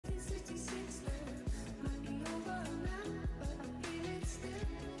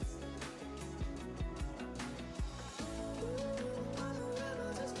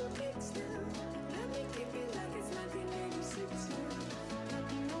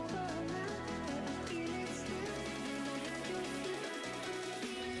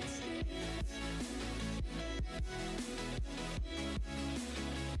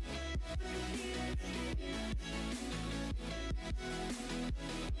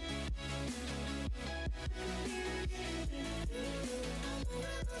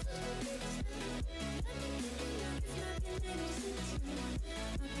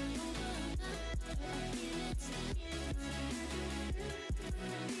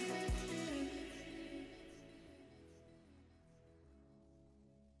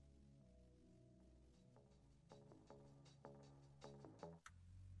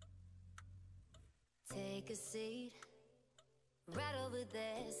a seat. Right over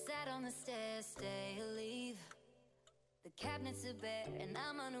there, sat on the stairs, stay or leave. The cabinets are bare and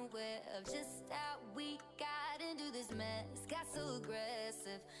I'm unaware of just how we got into this mess. Got so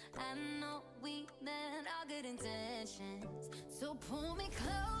aggressive. I know we meant all good intentions. So pull me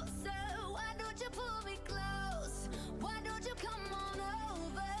closer. Why don't you pull me close? Why don't you come on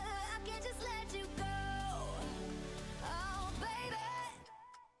over? I can't just let you go. Oh baby,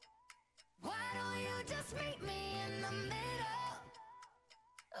 why don't you just meet me in the middle?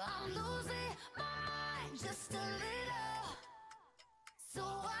 I'm losing my mind just a little. So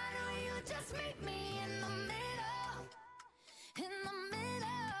why don't you just meet me in the middle? In the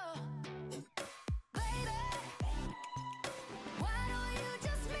middle, baby. Why don't you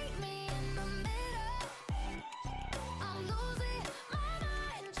just meet me in the middle? I'm losing my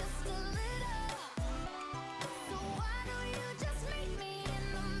mind just a little. So why don't you just meet me in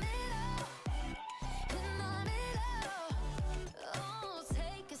the middle? In the middle. Oh,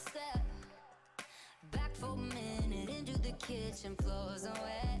 take a step back for a minute into the kitchen. Floors are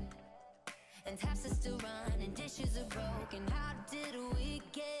wet and taps are still running, dishes are broken. How did we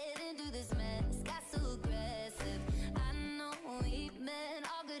get into this mess? Got so aggressive. I know we meant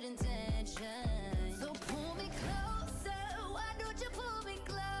all good intentions. So pull me closer. Why don't you pull me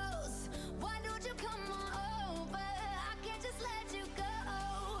close? Why don't you come on over? I can't just let you go.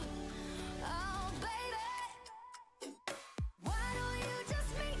 Oh baby, why don't you just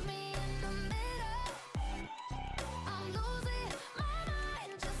meet me in the middle? I'm losing my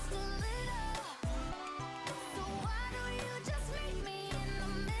mind just a little. So why don't you just meet me in the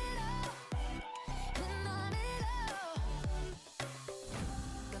middle? In the middle.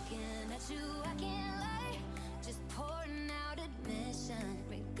 Looking at you, I can't lie. Just pouring out admission,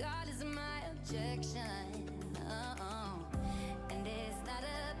 regardless of my objection. And it's not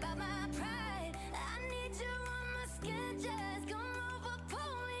about my pride. I need you on my skin, just come over,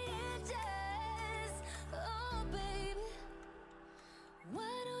 pull me in, just. Oh baby,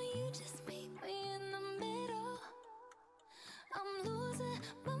 why don't you just meet me in the middle? I'm losing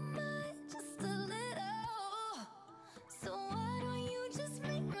my mind just a little. So why don't you just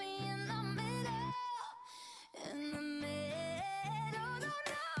meet me in the middle? In the middle, no,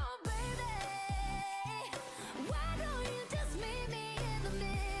 baby. Why don't you just meet me in the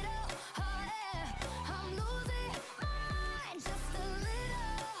middle? Oh yeah, I'm losing my mind just a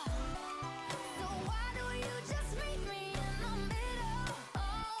little. So why don't you just meet me in the middle? Oh,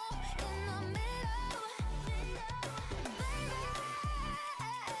 in the middle, baby.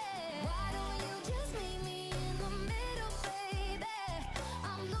 Why don't you just meet me in the middle, baby?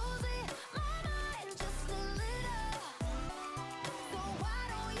 I'm losing my mind just a little. So why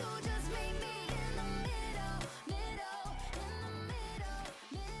don't you just meet me in the middle, middle, in the middle,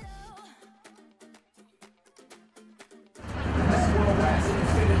 middle.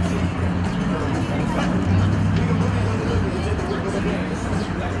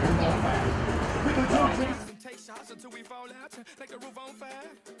 Take shots until we fall out, like the roof on fire.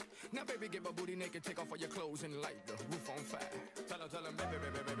 Now, baby, get my booty naked, take off all your clothes and light the roof on fire. Tell her, baby,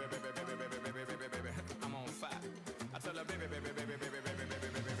 baby, baby, baby, baby, baby, baby, baby, baby, baby, I'm on fire. I tell her, baby, baby, baby, baby, baby, baby,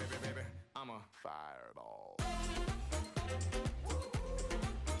 baby, baby, baby, I'm a fireball.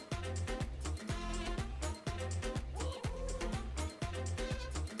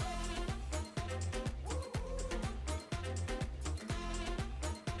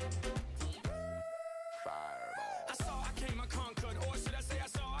 I saw, I came, I conquered, or should I say I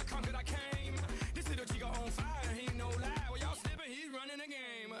saw, I conquered, I came. This little chico on fire, he ain't no lie. Well, y'all slipping, he's running the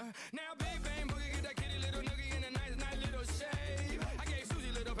game. Now, big bang boogie, get that kitty little noogie in a nice, nice little shave. I gave Susie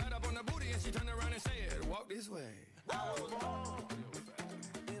a little pat up on the booty, and she turned around and said, walk this way. I was born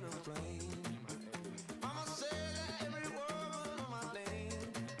in a plane. Mama said that every word was on my name.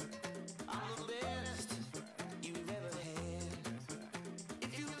 I'm the best you've ever had.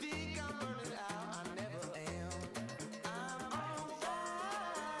 If you think I'm burning out, I never am. I'm on fire.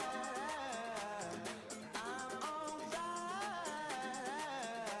 I'm on fire.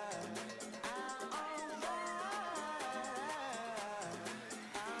 I'm on fire.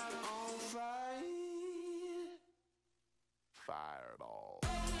 I'm on fire. Fireball.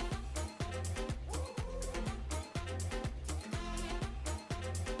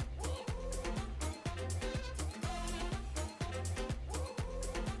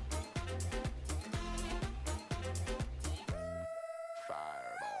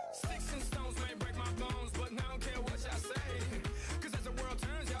 Fireball. Sticks and stones may break my bones, but I don't care what y'all say. Cause as the world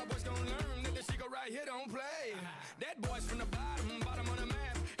turns, y'all boys gon' learn that the Chico right here don't play. That boy's from the bottom, bottom of the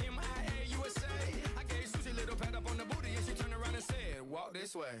map, MIA USA. I gave Susie a little pat up on the booty and she turned around and said, walk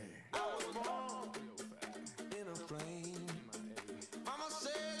this way. I was born a flame. Mama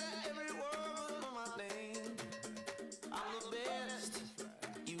said that every word was on my name. I'm the best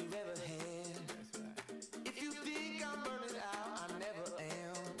you've ever had. If you think I'm burning out, I never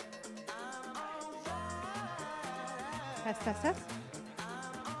am. I'm on fire. Test, test, test.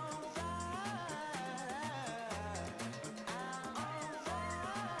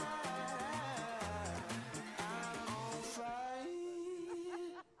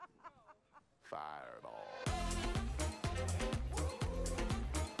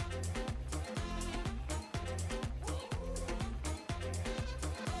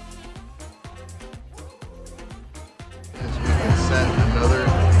 Set another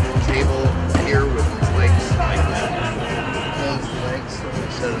table here with legs like that. Legs. So we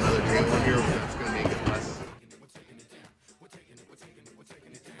set another table here. That's going to make it less.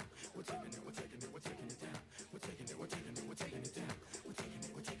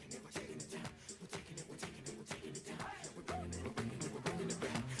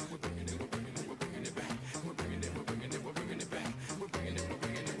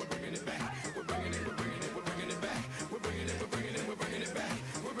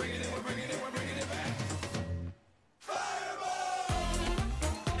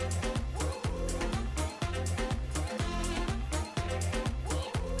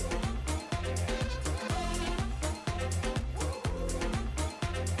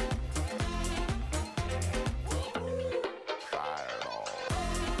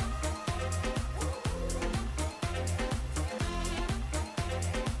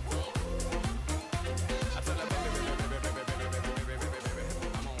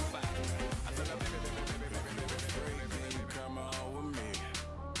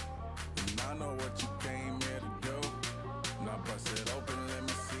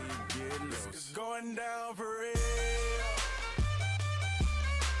 Going down for real.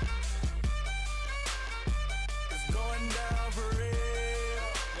 It's going down for real.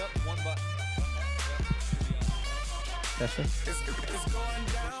 Yep, one button. That's it. It's going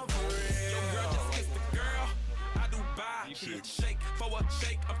down for real. Yo, girl, just kiss the girl. I do buy. Shit. Shake for a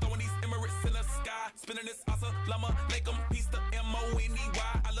shake. I'm throwing these Emirates in the sky. Spinning this Assalamu alaikum. Piece the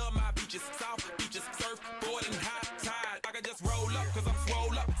M-O-N-E-Y. I love my beaches. South beaches. Surfboard and high tide. I can just roll up because I'm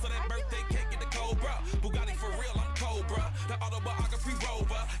swole up. So that birthday cake get the Cobra. Bugatti for real, I'm Cobra. The autobiography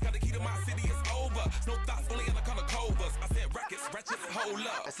rover. Got the key to my city, it's over. No thoughts, only in the color covers. I said rackets, ratchets, hold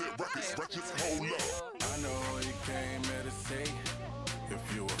up. I said rackets, ratchets, hold up. I know what you came here to say. If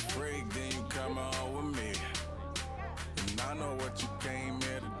you a freak, then you come on with me. And I know what you came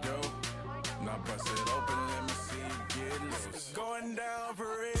here to do. Now bust it open, let me see you get loose. It's going down for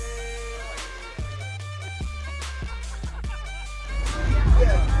real.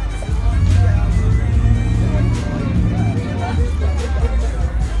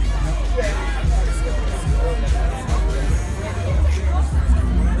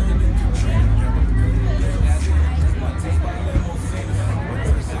 Check.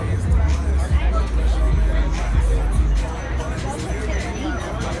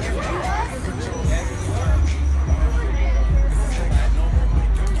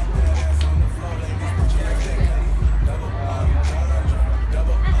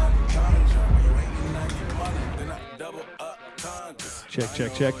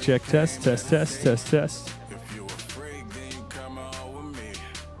 Test. If you a freak, then you come on with me.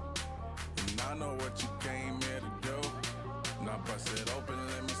 And I know what you came here to do. Now bust it open,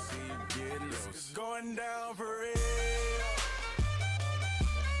 let me see you get loose. It's going down for real.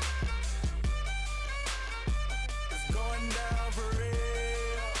 It's going down for real.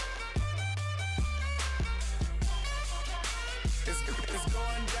 It's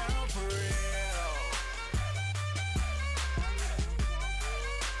going down for real.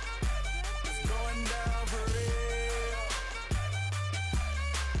 It's going down for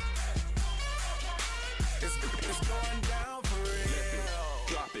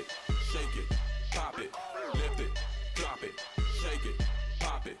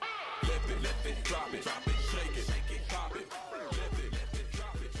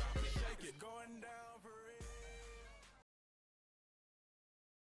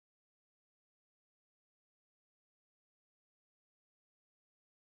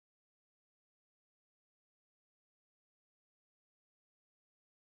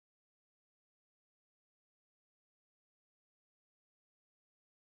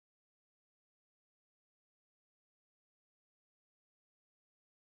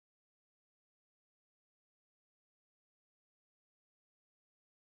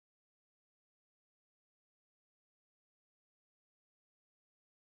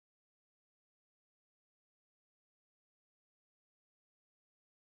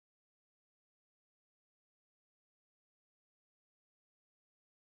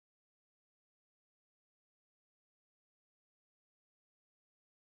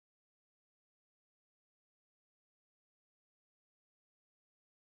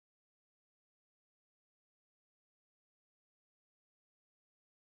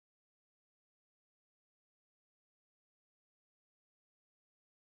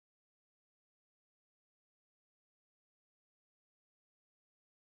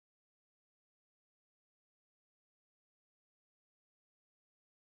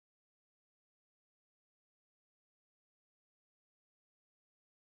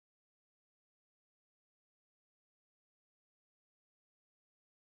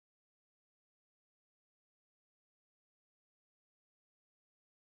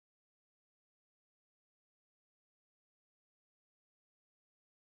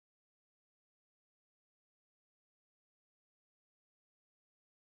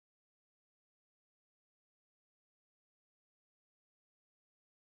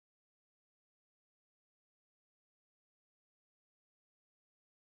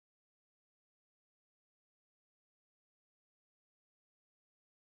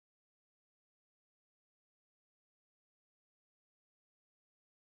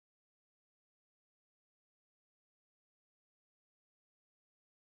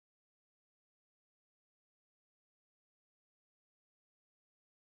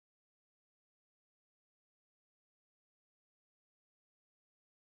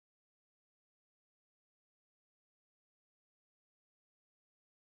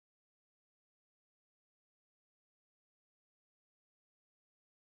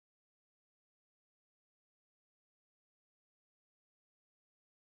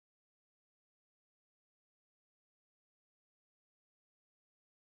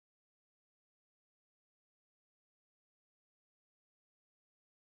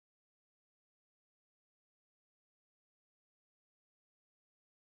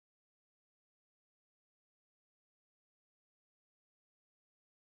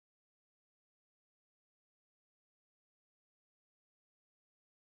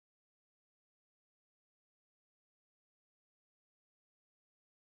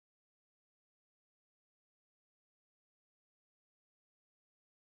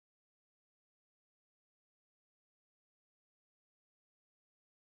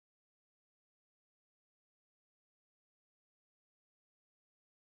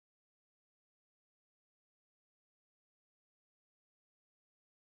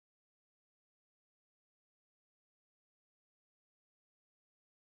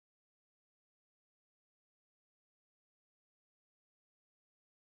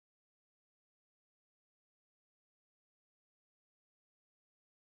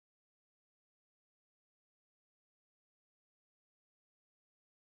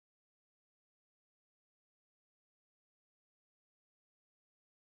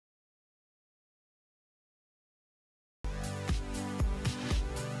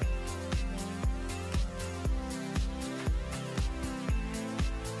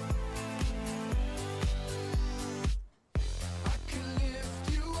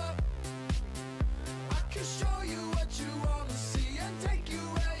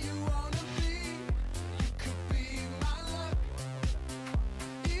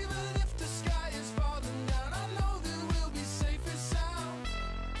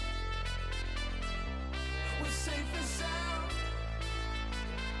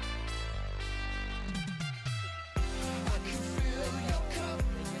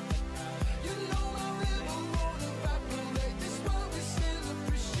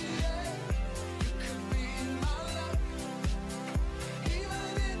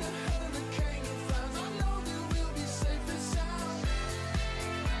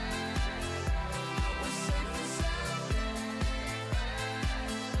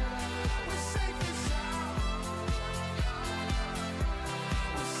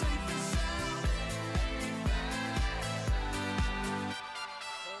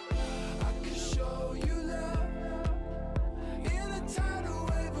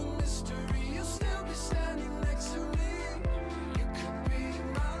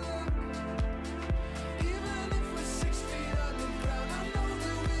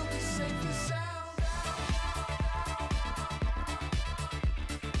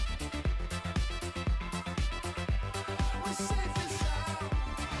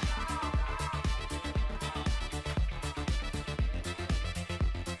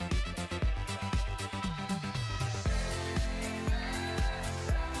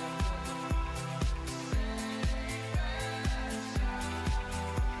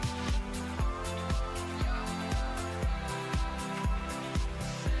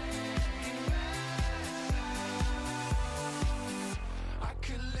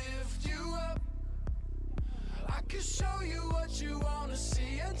you wanna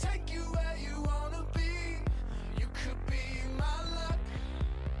see and take you where you wanna be. You could be my luck.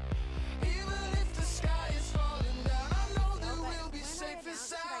 Even if the sky is falling down, I know that we'll be safe and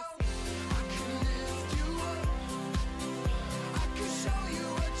sound. I can lift you up. I can show you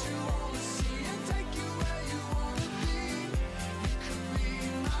what you wanna see and take you where you wanna be. You could be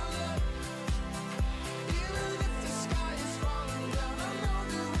my luck. Even if the sky is falling down, I know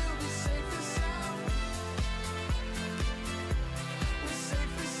that we'll be safe and sound. We're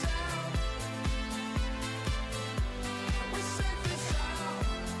safe and sound. We're safe and sound.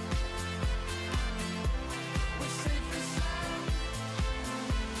 We're safe and sound.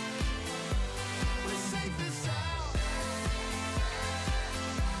 We're safe and sound.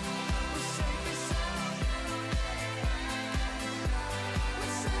 We're safe and sound.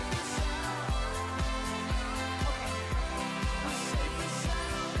 We're safe and sound. We're safe and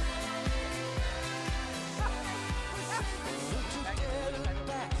sound. Don't you dare look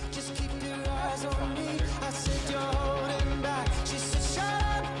back, just keep your eyes on me. I said you're holding back. She said shut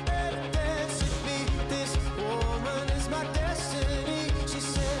up and dance with me. This woman is my destiny. She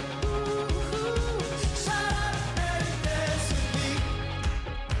said ooh, shut up and dance with me.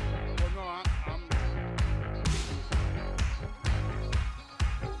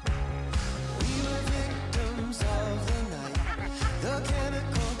 We were victims of the night. The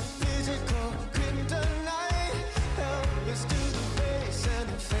chemical, physical, kryptonite. Helpless to the face and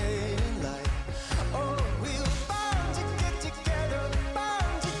the fading light. Oh, we were bound to get together,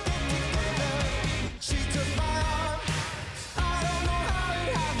 bound to get together. She took my arm. I don't know how it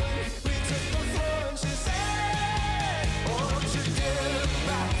happened. We took the floor and she said, oh, don't you dare look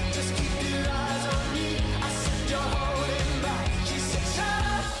back. Just keep your eyes on me. I said you're holding back. She said shut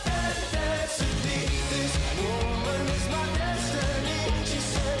up and dance with me. This woman is my destiny. She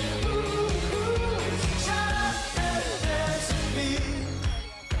said ooh, shut up and dance with me.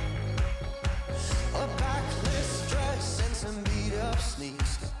 A backless dress and some beat up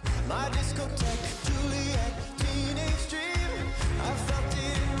sneaks. My discotheque, Juliet, teenage dream. I felt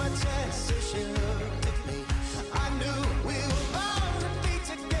it in my chest as she looked at me. I knew we were bound to be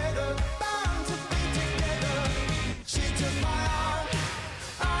together, bound to be together. She took my arm.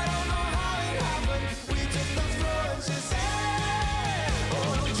 I don't know how it happened. We took the floor and she said,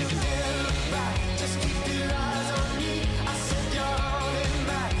 oh, don't you dare look back. Just keep your eyes on me. I said you're holding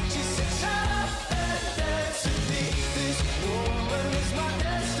back. She said shut up and dance with me. This woman is my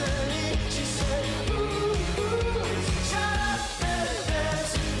destiny. She said ooh, shut up and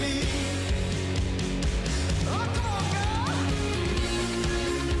dance with me. Oh, come on, girl.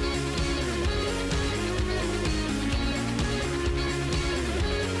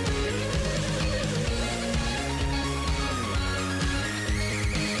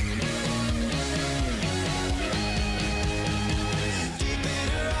 Deep in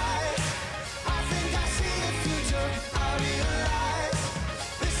her eyes, I think I see the future. I realize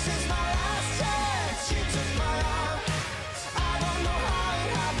this is my last chance. She took my arm. I don't know how it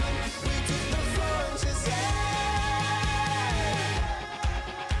happened. We took the floor and she said,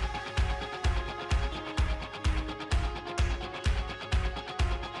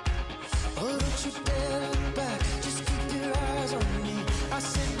 oh, don't you dare look back. Just keep your eyes on me. I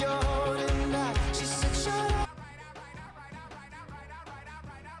said you're holding back. She said shut up.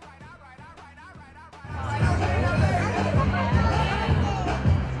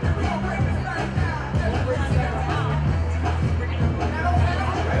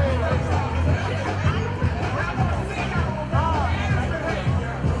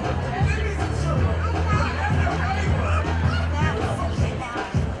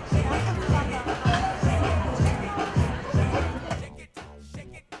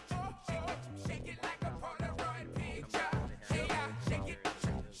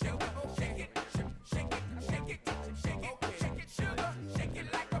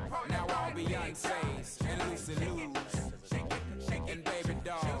 Now all Beyonce's and Lucy Lou's and baby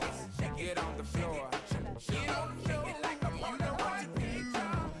dolls, get on the floor. Get on the floor. You know what to do.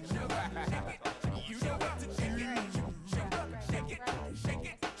 You know what to do. Shake it, shake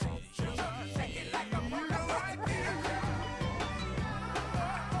it, shake it like a Polaroid picture.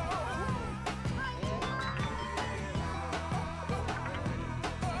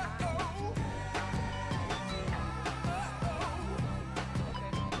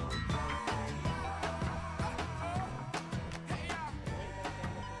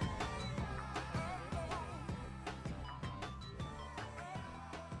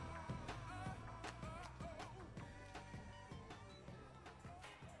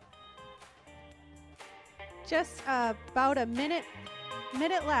 Just about a minute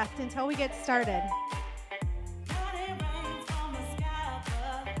left until we get started.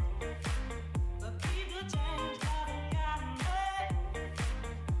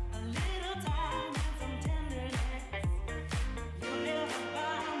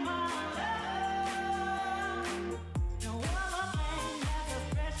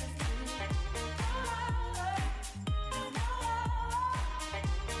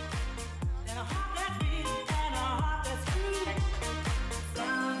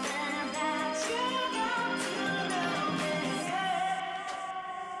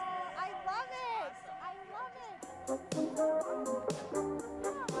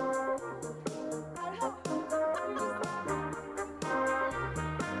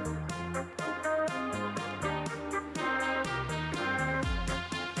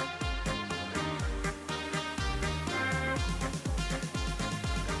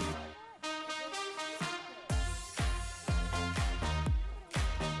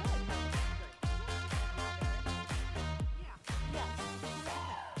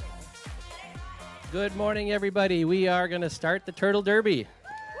 Good morning, everybody. We are going to start the Turtle Derby.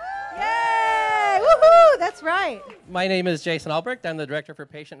 Yay! Woohoo! That's right. My name is Jason Albrecht. I'm the Director for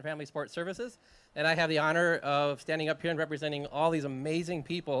Patient and Family Sports Services, and I have the honor of standing up here and representing all these amazing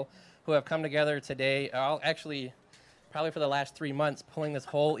people who have come together today, actually probably for the last 3 months, pulling this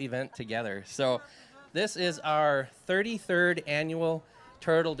whole event together. So this is our 33rd annual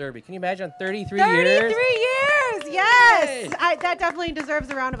Turtle Derby. Can you imagine 33 years? 33 years! Yes! That definitely deserves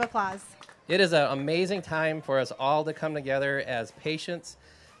a round of applause. It is an amazing time for us all to come together as patients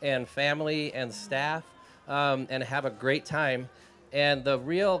and family and staff and have a great time. And the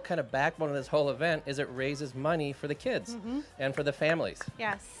real kind of backbone of this whole event is it raises money for the kids and for the families.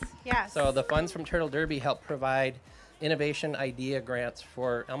 Yes, yes. So the funds from Turtle Derby help provide innovation idea grants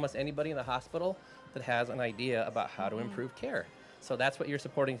for almost anybody in the hospital that has an idea about how to improve care. So that's what you're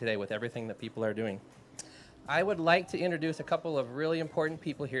supporting today with everything that people are doing. I would like to introduce a couple of really important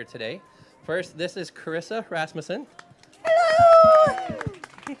people here today. First, this is Carissa Rasmussen. Hello!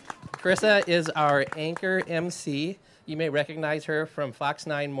 Carissa is our anchor MC. You may recognize her from Fox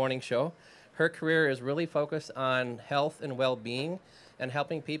 9 Morning Show. Her career is really focused on health and well-being and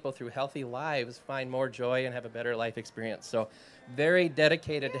helping people through healthy lives find more joy and have a better life experience. So very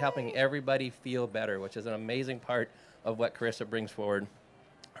dedicated to helping everybody feel better, which is an amazing part of what Carissa brings forward.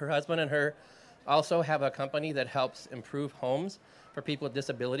 Her husband and her also have a company that helps improve homes for people with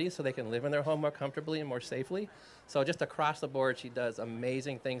disabilities so they can live in their home more comfortably and more safely. So just across the board, she does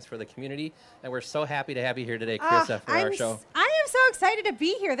amazing things for the community. And we're so happy to have you here today, Carissa, for our show. I am so excited to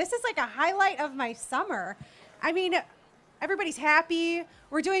be here. This is like a highlight of my summer. I mean, everybody's happy.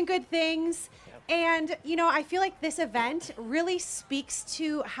 We're doing good things. And, you know, I feel like this event really speaks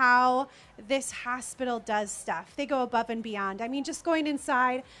to how this hospital does stuff. They go above and beyond. I mean, just going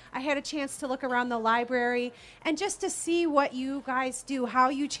inside, I had a chance to look around the library and just to see what you guys do, how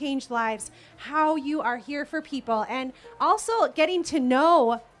you change lives, how you are here for people, and also getting to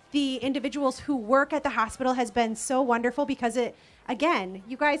know the individuals who work at the hospital has been so wonderful because again,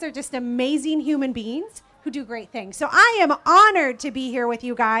 you guys are just amazing human beings who do great things. So I am honored to be here with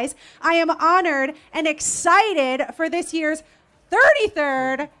you guys. I am honored and excited for this year's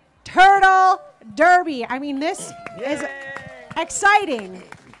 33rd Turtle Derby. I mean, this is exciting.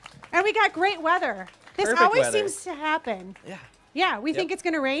 And we got great weather. This Perfect always weather. seems to happen. Yeah. Yeah, we think it's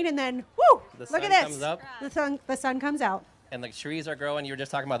going to rain, and then, woo, The look sun at this. comes up. The sun comes out. And the trees are growing. You were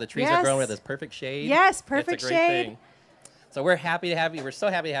just talking about the trees Yes. are growing with this perfect shade. Yes, perfect it's a great shade. Thing. So we're happy to have you. We're so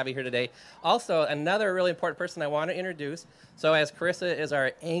happy to have you here today. Also, another really important person I want to introduce. So as Carissa is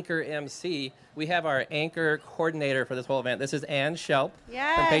our anchor MC, we have our anchor coordinator for this whole event. This is Ann Shelp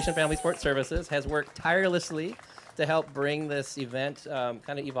from Patient Family Sports Services, has worked tirelessly to help bring this event kind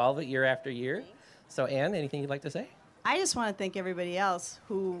of evolve it year after year. So Ann, anything you'd like to say? I just want to thank everybody else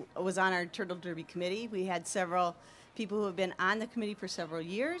who was on our Turtle Derby committee. We had several people who have been on the committee for several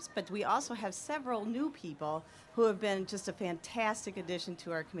years, but we also have several new people who have been just a fantastic addition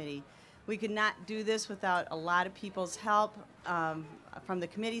to our committee. We could not do this without a lot of people's help from the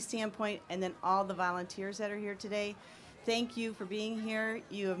committee standpoint, and then all the volunteers that are here today. Thank you for being here.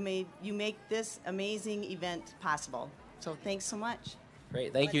 You make this amazing event possible. So thanks so much.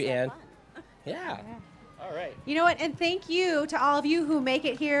 Great, thank you, Ann. Yeah. All right. You know what? And thank you to all of you who make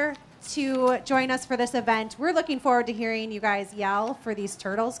it here to join us for this event. We're looking forward to hearing you guys yell for these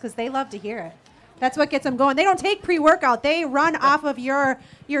turtles because they love to hear it. That's what gets them going. They don't take pre-workout. They run off of your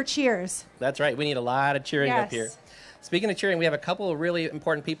cheers. That's right. We need a lot of cheering up Yes. here. Speaking of cheering, we have a couple of really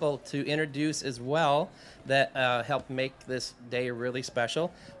important people to introduce as well that help make this day really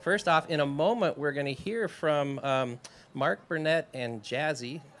special. First off, in a moment, we're going to hear from Mark Burnett and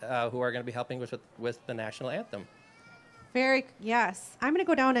Jazzy, who are going to be helping with the national anthem. Yes. I'm going to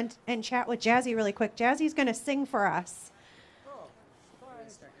go down and chat with Jazzy really quick. Jazzy's going to sing for us.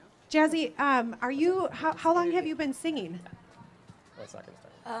 Jazzy, how long have you been singing? Well, it's not going to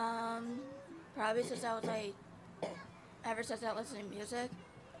start. Probably since I was ever since I listened to music.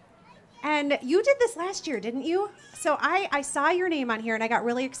 And you did this last year, didn't you? So I saw your name on here, and I got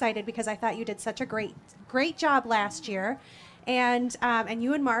really excited because I thought you did such a great job last year. And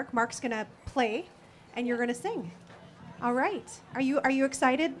you and Mark's going to play, and you're going to sing. All right. Are you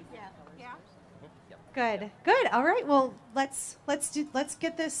excited? Yeah. Good. All right. Well, let's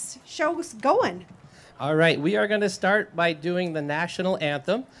get this show going. All right. We are going to start by doing the national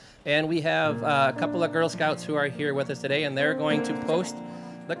anthem. And we have a couple of Girl Scouts who are here with us today, and they're going to post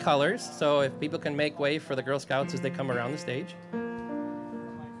the colors. So if people can make way for the Girl Scouts as they come around the stage.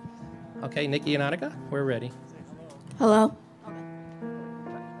 Okay, Nikki and Annika, we're ready. Hello.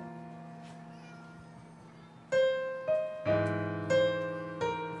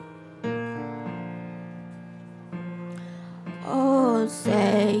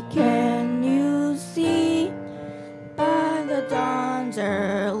 say, can you see by the dawn's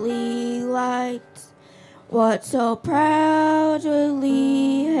early lights what so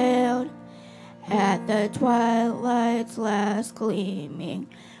proudly hailed at the twilight's last gleaming,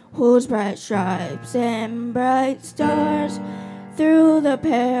 whose bright stripes and bright stars through the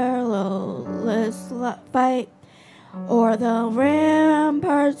perilous fight o'er the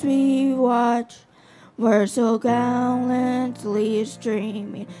ramparts we watch were so gallantly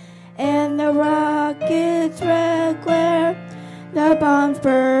streaming, and the rockets' red glare, the bombs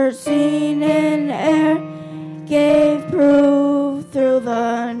bursting in air, gave proof through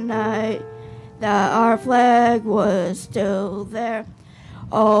the night that our flag was still there.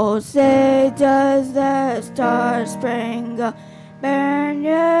 Oh, say, does that star-spangled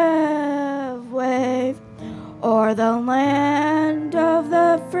banner wave o'er the land of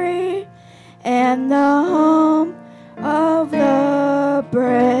the free and the home of the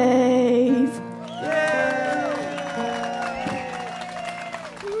brave?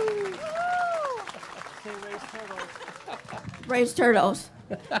 Raise turtles.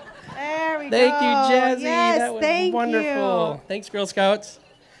 There we go. Thank you, Jazzy. Yes, that was thank wonderful. you. Thanks, Girl Scouts.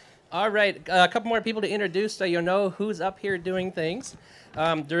 All right, a couple more people to introduce so you'll know who's up here doing things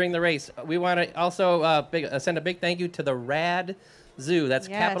during the race. We want to also send a big thank you to the RAD Zoo. That's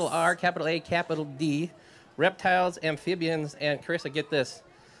Yes. capital R, capital A, capital D. Reptiles, amphibians, and Carissa, get this.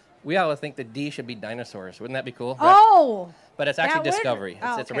 We all think the D should be dinosaurs. Wouldn't that be cool? Oh. But it's actually that would- Discovery.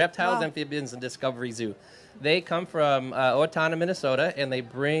 Oh, It's okay. Reptiles, Wow. Amphibians, and Discovery Zoo. They come from Owatonna, Minnesota, and they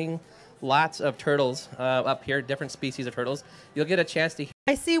bring lots of turtles up here, different species of turtles. You'll get a chance to hear.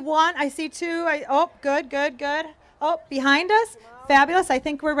 I see one. I see two. Good. Oh, behind us. Fabulous. I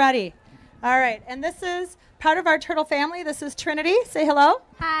think we're ready. All right. And this is part of our turtle family. This is Trinity. Say hello.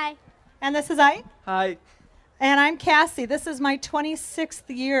 Hi. And this is Ike. Hi. And I'm Cassie. This is my 26th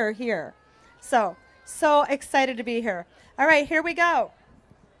year here. So excited to be here. All right, here we go.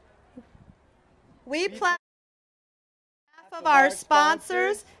 We pledge on behalf of our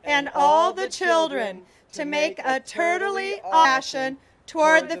sponsors and all the children to make a turtly action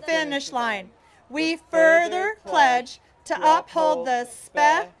toward the finish line. We further pledge to uphold the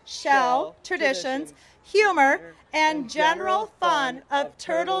special traditions, humor, and general fun of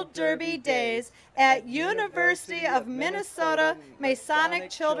Turtle Derby Days at University of Minnesota Masonic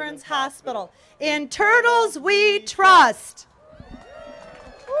Children's Hospital. In Turtles We Trust.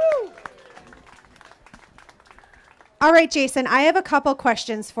 Woo. All right, Jason, I have a couple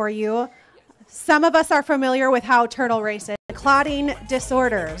questions for you. Some of us are familiar with how turtle races, clotting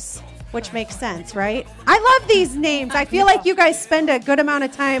disorders, which makes sense, right? I love these names. I feel like you guys spend a good amount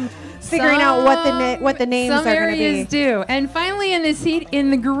of time figuring out what the names are Some going to be. areas do. And finally, in this heat,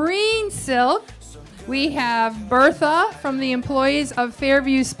 in the green silk, we have Bertha from the employees of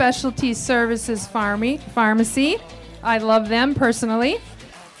Fairview Specialty Services Pharmacy. I love them personally.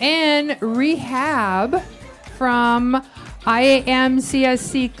 And Rehab from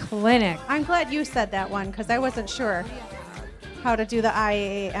IAMCSC Clinic. I'm glad you said that one because I wasn't sure how to do the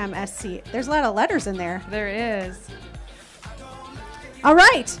IAMSC. There's a lot of letters in there. There is. All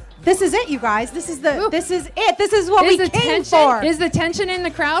right. This is it, you guys. This is it. This is what we came for. Is the tension in the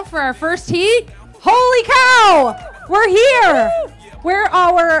crowd for our first heat? Holy cow! We're here. Where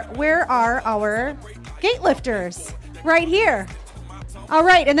are our gate lifters? Right here. All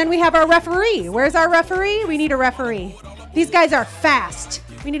right, and then we have our referee. Where's our referee? We need a referee. These guys are fast.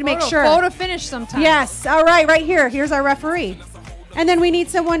 We need to make sure. Photo finish sometime. Yes. All right, right here. Here's our referee. And then we need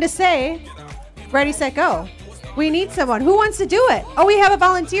someone to say, ready, set, go. We need someone. Who wants to do it? Oh, we have a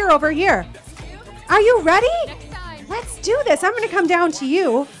volunteer over here. Are you ready? Let's do this. I'm going to come down to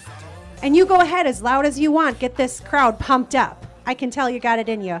you, and you go ahead as loud as you want. Get this crowd pumped up. I can tell you got it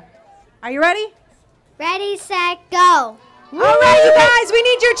in you. Are you ready? Ready, set, go. All right, you guys, we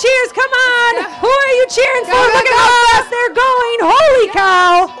need your cheers. Come on. Who are you cheering for? Look at how fast they're going. Holy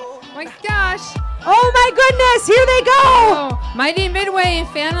cow. Oh my gosh. Oh my goodness, here they go. Oh, Mighty Midway and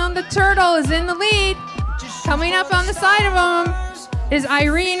Phantom the Turtle is in the lead. Coming up on the side of them is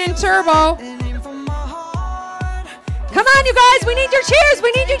Irene and Turbo. Come on, you guys, we need your cheers.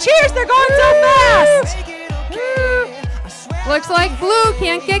 We need your cheers. They're going so fast. Looks like Blue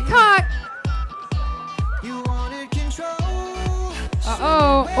can't get caught.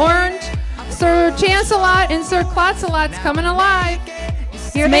 Uh-oh, Orange, Sir Chancelot and Sir Klotzelot's coming alive.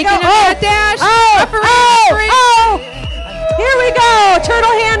 Here they making go. a dash. Here we go,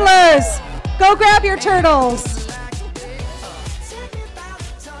 turtle handlers. Go grab your turtles.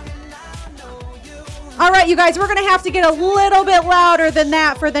 All right, you guys, we're going to have to get a little bit louder than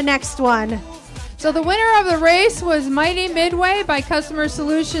that for the next one. So the winner of the race was Mighty Midway by Customer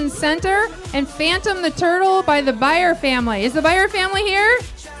Solutions Center and Phantom the Turtle by the Byer family. Is the Byer family here?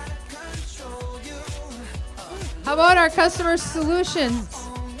 How about our Customer Solutions?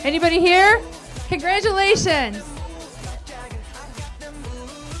 Anybody here? Congratulations.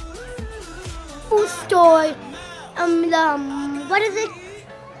 Story. What is it?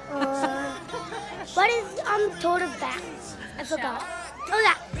 What is total back? I forgot. Oh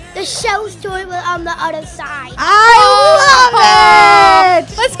yeah, the show story was on the other side. I love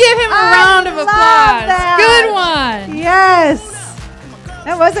it. Let's give him a round of applause. Good one. Yes,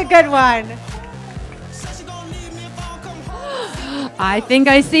 that was a good one. I think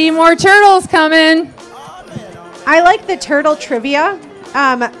I see more turtles coming. I like the turtle trivia.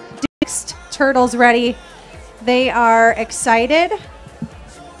 Next turtles ready. They are excited.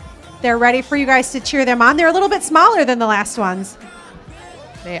 They're ready for you guys to cheer them on. They're a little bit smaller than the last ones.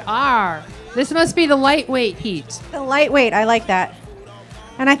 They are. This must be the lightweight heat. The lightweight, I like that.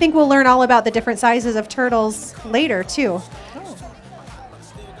 And I think we'll learn all about the different sizes of turtles later, too. Oh.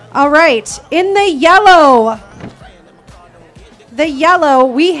 All right, in the yellow,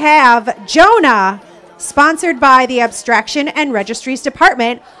 we have Jonah, sponsored by the Abstraction and Registries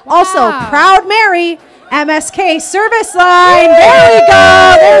Department. Wow. Also, Proud Mary, MSK Service Line. Woo! There we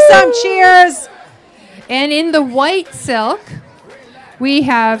go. There's some cheers. And in the white silk, we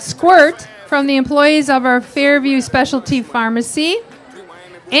have Squirt from the employees of our Fairview Specialty Pharmacy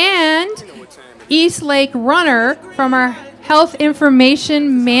and East Lake Runner from our Health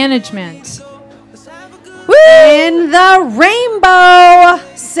Information Management. Woo! In the rainbow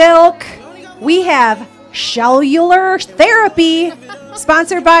silk, we have Cellular Therapy,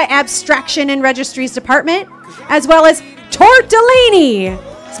 sponsored by Abstraction and Registries Department, as well as Tortellini,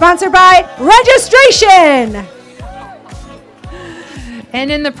 sponsored by Registration. And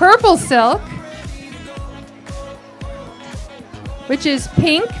in the purple silk, which is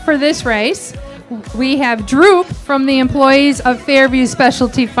pink for this race, we have Droop from the employees of Fairview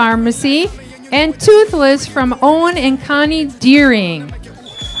Specialty Pharmacy and Toothless from Owen and Connie Deering.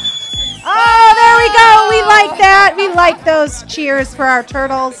 Oh, there we go. We like that. We like those cheers for our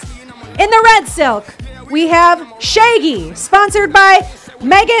turtles. In the red silk, we have Shaggy, sponsored by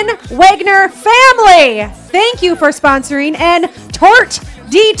Megan Wagner Family. Thank you for sponsoring. And Tort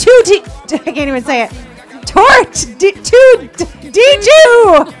D2D, I can't even say it. Tort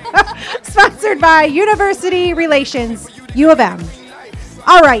D2D2, sponsored by University Relations, U of M.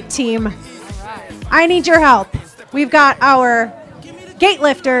 All right, team. I need your help. We've got our gate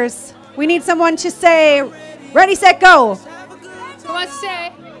lifters. We need someone to say, ready, set, go. Who wants to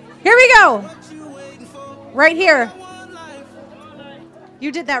say? Here we go. Right here.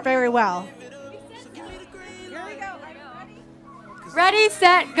 You did that very well. Here we go. Ready,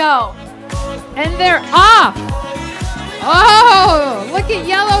 set, go. And they're off. Oh, look at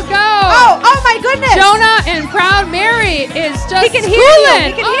yellow go. Oh my goodness. Jonah and Proud Mary is just He can hear schooling.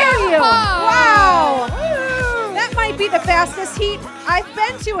 you. He can hear you. Wow. That might be the fastest heat I've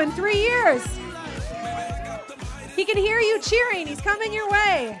been to in 3 years. He can hear you cheering. He's coming your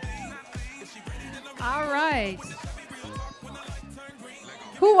way. All right.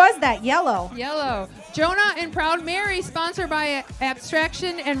 Who was that? Yellow. Yellow. Jonah and Proud Mary, sponsored by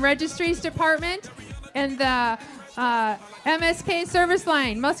Abstraction and Registries Department and the MSK Service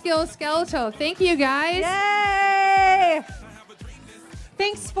Line, Musculoskeletal. Thank you, guys. Yay!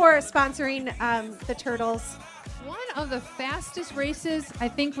 Thanks for sponsoring the turtles. One of the fastest races I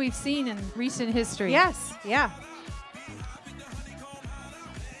think we've seen in recent history. Yes, yeah.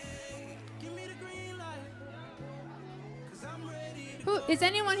 Is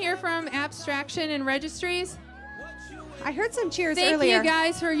anyone here from Abstraction and Registries? I heard some cheers Thank earlier. you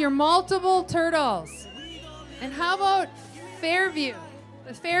guys for your multiple turtles. And how about Fairview,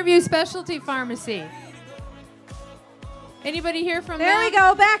 the Fairview Specialty Pharmacy? Anybody here from There them? we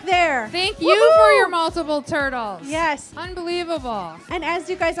go, back there. Thank you for your multiple turtles. Yes. Unbelievable. And as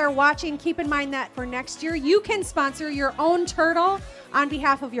you guys are watching, keep in mind that for next year, you can sponsor your own turtle on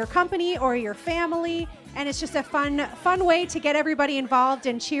behalf of your company or your family. And it's just a fun way to get everybody involved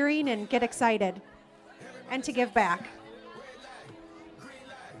and cheering and get excited and to give back.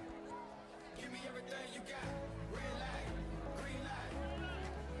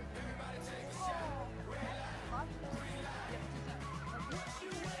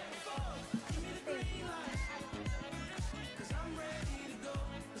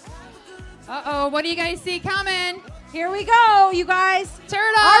 Uh-oh, what do you guys see coming? Here we go, you guys.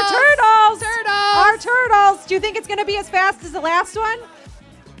 Turtles. Our turtles. Turtles. Our turtles. Do you think it's going to be as fast as the last one?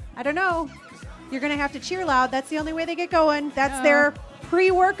 I don't know. You're going to have to cheer loud. That's the only way they get going. That's their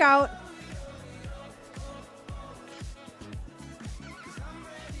pre-workout.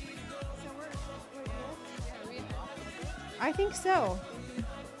 I think so.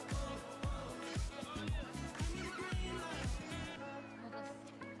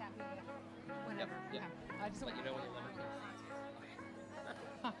 Yep, yeah. I just let you know when you're limited.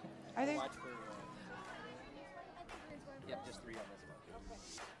 Are they? Watch for, yep, just 3 on this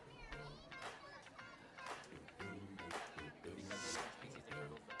one.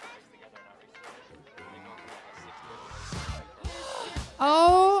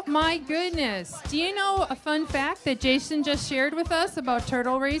 Oh my goodness. Do you know a fun fact that Jason just shared with us about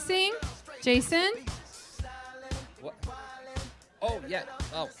turtle racing? Jason? What? Oh, yeah.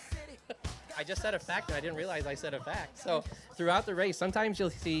 Oh. I just said a fact and I didn't realize I said a fact. So throughout the race, sometimes you'll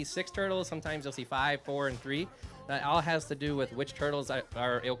see 6 turtles, sometimes you'll see 5, 4, and 3. That all has to do with which turtles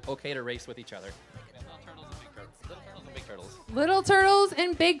are okay to race with each other. Little turtles and big turtles. Little turtles and big turtles. Little turtles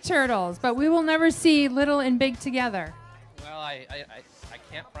and big turtles, but we will never see little and big together. Well, I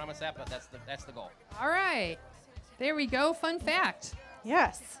can't promise that, but that's the goal. All right. There we go. Fun fact.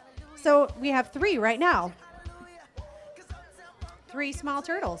 Yes. So we have 3 right now. 3 small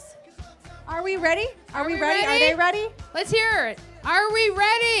turtles. Are we ready? Are we ready? Are they ready? Let's hear it. Are we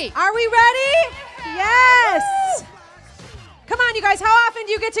ready? Are we ready? Yes. Come on, you guys. How often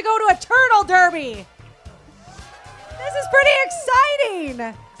do you get to go to a turtle derby? This is pretty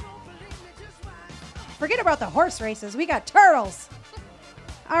exciting. Forget about the horse races. We got turtles.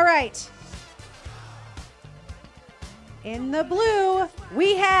 All right. In the blue,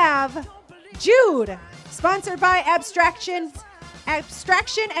 we have Jude, sponsored by Abstraction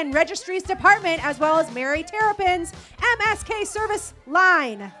and Registries Department, as well as Mary Terrapin's MSK Service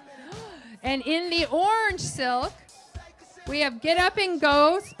Line. And in the orange silk, we have Get Up and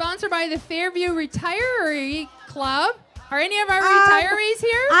Go, sponsored by the Fairview Retiree Club. Are any of our retirees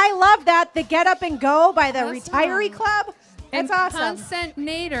here? I love that. The Get Up and Go by the Retiree Club. That's and awesome.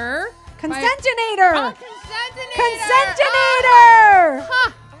 Consentinator. Consentinator. Consentinator.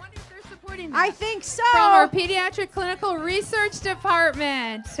 Huh. I think so. From our Pediatric Clinical Research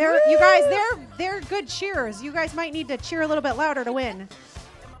Department. You guys, they're good cheers. You guys might need to cheer a little bit louder to win.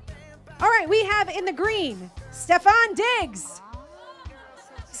 All right, we have in the green, Stefan Diggs,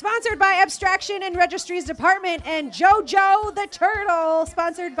 sponsored by Abstraction and Registries Department, and JoJo the Turtle,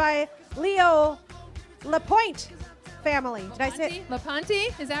 sponsored by Leo Lapointe family. Did I say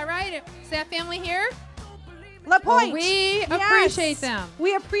Laponte? Is that right? Is that family here? Lapointe. Well, we appreciate them.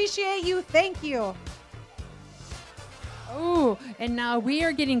 We appreciate you. Thank you. Oh, and now we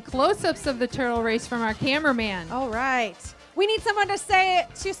are getting close-ups of the turtle race from our cameraman. All right. We need someone to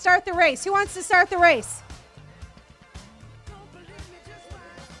start the race. Who wants to start the race?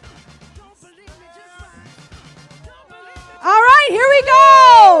 All right, here we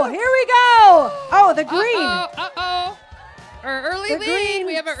go. Here we go. Oh, the green. Uh-oh. Our early the lead. Green,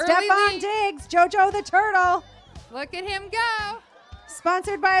 We have an early Stefan lead. Diggs, JoJo the Turtle. Look at him go.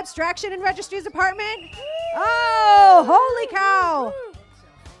 Sponsored by Abstraction and Registries Department. Oh, holy cow.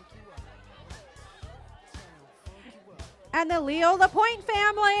 And the Leo Lapointe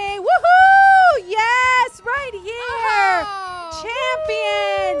family. Woohoo! Yes, right here.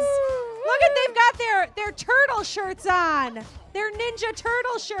 Champions. Look at, they've got their turtle shirts on. Their Ninja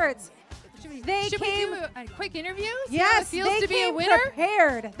Turtle shirts. Should we do a quick interview? See how Yes, it feels they to be a came winner?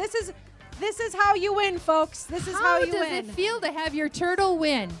 prepared. This is how you win, folks. This is how you does win. it feel to have your turtle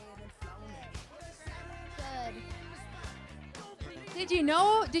win? Good. Did you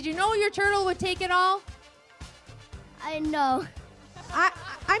know your turtle would take it all? I know.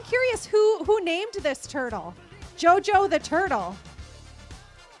 I'm curious who named this turtle? JoJo the Turtle.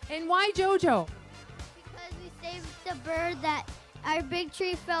 And why JoJo? Because we saved the bird that our big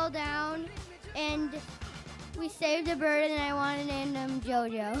tree fell down, and we saved a bird, and I wanted to name him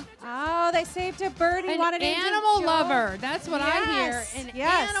JoJo. Oh, they saved a bird. An wanted to name him animal Jo- lover. That's what I hear. Yes, An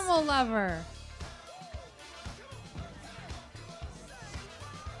yes. animal lover.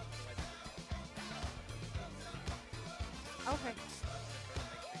 Okay.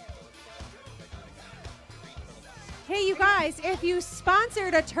 Hey, you guys, if you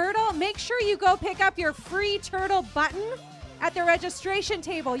sponsored a turtle, make sure you go pick up your free turtle button at the registration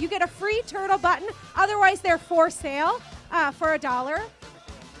table. You get a free turtle button. Otherwise, they're for sale for $1.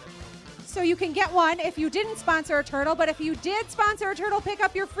 So you can get one if you didn't sponsor a turtle. But if you did sponsor a turtle, pick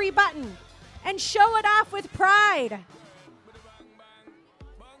up your free button and show it off with pride.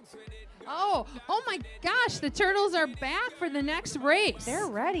 Oh my gosh, the turtles are back for the next race. They're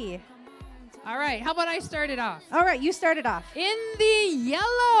ready. All right, how about I start it off? All right, you start it off. In the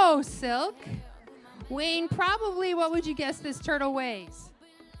yellow silk, Wayne, probably what would you guess this turtle weighs?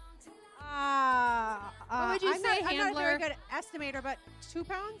 What would you say, I'm not a handler? very good estimator, but 2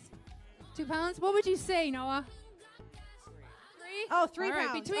 pounds? 2 pounds? What would you say, Noah? Oh, 3 All right,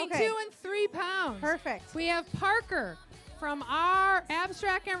 pounds. between Okay. 2 and 3 pounds. Perfect. We have Parker from our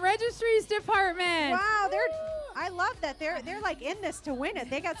Abstract and Registries department. Wow, I love that. They're like in this to win it.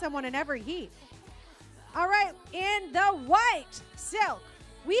 They got someone in every heat. All right, in the white silk,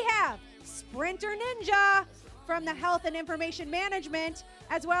 we have Sprinter Ninja from the Health and Information Management,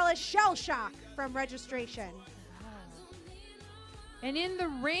 as well as Shell Shock from Registration. And in the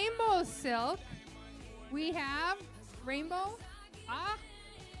rainbow silk, we have Rainbow.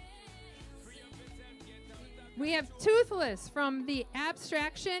 We have Toothless from the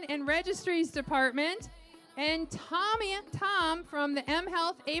Abstraction and Registries department, and Tom from the M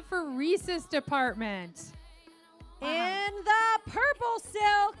Health Apheresis department. In the purple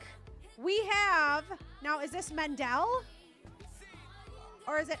silk, we have, now is this Mendel?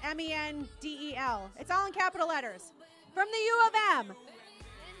 Or is it Mendel? It's all in capital letters. From the U of M.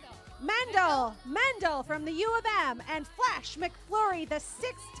 Mendel from the U of M. And Flash McFlurry, the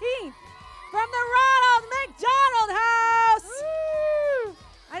 16th, from the Ronald McDonald House. Woo!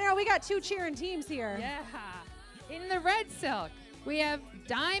 I don't know, we got 2 cheering teams here. Yeah. In the red silk, we have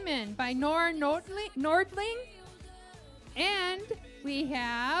Diamond by Nora Nordling. And we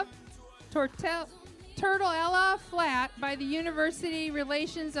have Turtleella Flat by the University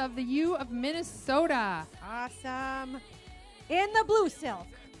Relations of the U of Minnesota. Awesome. In the blue silk,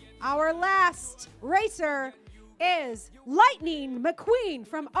 our last racer is Lightning McQueen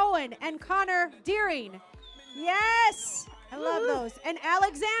from Owen and Connor Deering. Yes, I love those. And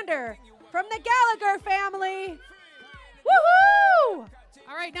Alexander from the Gallagher family. Woohoo!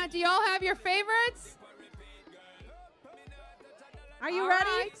 All right, now do y'all have your favorites? Are you All ready?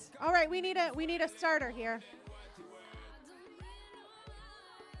 right. All right, we need a starter here.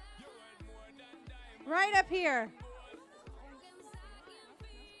 Right up here.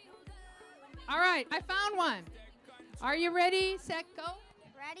 All right, I found one. Are you ready, set, go?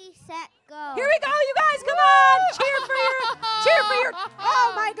 Ready, set, go. Here we go, you guys. Come on. Cheer for your.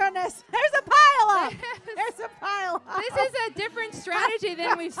 Oh my goodness. There's a pile up. There's a pile up. This is a different strategy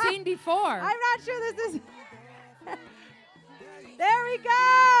than we've seen before. I'm not sure this is. There we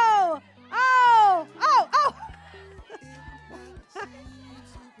go. Oh.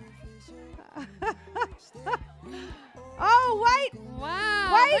 Oh, White.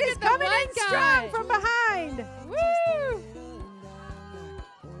 Wow. White look is at the coming white in guy. strong from behind. Woo!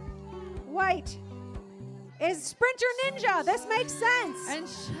 White is Sprinter Ninja. This makes sense. And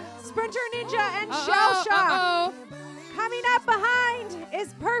Sprinter Ninja and Shell Shock. Coming up behind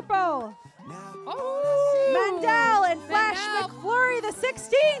is Purple. Mandel and Flash McFlurry, the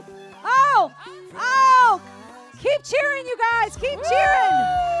 16th. Oh! Keep cheering, you guys. Keep cheering.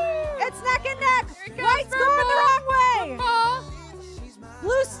 It's neck and neck. White's going the wrong way.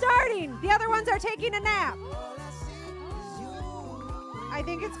 Blue starting. The other ones are taking a nap. I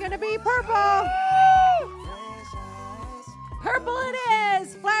think it's going to be Purple. Purple it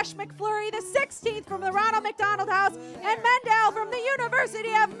is. Flash McFlurry, the 16th from the Ronald McDonald House, and Mendel from the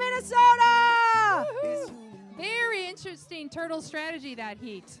University of Minnesota. Very interesting turtle strategy, that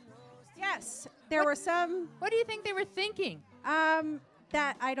heat. Yes, there were some. What do you think they were thinking?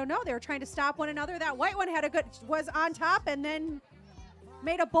 That I don't know. They were trying to stop one another. That white one was on top and then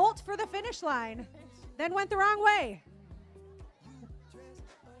made a bolt for the finish line, then went the wrong way.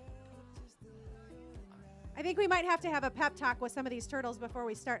 I think we might have to have a pep talk with some of these turtles before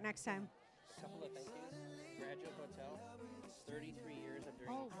we start next time. A couple of thank yous. Graduate Hotel, 33 years of doing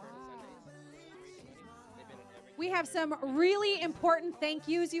Turtle Sundays. They've been in every. We have some really important thank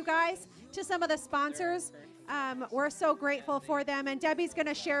yous, you guys, to some of the sponsors. We're so grateful for them, and Debbie's going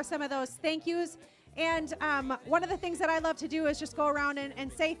to share some of those thank yous. And one of the things that I love to do is just go around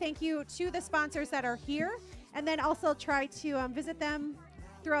and say thank you to the sponsors that are here, and then also try to visit them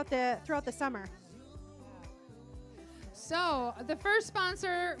throughout the summer. So the first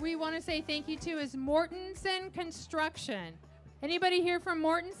sponsor we want to say thank you to is Mortensen Construction. Anybody here from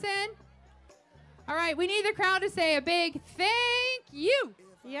Mortensen? All right, we need the crowd to say a big thank you.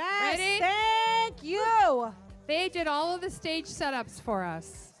 Yes, ready? Thank you. They did all of the stage setups for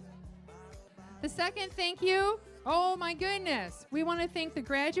us. The second thank you, oh my goodness, we want to thank the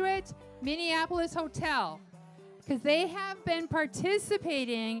Graduate Minneapolis Hotel, because they have been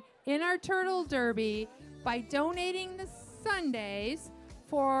participating in our Turtle Derby by donating the Sundays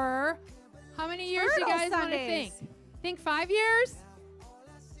for how many years do you Turtle guys want to think? Sundays. Think 5 years?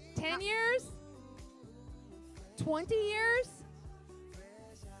 10 years? 20 years?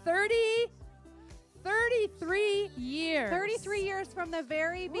 30? 33 years. 33 years from the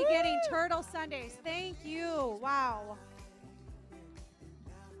very beginning, Turtle Sundays. Thank you. Wow.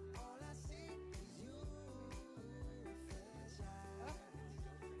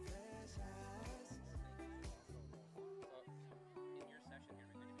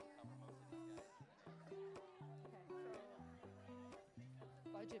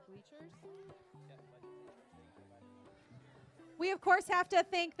 Budget bleachers. We, of course, have to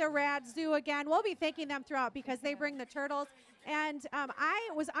thank the Rad Zoo again. We'll be thanking them throughout because they bring the turtles. And I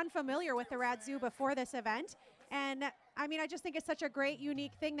was unfamiliar with the Rad Zoo before this event. And, I mean, I just think it's such a great,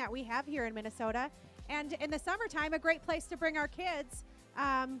 unique thing that we have here in Minnesota. And in the summertime, a great place to bring our kids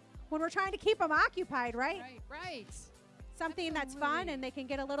when we're trying to keep them occupied, right? Right. Something that's fun and they can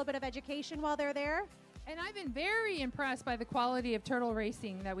get a little bit of education while they're there. And I've been very impressed by the quality of turtle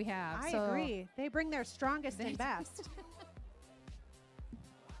racing that we have. I agree. They bring their strongest and best.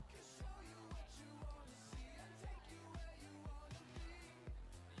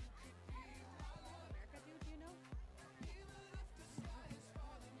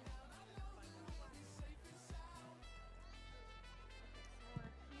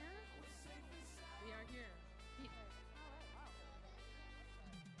 We are here.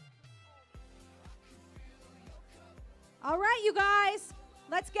 All right, you guys,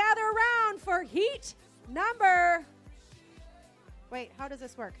 let's gather around for heat number. Wait, how does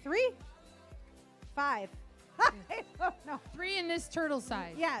this work? 3? 5. I don't know. 3 in this turtle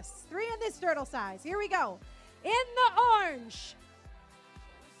size. Yes, 3 in this turtle size. Here we go. In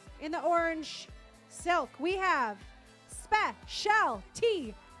the orange silk, we have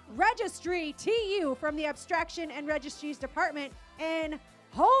Specialty Registry TU from the Abstraction and Registries Department and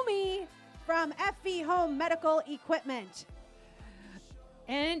Homey from FV Home Medical Equipment.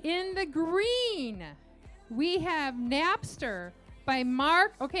 And in the green, we have Napster by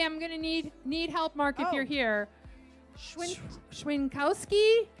Mark. Okay, I'm going to need help, Mark, if you're here.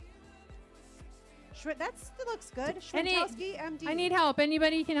 Schwinkowski. That looks good. Schwinkowski, MD. I need help.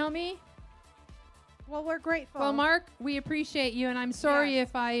 Anybody can help me? Well, we're grateful. Well, Mark, we appreciate you, and I'm sorry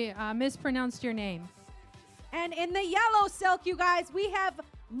if I mispronounced your name. And in the yellow silk, you guys, we have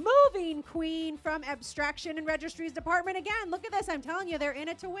Moving Queen from Abstraction and Registries Department. Again, look at this. I'm telling you, they're in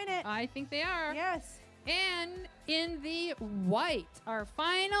it to win it. I think they are. Yes. And in the white, our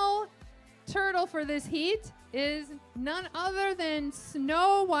final turtle for this heat is none other than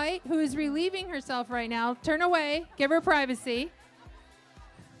Snow White, who is relieving herself right now. Turn away. Give her privacy.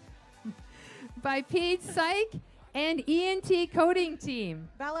 By Pete Syke and ENT Coding Team.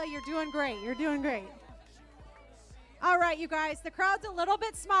 Bella, you're doing great. You're doing great. All right, you guys, the crowd's a little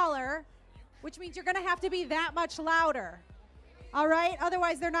bit smaller, which means you're going to have to be that much louder. All right?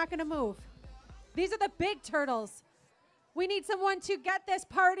 Otherwise, they're not going to move. These are the big turtles. We need someone to get this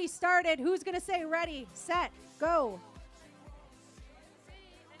party started. Who's going to say ready, set, go?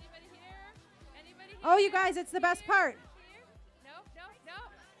 Anybody here? Anybody here? Oh, you guys, it's the best part. Nope.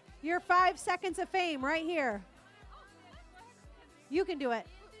 Your 5 seconds of fame right here. You can do it.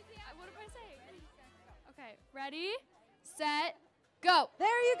 What if I say? Okay, ready, set, go. There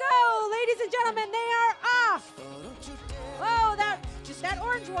you go, ladies and gentlemen. They are off. Oh, that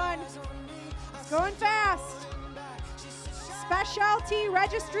orange one is going fast. Specialty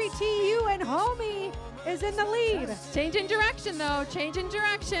Registry TU and Homey is in the lead. Changing direction, though. Changing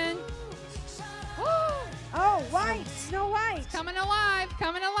direction. Oh, white. Snow White. Coming alive.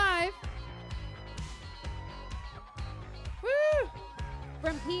 Coming alive. Woo!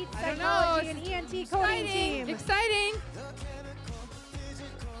 From Pete I don't Psychology know. and ENT Coding Team. Exciting.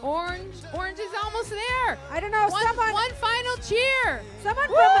 Orange is almost there. I don't know. One final cheer.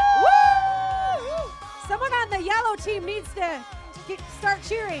 Someone on the yellow team needs to start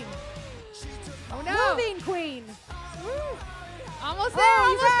cheering. Oh no! Moving Queen. Almost there.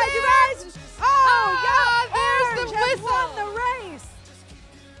 You guys. There's the whistle. Won the race.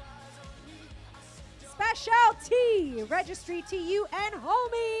 Specialty Registry TU and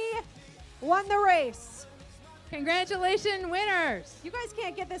Homey won the race. Congratulations, winners. You guys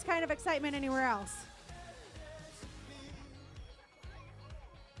can't get this kind of excitement anywhere else.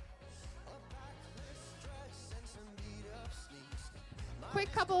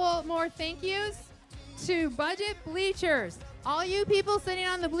 Quick couple more thank yous to Budget Bleachers. All you people sitting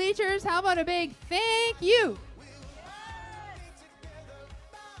on the bleachers, how about a big thank you?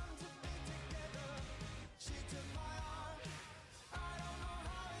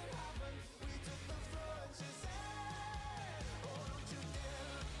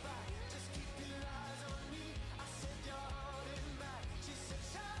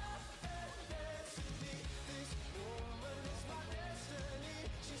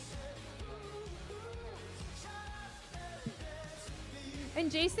 And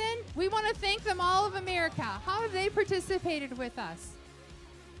Jason, we want to thank the Mall of America. How have they participated with us?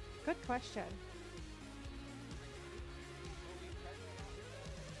 Good question.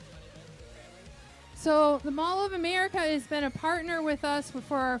 So the Mall of America has been a partner with us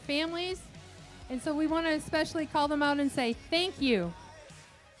for our families. And so we want to especially call them out and say thank you.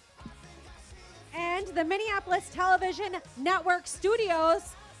 the Minneapolis Television Network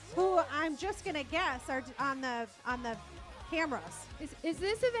studios, who I'm just going to guess are on the cameras. Is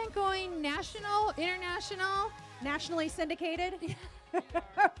this event going national, international? Nationally syndicated?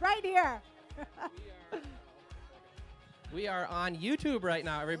 Right here. We are on YouTube right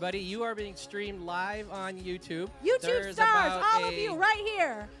now, everybody. You are being streamed live on YouTube. YouTube There's stars, about all of you, right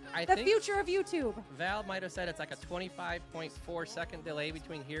here. The think future of YouTube. Val might have said it's like a 25.4 second delay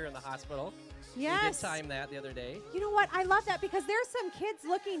between here and the hospital. Yes. We did time that the other day. You know what? I love that because there's some kids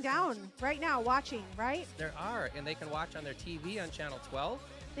looking down right now watching, right? There are, and they can watch on their TV on Channel 12.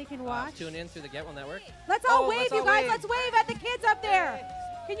 They can watch. Tune in through the Get Well Network. Let's all Oh, wave, let's you all guys. wave. Let's wave at the kids up there.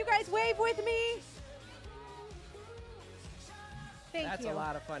 Can you guys wave with me? Thank That's you. a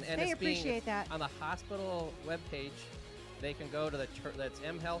lot of fun. And They it's being appreciate that. on the hospital webpage. They can go to that's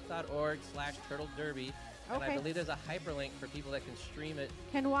mhealth.org/Turtle Derby. And I Okay. believe there's a hyperlink for people that can stream it.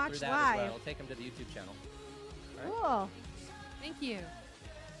 Can watch through that live. As well. It'll take them to the YouTube channel. All right. Cool. Thank you.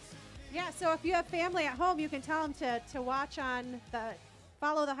 Yeah, so if you have family at home, you can tell them to watch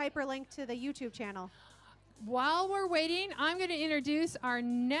follow the hyperlink to the YouTube channel. While we're waiting, I'm going to introduce our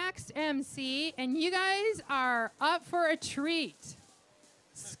next MC, and you guys are up for a treat.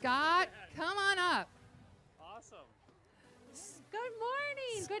 Scott, come on up. Awesome. Good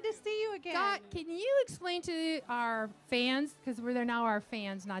morning. Good to see you again. Scott, can you explain to our fans, because they're now our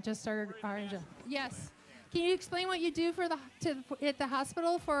fans, not just our yes. Can you explain what you do at the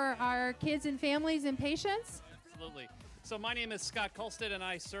hospital for our kids and families and patients? Absolutely. So my name is Scott Kolstad, and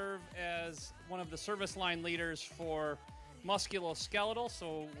I serve as one of the service line leaders for musculoskeletal.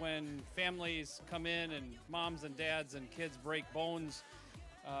 So when families come in and moms and dads and kids break bones,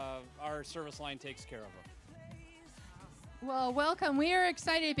 our service line takes care of them. Well, welcome. We are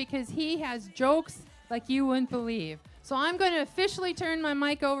excited because he has jokes like you wouldn't believe. So I'm going to officially turn my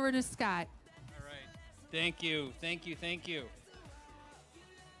mic over to Scott. All right. Thank you. Thank you. Thank you.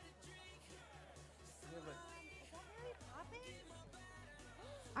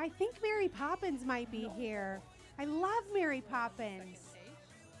 I think Mary Poppins might be here. I love Mary Poppins.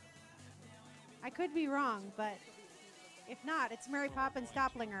 I could be wrong, but if not, it's Mary Poppins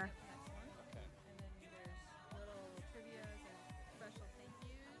Doppelinger.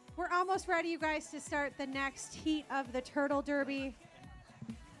 We're almost ready, you guys, to start the next heat of the Turtle Derby.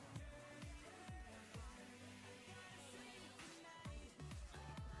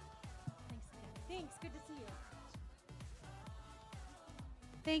 Thanks. Good to see you.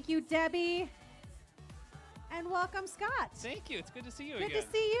 Thank you, Debbie. And welcome, Scott. Thank you. It's good to see you Good again.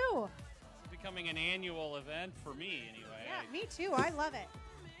 to see you. It's becoming an annual event for me, anyway. Yeah, me too. I love it.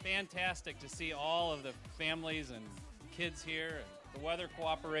 Fantastic to see all of the families and kids here, and the weather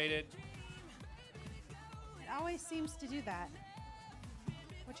cooperated. It always seems to do that,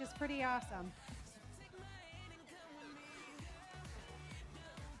 which is pretty awesome.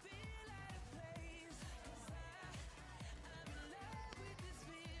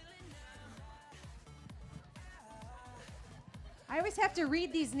 I always have to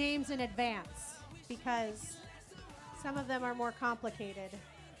read these names in advance because some of them are more complicated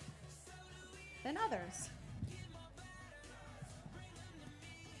than others.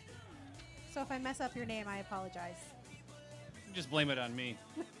 So if I mess up your name, I apologize. Just blame it on me.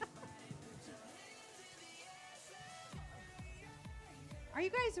 Are you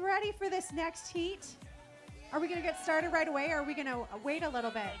guys ready for this next heat? Are we going to get started right away, or are we going to wait a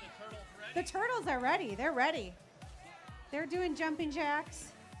little bit? The turtles are ready. They're ready. They're doing jumping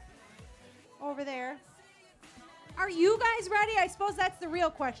jacks over there. Are you guys ready? I suppose that's the real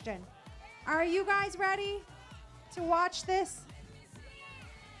question. Are you guys ready to watch this?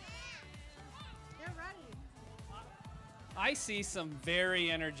 They're ready. I see some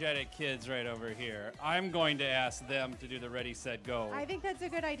very energetic kids right over here. I'm going to ask them to do the ready, set, go. I think that's a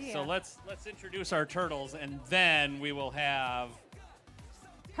good idea. So let's introduce our turtles, and then we will have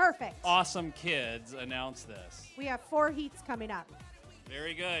Perfect. awesome kids announce this. We have 4 heats coming up.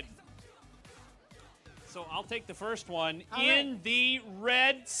 Very good. So I'll take the first one. All in right. the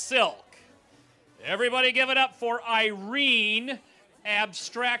red silk. Everybody give it up for Irene,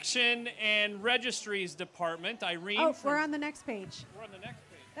 Abstraction and Registries Department. Irene. Oh, we're on the next page. We're on the next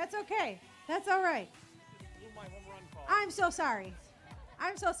page. That's okay. That's all right. Blew my home run call. I'm so sorry.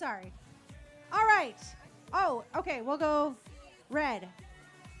 I'm so sorry. All right. Oh, okay. We'll go red.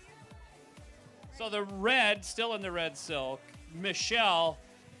 So the red, still in the red silk, Michelle,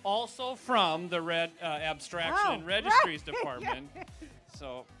 also from the red Abstraction and Registries right. Department.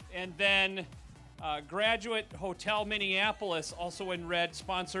 So, and then Graduate Hotel Minneapolis, also in red,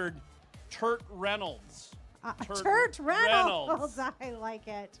 sponsored Turt Reynolds. Turt Reynolds. I like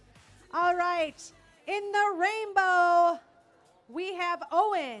it. All right. In the rainbow, we have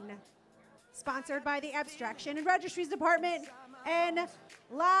Owen, sponsored by the Abstraction and Registries Department, and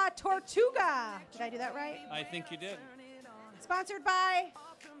La Tortuga. Did I do that right? I think you did. Sponsored by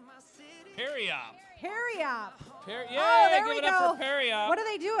Periop. Periop. Yeah, there give we it go. up for Periop. What do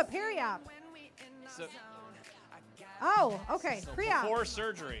they do at Periop? So, Oh, okay. Pre-op. before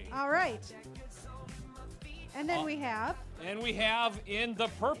surgery. All right. And then we have And we have in the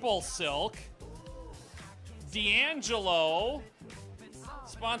purple silk, D'Angelo,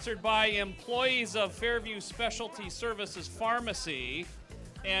 sponsored by employees of Fairview Specialty Services Pharmacy,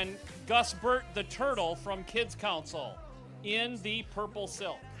 and Gus Burt the Turtle from Kids Council in the purple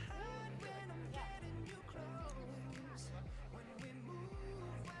silk.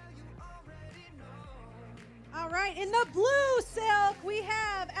 All right, in the blue silk, we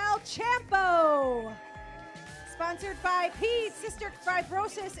have El Champo, sponsored by Peds Cystic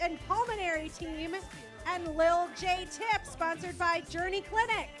Fibrosis and Pulmonary Team, and Lil J Tip, sponsored by Journey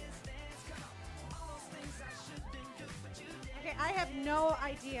Clinic. Okay, I have no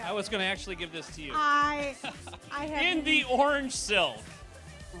idea. I was going to actually give this to you. I have In the orange silk,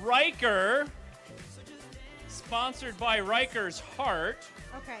 Riker, sponsored by Riker's Heart,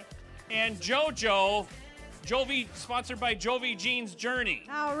 Okay. and JoJo, Jovi, sponsored by Jovi Jean's Journey.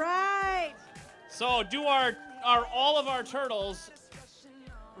 All right. So do our all of our turtles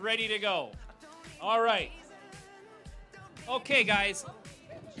ready to go. All right. Okay, guys,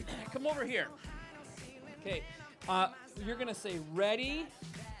 come over here. Okay, you're gonna say ready,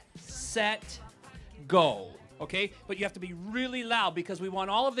 set, go. Okay, but you have to be really loud because we want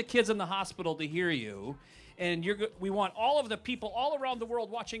all of the kids in the hospital to hear you. And we want all of the people all around the world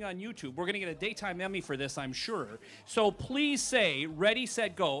watching on YouTube. We're going to get a daytime Emmy for this, I'm sure. So please say, ready,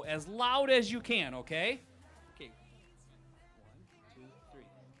 set, go, as loud as you can, okay? Okay. 1, 2, 3.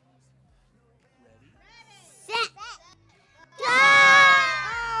 Set.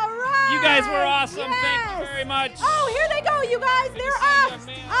 All right. You guys were awesome. Yes. Thank you very much. Oh, here they go, you guys. Good to They're see off. you,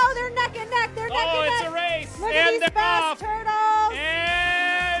 man. Oh, they're neck and neck. They're neck Oh, and it's neck. a race. Look And at these they're fast off. turtles. And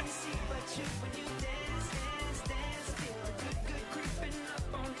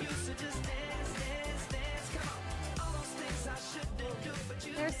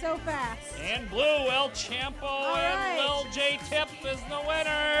They're so fast. And blue, El Champo right. and Lil J Tip is the winner.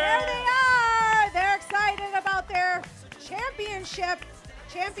 There they are. They're excited about their championship,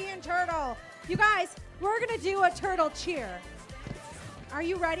 champion turtle. You guys, we're going to do a turtle cheer. Are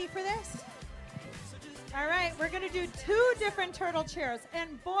you ready for this? All right, we're going to do 2 different turtle cheers.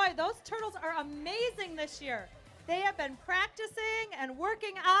 And boy, those turtles are amazing this year. They have been practicing and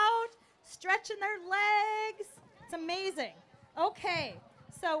working out, stretching their legs. It's amazing. Okay,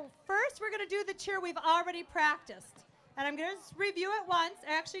 so first we're going to do the cheer we've already practiced. And I'm going to just review it once.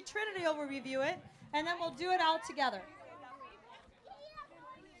 Actually, Trinity will review it, and then we'll do it all together.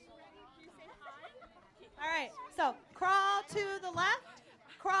 All right, so crawl to the left,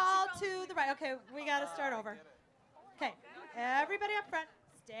 crawl to the right. Okay, we got to start over. Okay, everybody up front,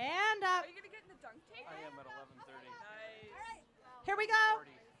 stand up. Are you going to get in the dunk tank? I am at 11:30. Nice. Here we go.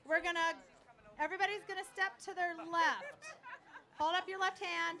 We're going to, everybody's going to step to their left. Hold up your left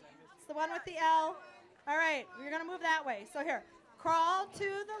hand. It's the one with the L. All right, we're going to move that way. So here, crawl to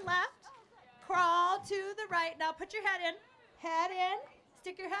the left, crawl to the right. Now put your head in,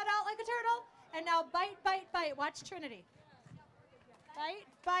 stick your head out like a turtle, and now bite, bite, bite. Watch Trinity. Bite,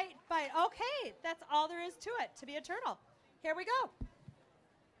 bite, bite. Okay, that's all there is to it, to be a turtle. Here we go.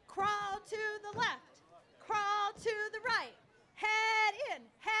 Crawl to the left, crawl to the right, head in,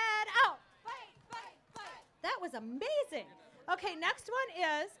 head out. Bite, bite, bite. That was amazing. Okay, next one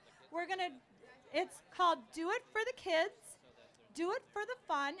is, it's called Do It for the Kids, Do It for the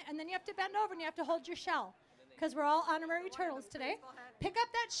Fun, and then you have to bend over and you have to hold your shell, because we're all honorary turtles today. Pick up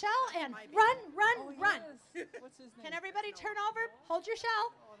that shell and run, run, run. What's his name? Can everybody turn over, hold your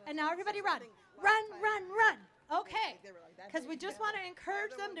shell, and now everybody run. Run, run, run. Okay, because we just want to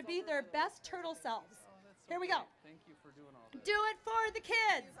encourage them to be their best turtle selves. Here we go. Thank you for doing all that. Do it for the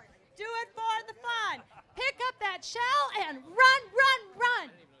kids. Do it for the fun. Pick up that shell and run, run, run.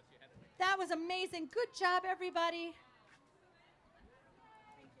 That was amazing. Good job, everybody.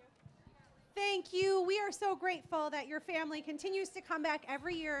 Thank you. We are so grateful that your family continues to come back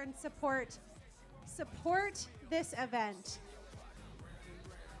every year and support this event.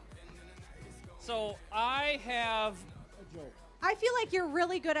 So I have a joke. I feel like you're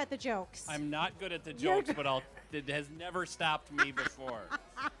really good at the jokes. I'm not good at the You're jokes, but it has never stopped me before.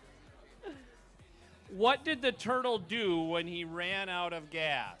 What did the turtle do when he ran out of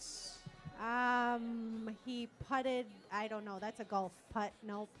gas? He putted, I don't know, that's a golf putt.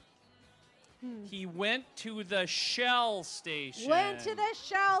 Nope. He went to the Shell station. Went to the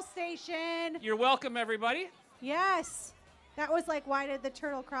Shell station. You're welcome, everybody. Yes. That was like, why did the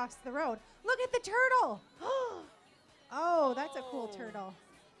turtle cross the road? Look at the turtle. Oh, that's a cool turtle.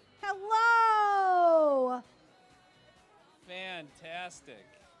 Hello. Fantastic.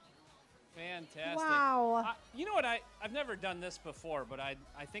 Fantastic. Wow. You know what? I've never done this before, but I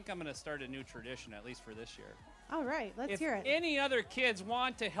think I'm going to start a new tradition, at least for this year. All right, let's If hear it. any other kids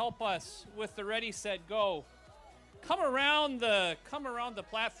want to help us with the Ready, Set, Go, come around the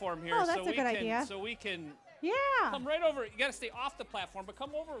platform here. Oh, that's a good idea. So we can come right over. You got to stay off the platform, but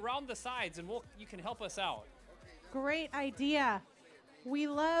come over around the sides, and you can help us out. Great idea. We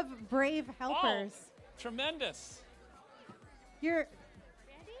love brave helpers. Oh, tremendous. You're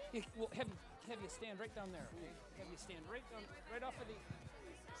We'll have you stand right down there. Okay? Have you stand right off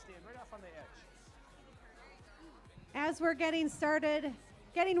on the edge. As we're getting started,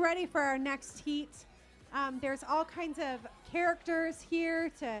 getting ready for our next heat, there's all kinds of characters here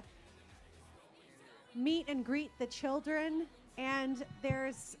to meet and greet the children. And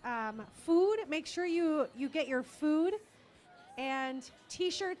there's food. Make sure you get your food. And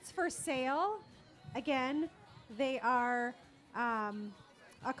T-shirts for sale. Again, they are a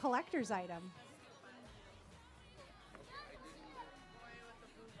collector's item.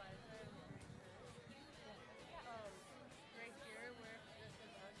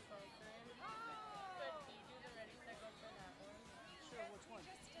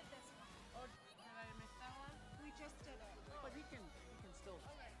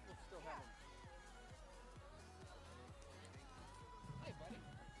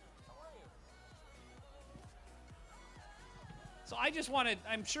 So I just wanted,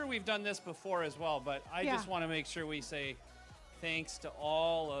 I'm sure we've done this before as well, but I just want to make sure we say thanks to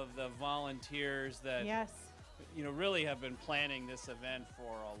all of the volunteers that really have been planning this event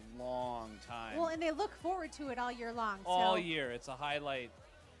for a long time. Well, and they look forward to it all year long. All year. It's a highlight,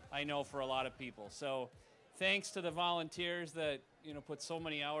 I know, for a lot of people. So thanks to the volunteers that, put so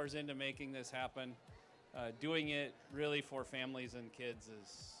many hours into making this happen. Doing it really for families and kids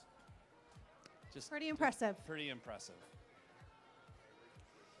is just pretty impressive. Pretty impressive.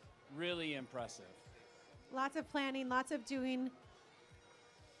 Really impressive. Lots of planning, lots of doing.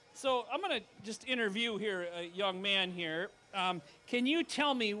 So I'm going to just interview here a young man here. Can you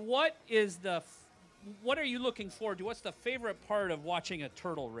tell me what are you looking forward to? What's the favorite part of watching a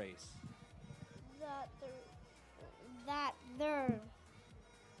turtle race?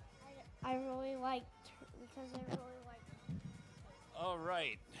 I really like because I really like. All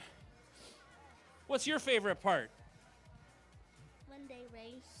right. What's your favorite part? When they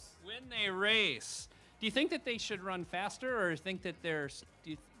race. When they race. Do you think that they should run faster, or think that or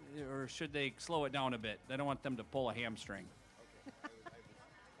should they slow it down a bit? I don't want them to pull a hamstring. Should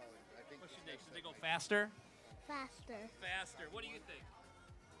they go faster? Faster. Faster. What do you think?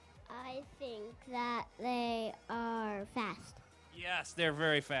 I think that they are fast. Yes, they're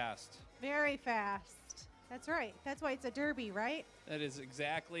very fast. Very fast. That's right. That's why it's a derby, right? That is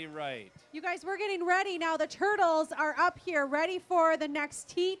exactly right. You guys, we're getting ready now. The turtles are up here ready for the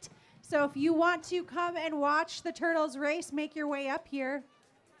next heat. So if you want to come and watch the turtles race, make your way up here.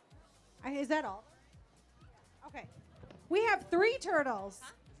 Is that all? Okay. We have 3 turtles.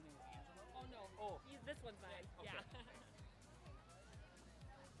 Huh? Oh, no. Oh, this one's mine. Okay. Yeah.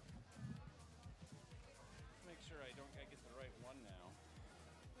 Make sure I get the right one now.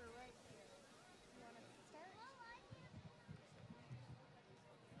 We're right here. You want to start?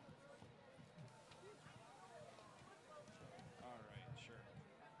 All right, sure.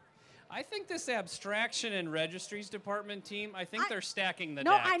 I think this abstraction and registries department team, I think they're stacking the deck.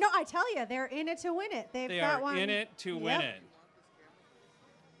 No, I know. I tell you, they're in it to win it. They got one. They are in it to win it.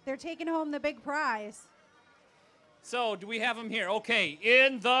 They're taking home the big prize. So, do we have them here? Okay,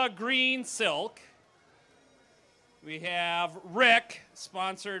 in the green silk, we have Rick,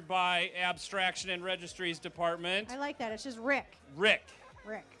 sponsored by Abstraction and Registries Department. I like that. It's just Rick. Rick.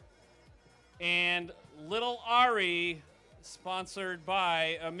 Rick. And Little Ari, sponsored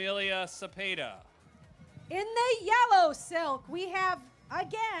by Amelia Cepeda. In the yellow silk, we have,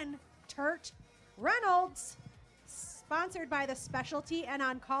 again, Turt Reynolds, sponsored by the Specialty and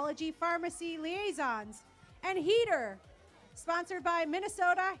Oncology Pharmacy Liaisons. And Heater, sponsored by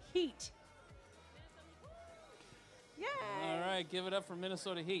Minnesota Heat. Yay! All right, give it up for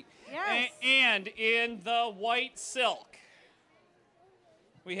Minnesota Heat. Yes. And in the white silk,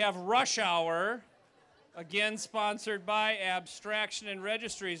 we have Rush Hour, again sponsored by Abstraction and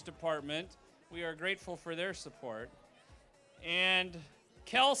Registries Department. We are grateful for their support. And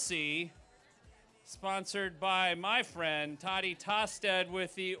Kelsey, sponsored by my friend Toddy Tosted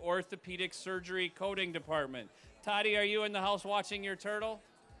with the Orthopedic Surgery Coding Department. Toddy, are you in the house watching your turtle?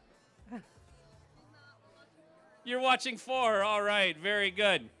 You're watching 4. All right, very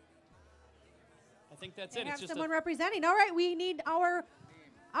good. I think that's it. We have It's just someone representing. All right, we need our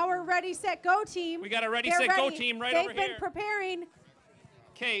Ready, Set, Go team. We got a Ready, They're Set, Go ready. team right They've over been here. preparing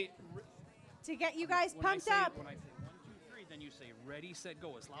Okay. to get you guys When I pumped say- up. When I say 1, 2, 3, then you say Ready, Set,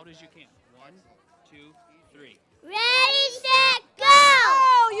 Go as loud as you can. 1, 2, 3. Ready, set, go!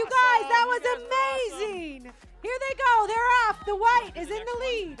 Oh, you guys, that was amazing. Here they go. They're off. The white is in the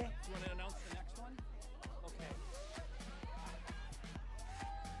lead. Do you want to announce the next one? Okay.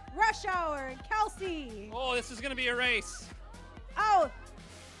 Rush Hour and Kelsey. Oh, this is going to be a race. Oh,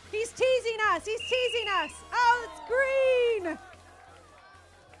 he's teasing us. He's teasing us. Oh, it's green.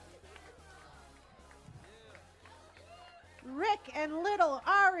 Rick and little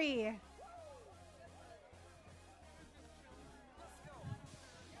Ari.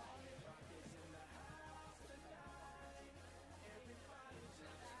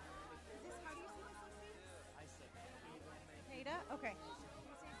 Ada? Okay.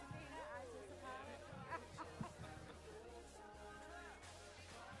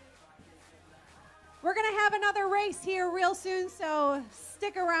 We're going to have another race here real soon, so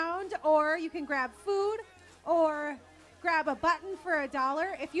stick around, or you can grab food or grab a button for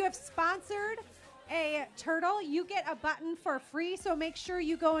 $1. If you have sponsored a turtle, you get a button for free, so make sure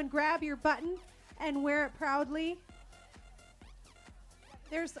you go and grab your button and wear it proudly.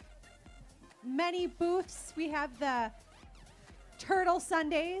 There's many booths. We have the Turtle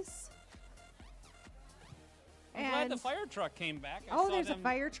Sundays. I'm glad the fire truck came back. I Oh, saw there's a them-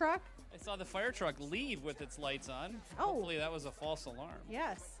 fire truck? I saw the fire truck leave with its lights on. Oh. Hopefully that was a false alarm.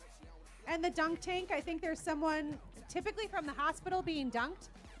 Yes. And the dunk tank, I think there's someone typically from the hospital being dunked.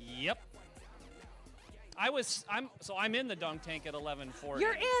 Yep. I'm in the dunk tank at 11:40.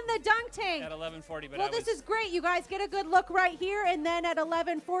 You're in the dunk tank. At 11:40, but Well, I this was, is great. You guys get a good look right here, and then at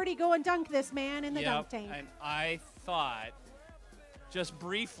 11:40, go and dunk this man in the yep, dunk tank. and I thought just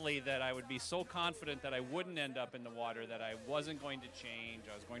briefly that I would be so confident that I wouldn't end up in the water, that I wasn't going to change.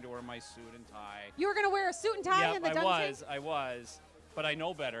 I was going to wear my suit and tie. You were going to wear a suit and tie Yep, in the dunk tank? I was, but I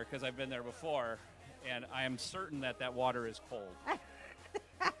know better because I've been there before, and I am certain that that water is cold.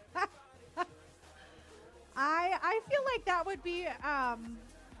 I feel like that would be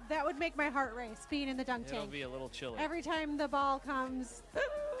that would make my heart race, being in the dunk It'll tank. be a little chilly. Every time the ball comes,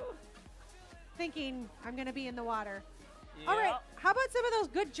 thinking I'm going to be in the water. All right, how about some of those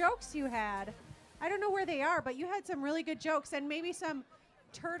good jokes you had? I don't know where they are, but you had some really good jokes and maybe some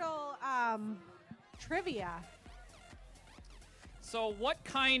turtle trivia. So what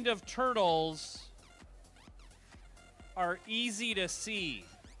kind of turtles are easy to see?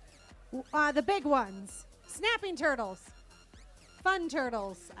 The big ones. Snapping turtles. Fun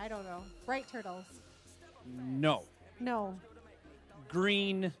turtles. I don't know. Bright turtles. No. No.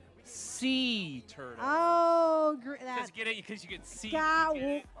 Green sea turtle. Oh, Because you can see.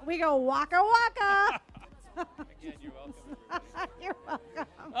 we go waka waka. Again, you're welcome. You're welcome.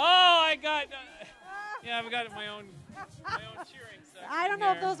 Oh, I got. Yeah, I've got my own cheering section. I don't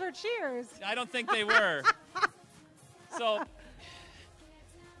know if here. those were cheers. I don't think they were. So,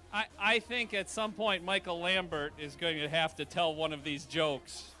 I think at some point Michael Lambert is going to have to tell one of these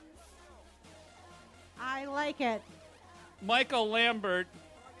jokes. I like it. Michael Lambert,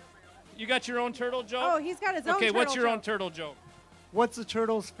 you got your own turtle joke? Oh, he's got his own Okay, turtle what's your own joke. turtle joke? What's the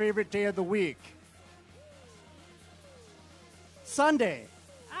turtle's favorite day of the week? Sunday.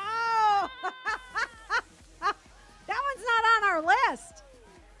 Oh! that one's not on our list.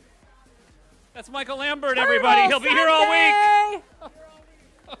 That's Michael Lambert, everybody. He'll be here all week.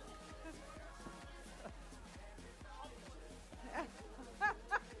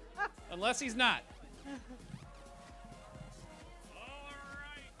 Unless he's not.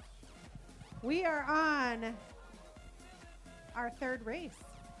 We are on our third race.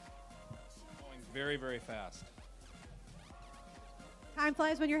 Going very, very fast. Time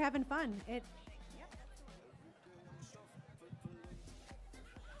flies when you're having fun.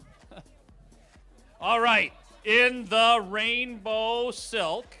 All right. In the rainbow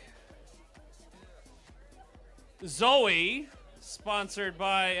silk, Zoe, sponsored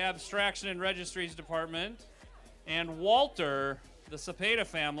by Abstraction and Registries Department, and Walter, the Cepeda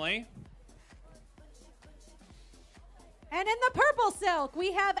family. And in the purple silk,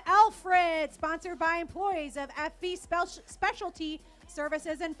 we have Alfred, sponsored by employees of FV Specialty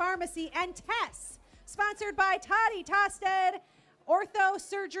Services and Pharmacy, and Tess, sponsored by Toddy Tosted, Ortho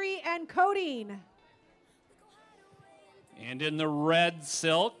Surgery and Coding. And in the red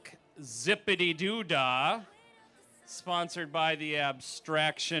silk, Zippity Doo Dah, sponsored by the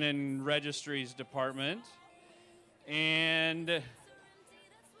Abstraction and Registries Department. And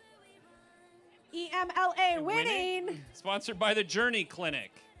EMLA winning. Sponsored by the Journey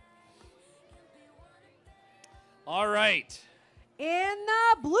Clinic. All right. In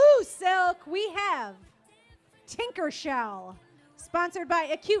the blue silk, we have Tinker Shell, sponsored by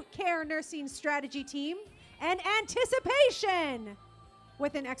Acute Care Nursing Strategy Team, and Anticipation,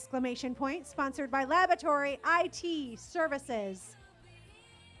 with an exclamation point, sponsored by Laboratory IT Services.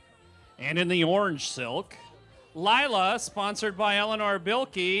 And in the orange silk, Lila, sponsored by Eleanor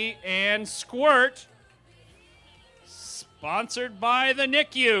Bilkey, and Squirt, sponsored by the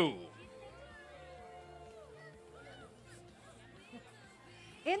NICU.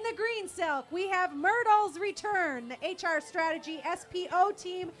 In the green silk, we have Myrtle's Return, the HR Strategy SPO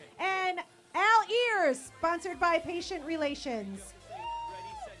team, and Al Ears, sponsored by Patient Relations. Ready,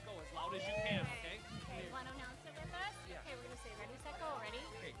 set, go, as loud as you can, okay? Want to announce it with us? Yeah. Okay, we're going to say ready, set, go,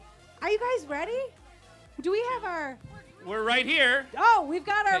 ready? Are you guys ready? Do we have our... We're right here. Oh, we've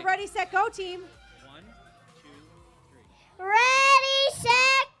got our Okay. Ready, Set, Go team. 1, 2, 3. Ready,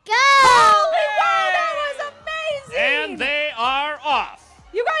 set, go! Oh my God, that was amazing! And they are off.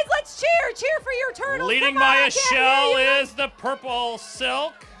 You guys, let's cheer! Cheer for your turtles! Leading Come on, by I a can't shell hear you. is the purple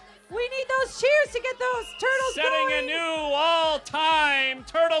silk. We need those cheers to get those turtles Setting going. a new all-time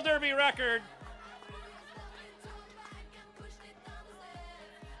Turtle Derby record.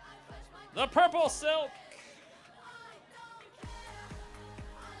 The purple silk.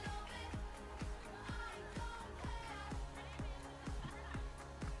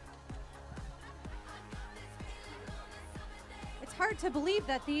 It's hard to believe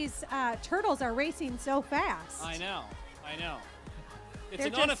that these turtles are racing so fast. I know. It's They're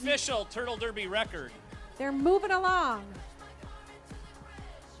an just- unofficial Turtle Derby record. They're moving along.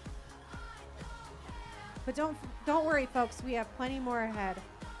 But don't worry, folks. We have plenty more ahead.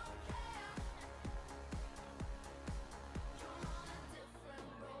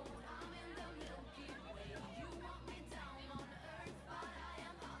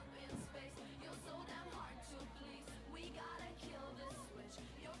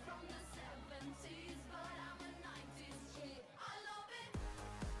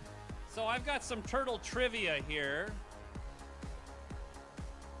 So I've got some turtle trivia here.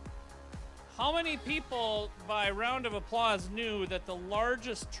 How many people, by round of applause, knew that the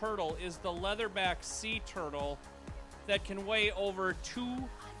largest turtle is the leatherback sea turtle that can weigh over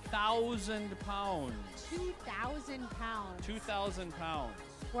 2,000 pounds? 2,000 pounds. 2,000 pounds.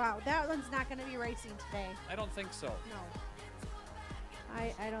 Wow, that one's not going to be racing today. I don't think so. No.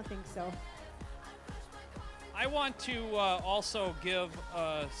 I don't think so. I want to also give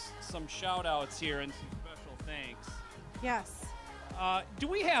some shout outs here and some special thanks. Yes. Do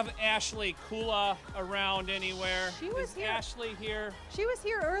we have Ashley Kula around anywhere? She was Is here. Ashley here? She was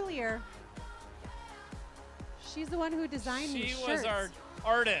here earlier. She's the one who designed these She shirts. was our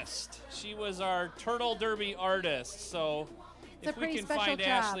artist. She was our Turtle Derby artist. So It's a if we pretty can special find job.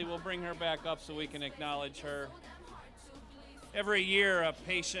 Ashley, we'll bring her back up so we can acknowledge her. Every year, a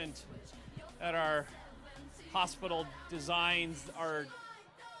patient at our hospital designs our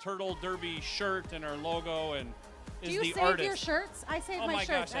Turtle Derby shirt and our logo and is Do you the save artist. your shirts? I save Oh my my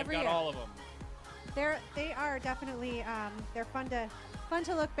shirts gosh, every I've got year. all of them. They are definitely they're fun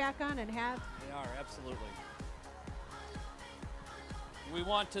to look back on and have. They are, absolutely. We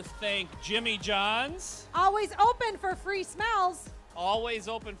want to thank Jimmy John's. Always open for free smells. Always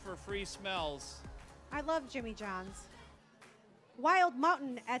open for free smells. I love Jimmy John's. Wild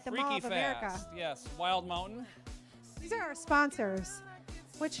Mountain at the Mall Freaky of America. Fast. Yes, Wild Mountain. These are our sponsors,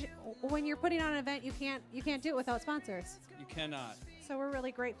 which when you're putting on an event, you can't do it without sponsors. You cannot. So we're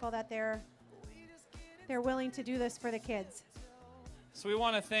really grateful that they're willing to do this for the kids. So we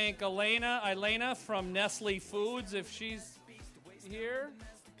want to thank Elena from Nestle Foods, if she's here.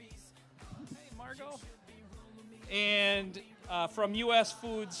 Hey, Margot. And from U.S.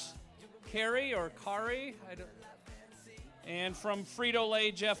 Foods, Carrie or Kari. And from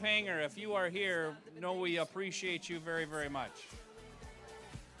Frito-Lay, Jeff Hanger. If you are here, know we appreciate you very, very much.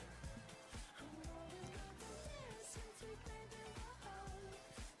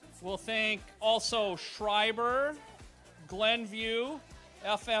 We'll thank also Schreiber, Glenview,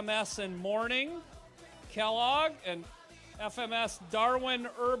 FMS and Morning, Kellogg, and FMS Darwin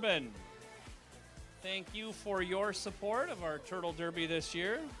Urban. Thank you for your support of our Turtle Derby this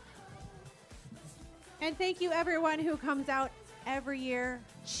year. And thank you everyone who comes out every year,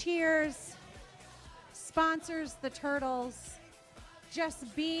 cheers, sponsors the Turtles,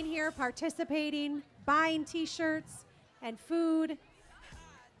 just being here, participating, buying t-shirts and food.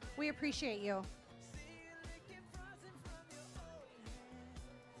 We appreciate you.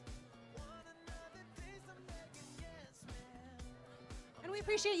 And we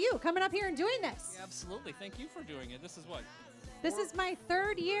appreciate you coming up here and doing this. Yeah, absolutely. Thank you for doing it. This is what? This is my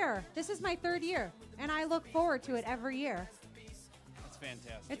 3rd year. This is my 3rd year. And I look forward to it every year. That's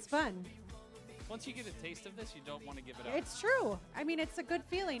fantastic. It's fun. Once you get a taste of this, you don't want to give it up. It's true. I mean, it's a good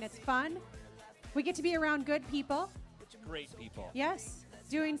feeling. It's fun. We get to be around good people. Great people. Yes.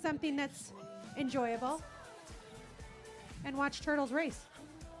 Doing something that's enjoyable. And watch turtles race.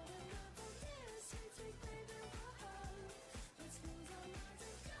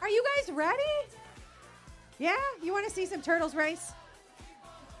 Are you guys ready? Yeah? You want to see some turtles race?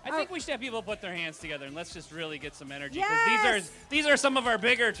 I think we should have people put their hands together and let's just really get some energy. Yes! These are some of our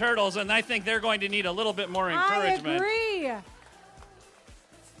bigger turtles, and I think they're going to need a little bit more encouragement. I agree.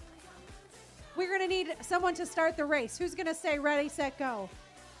 We're going to need someone to start the race. Who's going to say ready, set, go?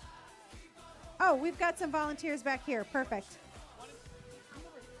 Oh, we've got some volunteers back here. Perfect.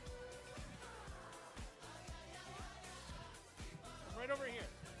 Right over here.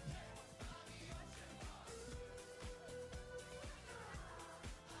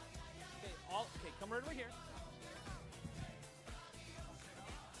 Okay, come right over here.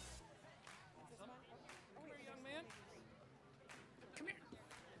 Come here, young man. Come here.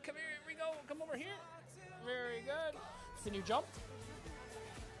 Come here. Here we go. Come over here. Very good. Can you jump?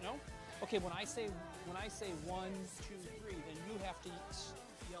 No? Okay, when I say 1, 2, 3, then you have to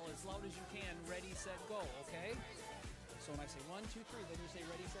yell as loud as you can, ready, set, go, okay? So when I say 1, 2, 3, then you say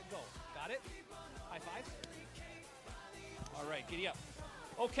ready, set, go. Got it? High five. All right, giddy up.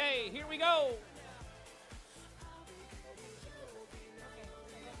 Okay, here we go.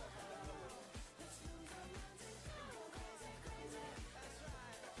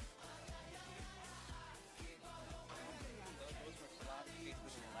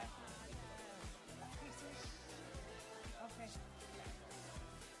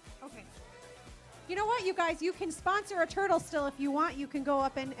 Okay. You know what, you guys? You can sponsor a turtle still if you want. You can go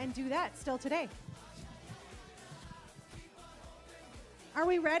up and do that still today. Are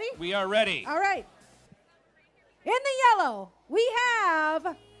we ready? We are ready. All right. In the yellow, we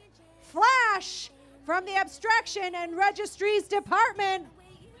have Flash from the Abstraction and Registries Department.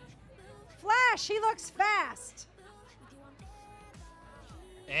 Flash, he looks fast.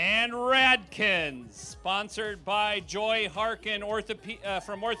 And Radkins, sponsored by Joy Harkin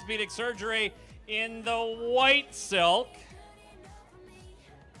from Orthopedic Surgery in the white silk.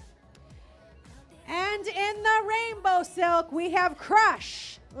 And in the rainbow silk, we have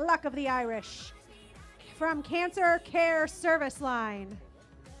Crush, Luck of the Irish, from Cancer Care Service Line.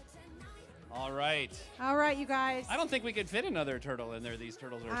 All right. All right, you guys. I don't think we could fit another turtle in there. These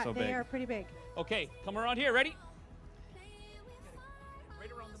turtles are so big. They are pretty big. Okay, come around here. Ready?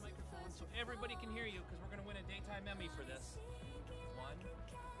 Right around the microphone so everybody can hear you because we're going to win a daytime Emmy for this. 1,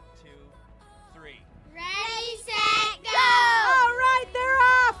 2, 3. Ready, set, go! All right, they're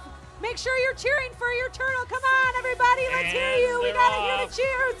off. Make sure you're cheering for your turtle. Come on, everybody. Let's hear you. We got to hear the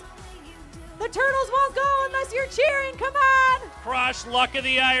cheers. The turtles won't go unless you're cheering. Come on. Crush, Luck of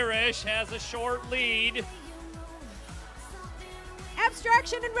the Irish, has a short lead.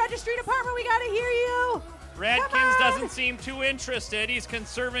 Abstraction and Registry Department, we got to hear you. Radkins doesn't seem too interested. He's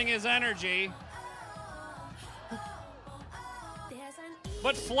conserving his energy.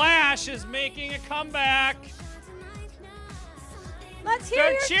 But Flash is making a comeback. Let's hear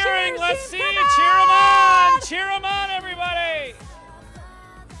They're your cheering. cheers, Let's team. see. Come Cheer them on. on. Cheer them on, everybody.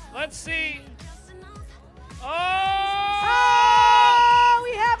 Let's see. Oh,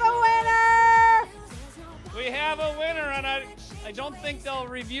 we have a winner. We have a winner, and I don't think they'll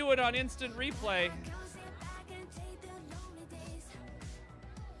review it on instant replay.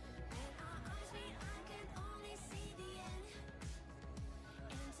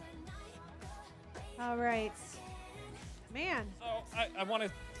 All right. Man. So I want to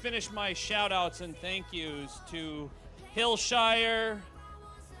finish my shout-outs and thank yous to Hillshire,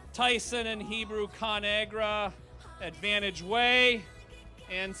 Tyson and Hebrew ConAgra, Advantage Way,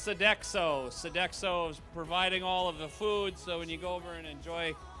 and Sodexo. Sodexo is providing all of the food, so when you go over and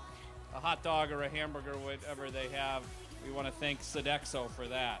enjoy a hot dog or a hamburger, whatever they have, we want to thank Sodexo for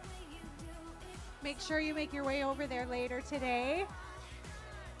that. Make sure you make your way over there later today.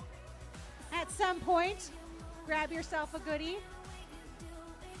 At some point, grab yourself a goodie.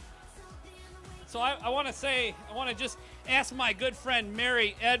 So I want to just ask my good friend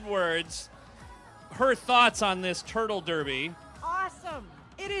Mary Edwards her thoughts on this Turtle Derby. Awesome.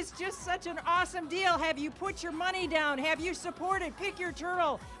 It is just such an awesome deal. Have you put your money down? Have you supported? Pick your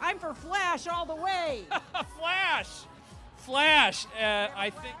turtle. I'm for Flash all the way. Flash! Flash. I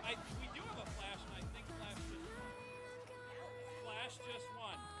think we do have a Flash, and I think Flash just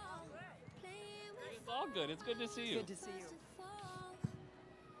won. It's all good. It's good to see you. Good to see you.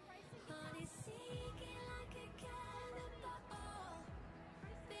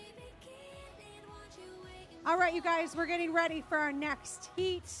 All right, you guys, we're getting ready for our next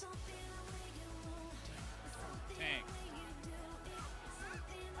heat. Tank.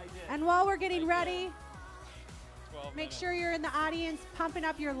 And while we're getting ready, 12 make minutes. sure you're in the audience pumping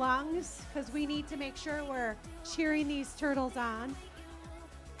up your lungs because we need to make sure we're cheering these turtles on.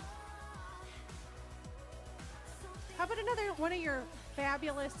 How about another one of your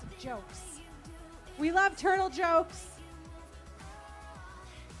fabulous jokes? We love turtle jokes.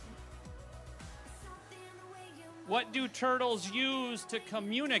 What do turtles use to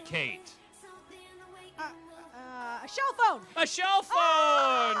communicate? A shell phone. A shell phone!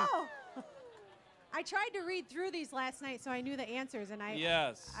 Oh! I tried to read through these last night, so I knew the answers, and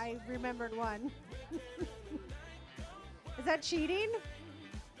I remembered one. Is that cheating?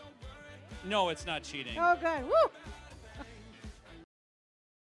 No, it's not cheating. Oh, good. Woo!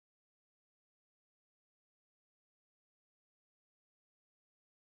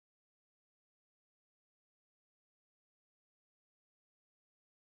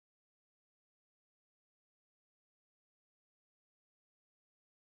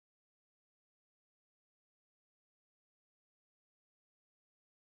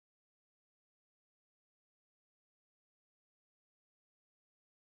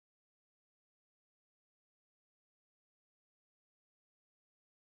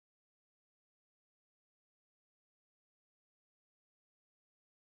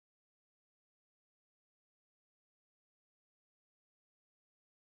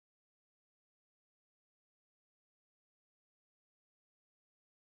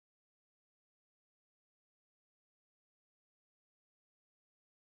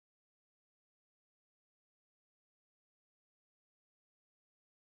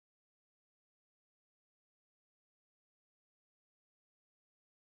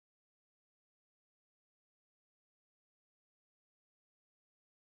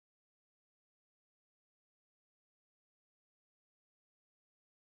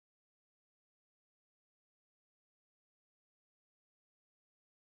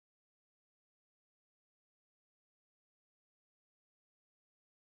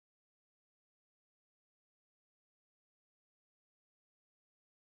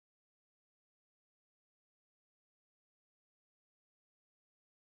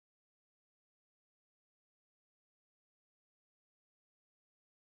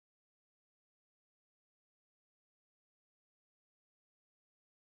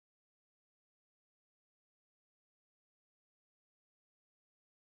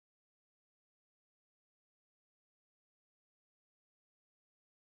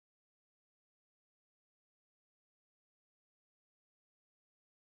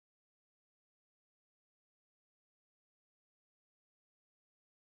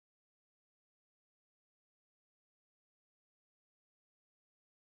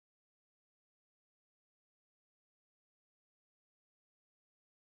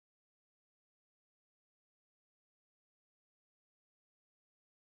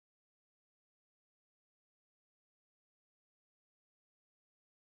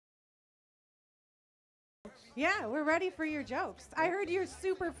 Yeah, we're ready for your jokes. I heard you're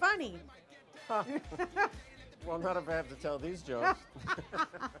super funny. Well, not if I have to tell these jokes.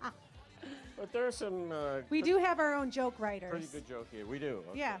 But there are some. We do have our own joke writers. Pretty good joke here. We do.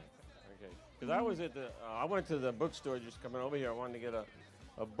 Okay. Yeah. Okay. Because I was at the. I went to the bookstore just coming over here. I wanted to get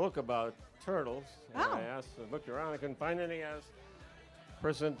a book about turtles. And I looked around. I couldn't find any. I asked the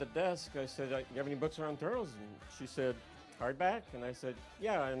person at the desk. I said, "You have any books around turtles?" And she said, "Hardback." And I said,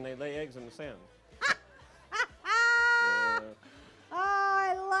 "Yeah." And they lay eggs in the sand. Oh,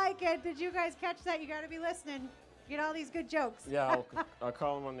 I like it. Did you guys catch that? You got to be listening. Get all these good jokes. Yeah, I'll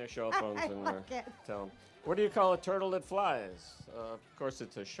call them on their shell phones and like tell them. What do you call a turtle that flies? Of course,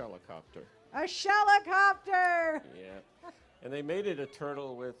 it's a shellicopter. A shellicopter. Yeah. And they made it a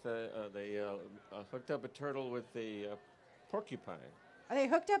turtle with, they hooked up a turtle with a porcupine. They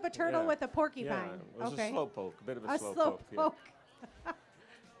hooked up a turtle with a porcupine. Yeah, it was a slowpoke, a bit of a slowpoke. slowpoke.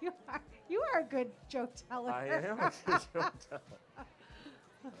 Yeah. You are a good joke teller. I am a good joke teller.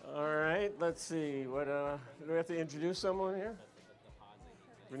 All right, let's see. What do we have to introduce someone here?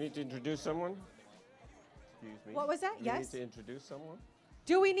 We need to introduce someone? Excuse me. What was that? We Yes. need to introduce someone?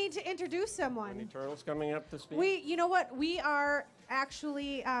 Do we need to introduce someone? Any turtles coming up to speak? You know what? We are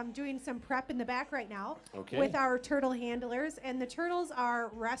actually doing some prep in the back right now Okay. with our turtle handlers, and the turtles are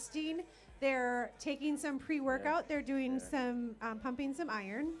resting. They're taking some pre-workout. They're doing some pumping some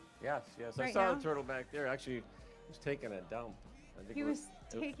iron. Yes, yes. I Right saw now? the turtle back there. Actually, he was taking a dump. I think He it was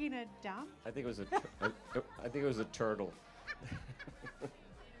taking a dump. I think it was a. I think it was a turtle.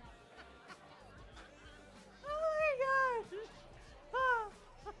 Oh my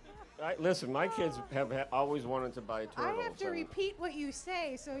gosh! Listen, my kids have always wanted to buy turtles. I have to and- repeat what you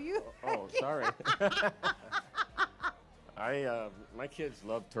say, so you. Oh, sorry. My kids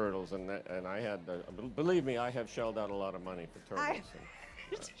love turtles, and I had, believe me, I have shelled out a lot of money for turtles.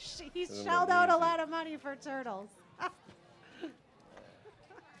 He's Isn't shelled that out a easy? lot of money for turtles.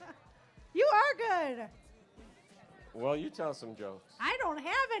 You are good. Well, you tell some jokes. I don't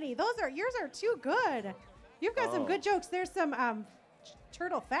have any. Yours are too good. You've got some Oh. good jokes. There's some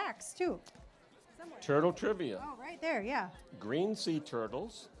turtle facts too. Turtle trivia. Oh, right there, yeah. Green sea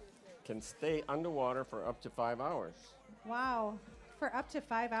turtles can stay underwater for up to 5 hours. Wow, for up to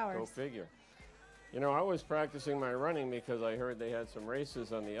 5 hours. Go figure. You know, I was practicing my running because I heard they had some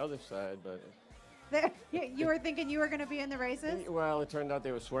races on the other side, but You were thinking you were going to be in the races? well, it turned out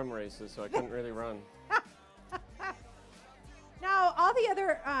they were swim races, so I couldn't really run. Now, all the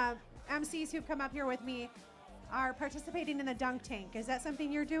other MCs who've come up here with me are participating in the dunk tank. Is that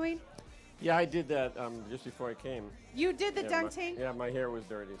something you're doing? Yeah, I did that just before I came. You did the Yeah, dunk my- tank? Yeah, my hair was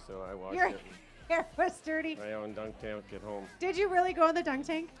dirty, so I washed Your it. hair was dirty. My own dunk tank at home. Did you really go in the dunk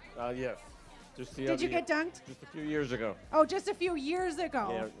tank? Yes. Just the Did other you get year- dunked? Just a few years ago. Oh, just a few years ago.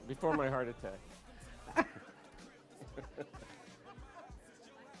 Yeah, before my heart attack.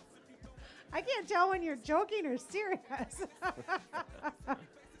 I can't tell when you're joking or serious.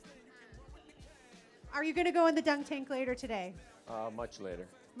 Are you going to go in the dunk tank later today? Much later.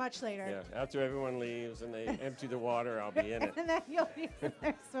 Much later. Yeah, after everyone leaves and they empty the water, I'll be in it. And then you'll be in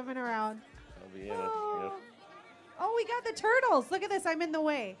there swimming around. I'll be in it. Oh. Oh, we got the turtles. Look at this. I'm in the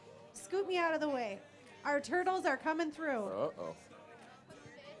way. Scoot me out of the way. Our turtles are coming through. Uh-oh.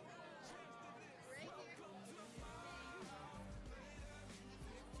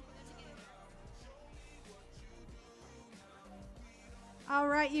 All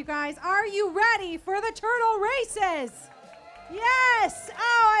right, you guys. Are you ready for the turtle races? Yes. Oh,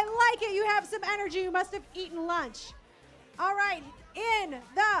 I like it. You have some energy. You must have eaten lunch. All right. In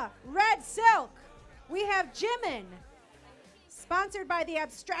the red silk, we have Jimin, sponsored by the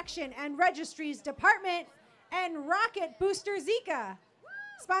Abstraction and Registries Department, and Rocket Booster Zika,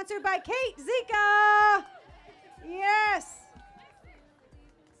 sponsored by Kate Zika. Yes.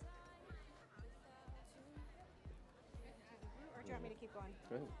 Or do you want me to keep going?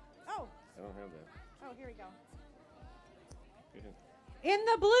 Good. Oh. I don't have that. Oh, here we go. Good. In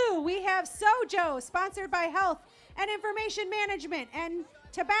the blue, we have Sojo, sponsored by Health and Information Management, and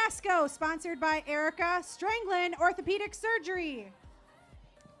Tabasco, sponsored by Erica Stranglin Orthopedic Surgery.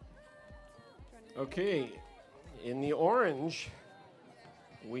 Okay, in the orange,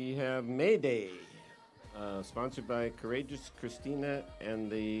 we have Mayday, sponsored by Courageous Christina and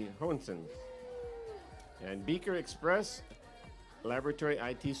the Hohensons. And Beaker Express, Laboratory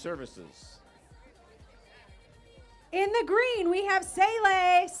IT Services. In the green, we have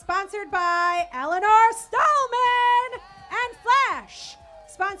Sele, sponsored by Eleanor Stallman, and Flash,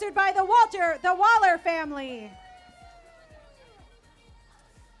 sponsored by the Waller family.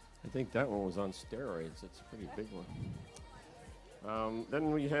 I think that one was on steroids. It's a pretty big one.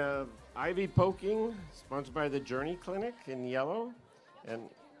 Then we have Ivy Poking, sponsored by the Journey Clinic in yellow. And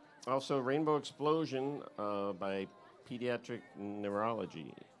also Rainbow Explosion by Pediatric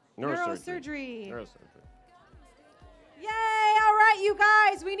Neurology. Neurosurgery. Neurosurgery. Yay! All right, you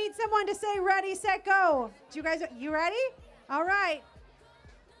guys. We need someone to say ready, set, go. You ready? All right.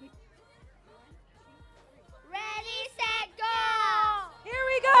 Ready, set, go! Here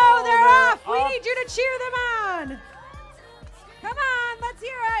we go. They're off. We off. need you to cheer them on. Come on, let's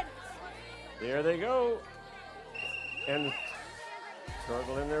hear it. There they go. And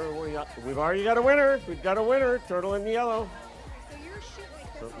turtle in there. We've already got a winner. We've got a winner. Turtle in the yellow. So you're shooting.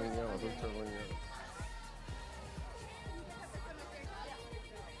 Turtle in yellow. Who's turtle in yellow?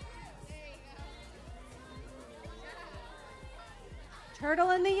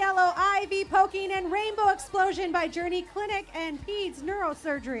 Turtle in the Yellow, Ivy Poking, and Rainbow Explosion by Journey Clinic and Peds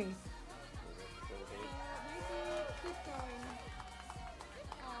Neurosurgery.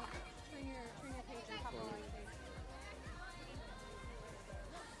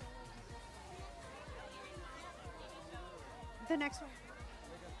 The next one.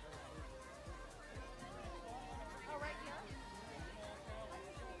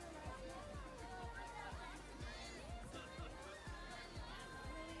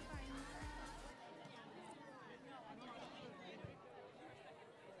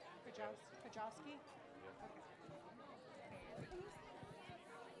 Kajowski?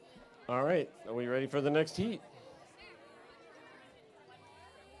 All right, are we ready for the next heat?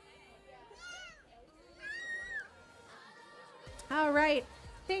 All right.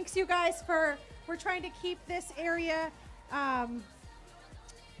 Thanks, you guys, we're trying to keep this area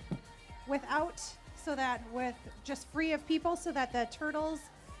with just free of people so that the turtles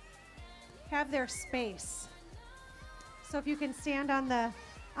have their space. So if you can stand on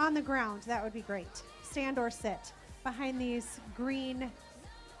the ground, that would be great. Stand or sit behind these green,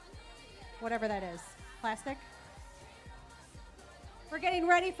 whatever that is, plastic. We're getting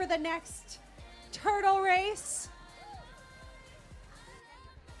ready for the next turtle race.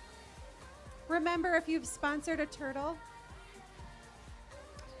 Remember, if you've sponsored a turtle,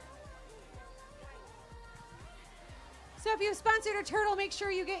 make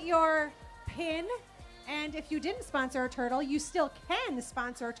sure you get your pin. And if you didn't sponsor a turtle, you still can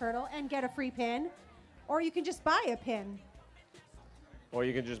sponsor a turtle and get a free pin. Or you can just buy a pin. Or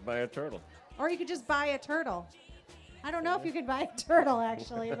you can just buy a turtle. I don't know if you can buy a turtle,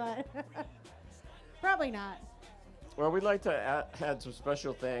 actually, but probably not. Well, we'd like to add some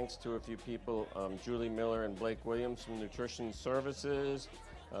special thanks to a few people, Julie Miller and Blake Williams from Nutrition Services.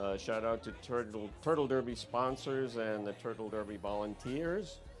 Shout out to Turtle Derby sponsors and the Turtle Derby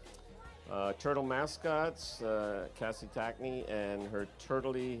volunteers. Turtle mascots, Cassie Tackney and her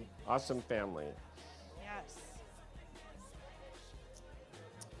turtly awesome family. Yes.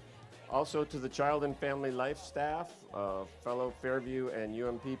 Also to the Child and Family Life staff, fellow Fairview and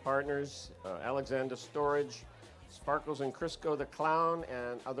UMP partners, Alexander Storage, Sparkles and Crisco the Clown,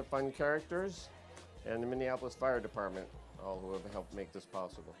 and other fun characters, and the Minneapolis Fire Department, all who have helped make this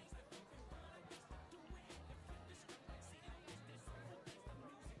possible.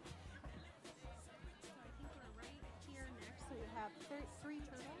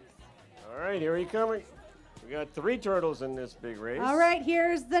 All right, here we come. We got 3 turtles in this big race. All right,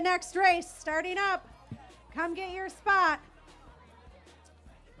 here's the next race starting up. Come get your spot.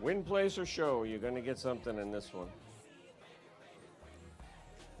 Win, place, or show, you're going to get something in this one.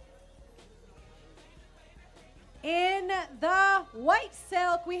 In the white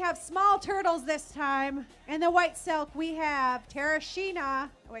silk, we have small turtles this time. In the white silk, we have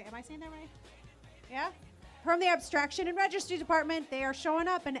Terashina. Wait, am I saying that right? Yeah? From the Abstraction and Registry Department. They are showing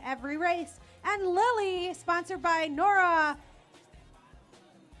up in every race. And Lily, sponsored by Nora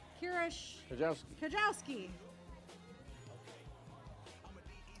Kajowski.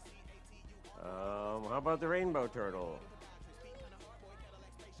 How about the rainbow turtle?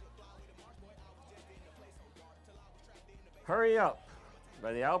 Hurry Up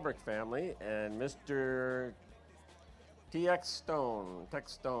by the Albrecht family and Mr. Tech Stone,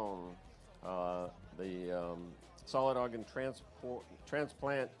 the Solid Organ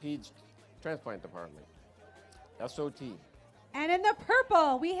Transplant Peds Transplant Department, SOT. And in the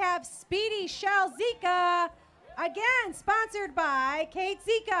purple, we have Speedy Shell Zika, again sponsored by Kate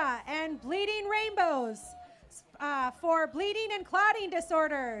Zika and Bleeding Rainbows for bleeding and clotting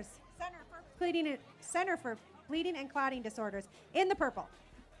disorders. Center for Bleeding and Clotting Disorders in the purple.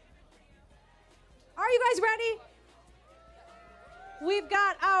 Are you guys ready? We've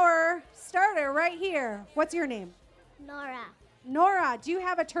got our starter right here. What's your name? Nora. Nora, do you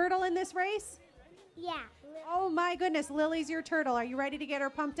have a turtle in this race? Yeah. Oh my goodness, Lily's your turtle. Are you ready to get her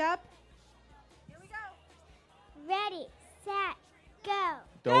pumped up? Here we go. Ready, set, go.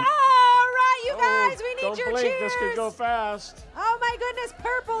 All right, you guys, we need your blink. cheers. This could go fast. Oh my goodness,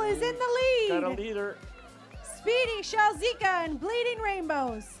 purple is in the lead. Got a leader. Speedy, Shalzika, and Bleeding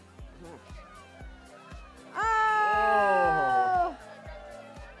Rainbows. Oh!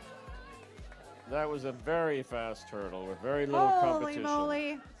 That was a very fast turtle with very little competition.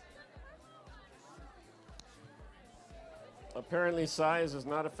 Holy moly. Apparently size is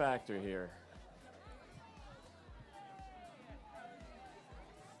not a factor here.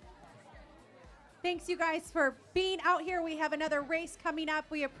 Thanks, you guys, for being out here. We have another race coming up.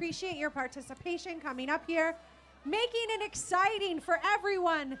 We appreciate your participation coming up here, making it exciting for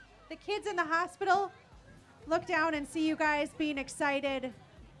everyone. The kids in the hospital look down and see you guys being excited,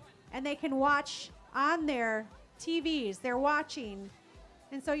 and they can watch on their TVs. They're watching,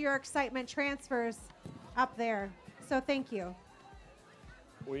 and so your excitement transfers up there. So thank you.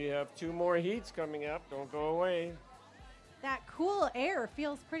 We have 2 more heats coming up. Don't go away. That cool air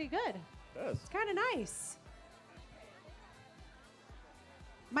feels pretty good. It does. It's kind of nice.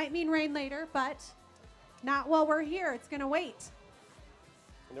 Might mean rain later, but not while we're here. It's going to wait.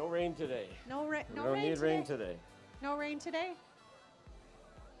 No rain today. No rain. We don't need rain today. No rain today?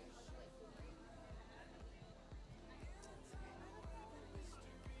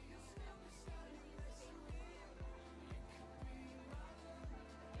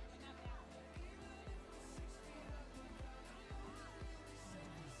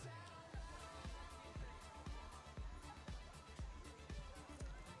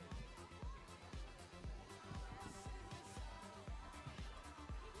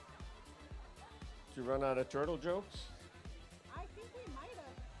 to run out of turtle jokes? I think we might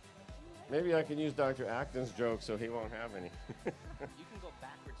have. Maybe I can use Dr. Acton's joke so he won't have any. You can go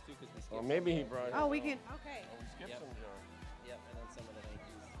backwards too because we skipped. Well, maybe he brought. Oh, we can. Okay. We skipped some jokes. Yep, and then some of the thank yous.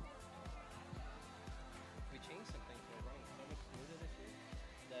 We changed some things. We're running so much smoother this year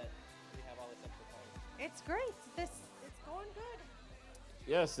that we have all this extra time. It's great. It's going good.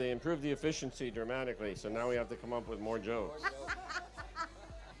 Yes, they improved the efficiency dramatically, so now we have to come up with more jokes.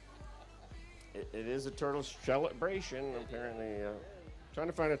 It is a turtle celebration, apparently. Trying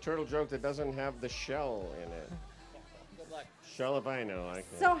to find a turtle joke that doesn't have the shell in it. Good luck. Shell if I know. I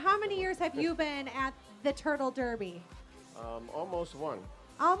So how many years have you been at the Turtle Derby? Almost one.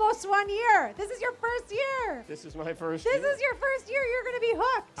 Almost 1 year. This is your first year. This is my first This year. is your first year. You're going to be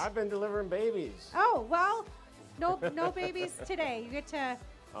hooked. I've been delivering babies. Oh, well, no babies today. You get to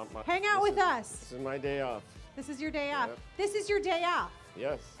hang out with us. This is my day off. This is your day off. Yep. This is your day off.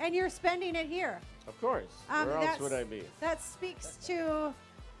 Yes, And you're spending it here. of course. Where else would I be? That speaks to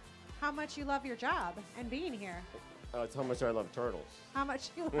how much you love your job and being here. It's how much I love turtles. How much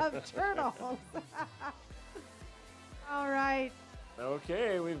you love turtles. All right.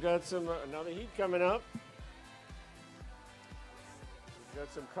 Okay, we've got some another heat coming up. We've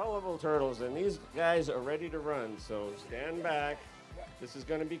got some colorful turtles, and these guys are ready to run. So stand back. This is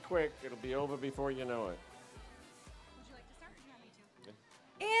going to be quick. It'll be over before you know it.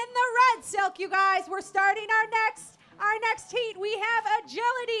 In the red silk, you guys, we're starting our next heat. We have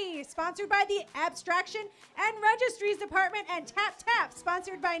agility, sponsored by the Abstraction and Registries Department, and Tap Tap,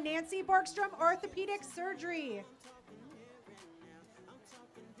 sponsored by Nancy Borgstrom Orthopedic Surgery.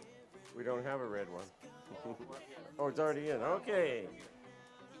 We don't have a red one. Oh, it's already in. Okay.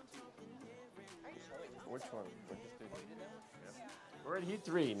 Which one? We're at heat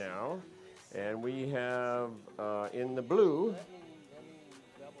 3 now, and we have in the blue.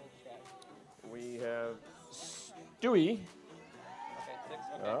 We have Stewie.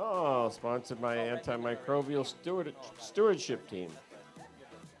 Oh, sponsored by Antimicrobial Stewardship Team.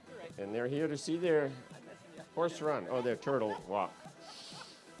 And they're here to see their horse run. Oh, their turtle walk.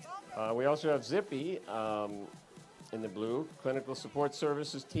 We also have Zippy in the blue. Clinical Support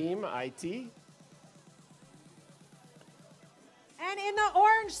Services Team, IT. And in the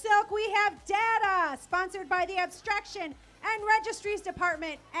orange silk, we have Data, sponsored by the Abstraction and Registries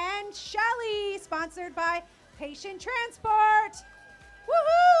Department, and Shelley, sponsored by Patient Transport.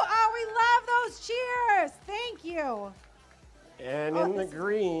 Woohoo! Oh, we love those cheers. Thank you. And in the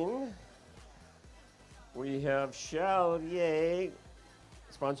green, we have Chalier,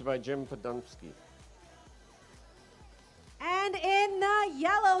 sponsored by Jim Podumsky. And in the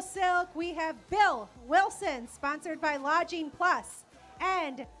yellow silk, we have Bill Wilson, sponsored by Lodging Plus,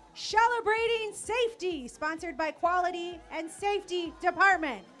 and Celebrating Safety, sponsored by Quality and Safety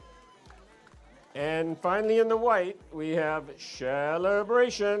Department. And finally in the white, we have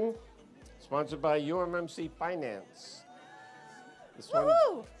Celebration, sponsored by UMMC Finance. This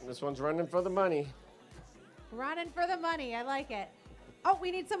one's running for the money. Running for the money. I like it. Oh,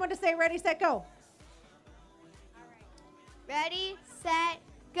 we need someone to say ready, set, go. Ready, set,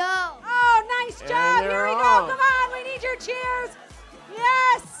 go. Oh, nice job. Here we go. Come on. We need your cheers.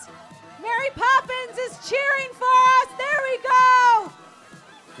 Yes. Mary Poppins is cheering for us. There we go.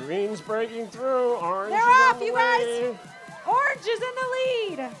 Green's breaking through. Orange They're is off, on the you way. guys. Orange is in the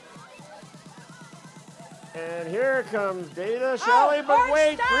lead. And here comes Data, Shelley, but orange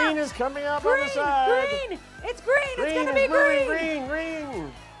wait, stopped. green is coming up on the side. Green. It's green. It's going to is be green. moving,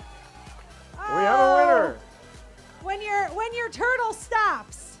 green. Oh. We have a winner. When your turtle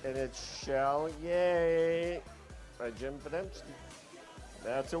stops. And it's Chalier by Jim Podemsky.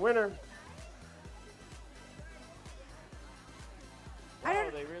 That's a winner. Wow,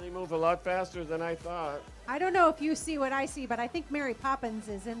 they really move a lot faster than I thought. I don't know if you see what I see, but I think Mary Poppins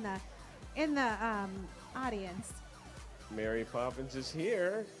is in the audience. Mary Poppins is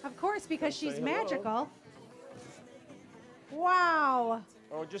here. Of course, because Come she's say hello. magical. Wow.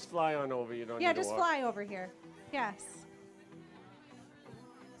 Oh, just fly on over. You don't need Yeah, to just walk. fly over here. Yes.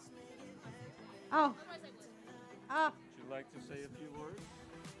 Oh. Would you like to say a few words?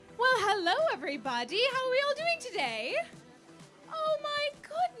 Well, hello, everybody. How are we all doing today? Oh, my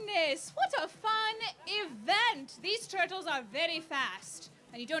goodness. What a fun event. These turtles are very fast.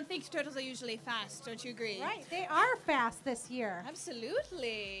 And you don't think turtles are usually fast, don't you agree? Right, they are fast this year.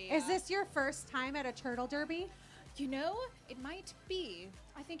 Absolutely. Is this your first time at a turtle derby? You know, it might be.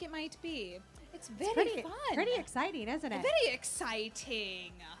 I think it might be. It's It's very fun. Pretty exciting, isn't it? Very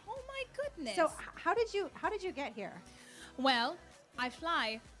exciting. Oh my goodness. So how did you get here? Well, I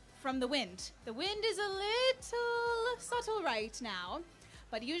fly from the wind. The wind is a little subtle right now,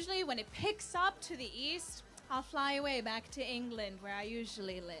 But usually when it picks up to the east, I'll fly away back to England where I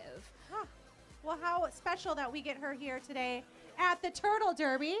usually live. Huh. Well, how special that we get her here today at the Turtle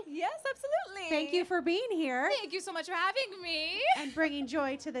Derby. Yes, absolutely. Thank you for being here. Thank you so much for having me. And bringing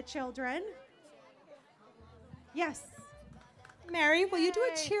joy to the children. Yes. Mary, will you do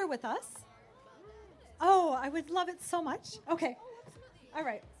a cheer with us? Oh, I would love it so much. Okay. All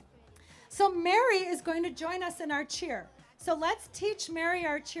right. So Mary is going to join us in our cheer. So let's teach Mary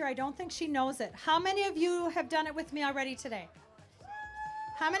our cheer. I don't think she knows it. How many of you have done it with me already today?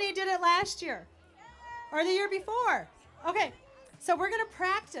 How many did it last year? Or the year before? Okay. So we're going to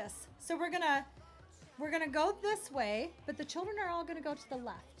practice. So we're going to go this way, but the children are all going to go to the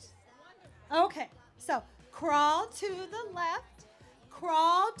left. Okay. So crawl to the left,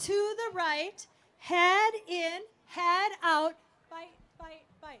 crawl to the right, head in, head out, bite, bite,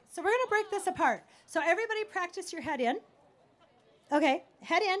 bite. So we're going to break this apart. So everybody practice your head in. Okay,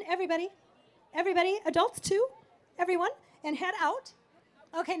 head in, everybody. Everybody, adults too, everyone, and head out.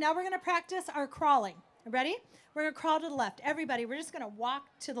 Okay, now we're going to practice our crawling. Ready? We're going to crawl to the left. Everybody, we're just going to walk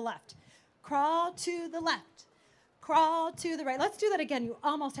to the left. Crawl to the left. Crawl to the right. Let's do that again. You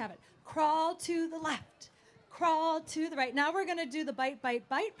almost have it. Crawl to the left. Crawl to the right. Now we're going to do the bite, bite,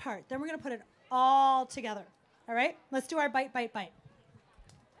 bite part. Then we're going to put it all together. All right? Let's do our bite, bite, bite.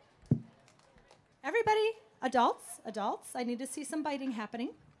 Everybody, adults, I need to see some biting happening.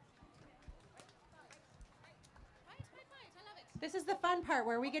 This is the fun part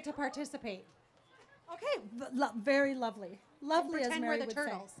where we get to participate. Okay, very lovely. Lovely, as pretend Mary we're the would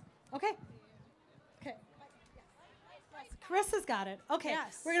turtles. say. Okay. Okay. Carissa's got it. Okay.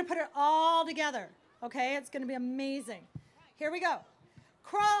 Yes. We're going to put it all together. Okay, it's going to be amazing. Here we go.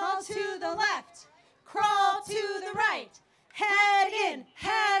 Crawl to the left. Crawl to the right. Head in,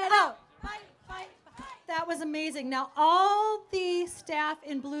 head out. Bite, bite, bite. That was amazing. Now, all the staff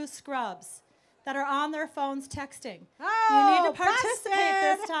in blue scrubs that are on their phones texting, you need to participate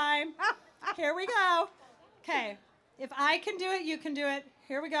this time. Here we go. Okay, if I can do it, you can do it.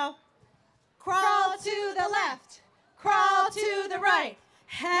 Here we go. Crawl to the left. Crawl to the right.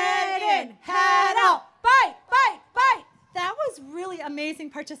 Head in, head out. Bite, bite, bite. That was really amazing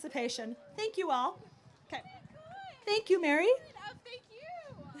participation. Thank you all. Okay. Thank you, Mary. Thank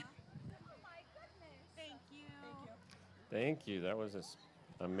you. Oh my goodness. Thank you. Thank you. That was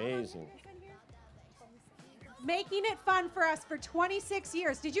amazing. Making it fun for us for 26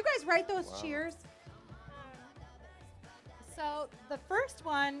 years. Did you guys write those cheers? So the first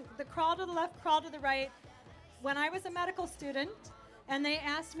one, the crawl to the left, crawl to the right, when I was a medical student and they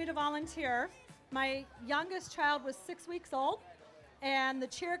asked me to volunteer, my youngest child was 6 weeks old and the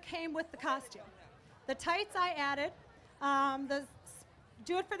cheer came with the costume. The tights I added, the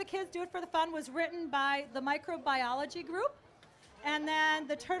Do It for the Kids, Do It for the Fun was written by the microbiology group, and then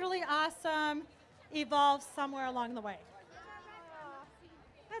the Turtly Awesome evolved somewhere along the way.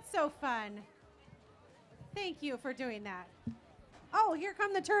 That's so fun. Thank you for doing that. Oh, here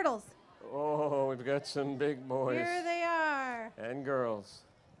come the turtles. Oh, we've got some big boys. Here they are. And girls.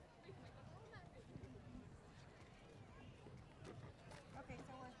 Okay,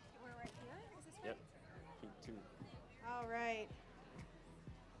 so we're right here. Is this right? Yep. Me too. All right.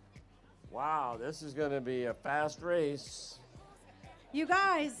 Wow, this is going to be a fast race. You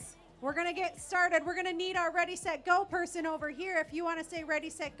guys, we're going to get started. We're going to need our Ready, Set, Go person over here. If you want to say Ready,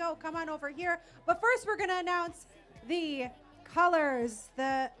 Set, Go, come on over here. But first, we're going to announce the colors.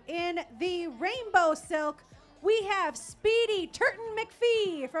 In the rainbow silk, we have Speedy Turton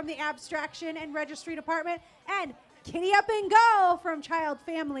McPhee from the Abstraction and Registry Department and Kitty Up and Go from Child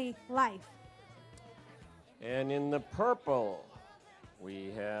Family Life. And in the purple,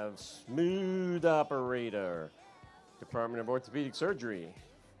 we have Smooth Operator, Department of Orthopedic Surgery,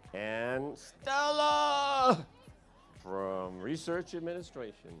 and Stella from Research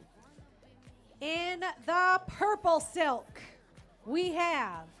Administration. In the purple silk, we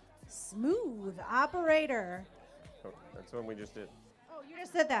have Smooth Operator. Oh, that's one we just did. Oh, you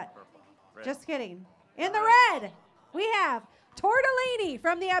just said that. Red. Just kidding. In the red, we have Tortellini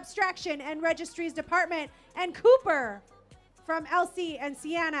from the Abstraction and Registries Department and Cooper from Elsie and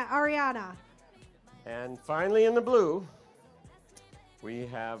Sienna Ariana. And finally in the blue, we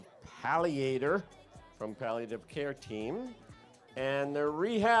have Palliator from Palliative Care Team and the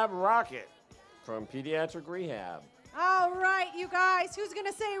Rehab Rocket from Pediatric Rehab. All right, you guys, who's going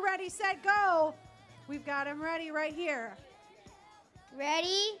to say Ready, Set, Go? We've got them ready right here.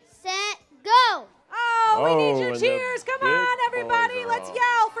 Ready, set, go. Oh, we need your and the cheers. Come big on, everybody. boys are Let's off.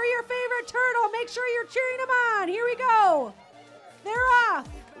 yell for your favorite turtle. Make sure you're cheering them on. Here we go. They're off.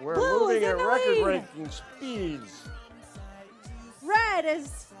 We're Blue moving is in at the lead. record-breaking speeds. Red red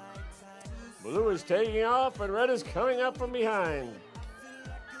is... Blue is taking off, and red is coming up from behind.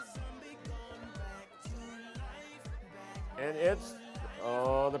 And it's,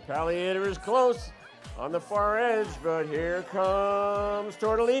 the palliator is close on the far edge, but here comes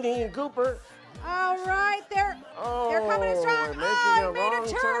Tortellini and Cooper. All right, they're coming in strong. Making Oh, a made wrong a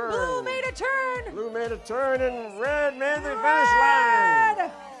turn. turn. Blue made a turn. Blue made a turn, and red made the finish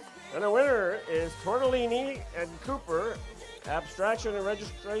line. And the winner is Tortellini and Cooper, Abstraction and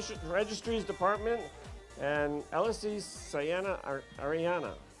Registries Department, and LSC Sayana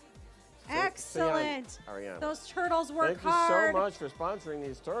Ariana. Excellent. Ariana. Those turtles work Thank you hard so much for sponsoring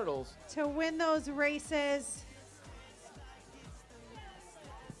these turtles. to win those races.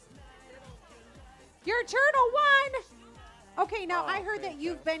 Your turtle won. Okay, now I heard that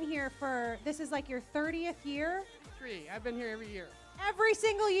you've been here for, this is like your 30th year? 3. I've been here every year. Every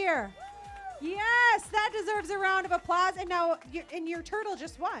single year. Yes, that deserves a round of applause. And now, your turtle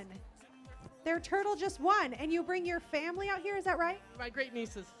just won. Their turtle just won. And you bring your family out here, is that right? My great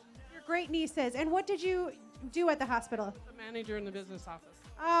nieces. Your great nieces. And what did you do at the hospital? The manager in the business office.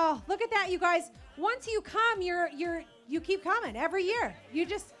 Oh, look at that, you guys. Once you come, you keep coming every year. You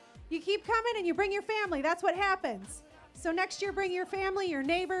keep coming and you bring your family. That's what happens. So next year, bring your family, your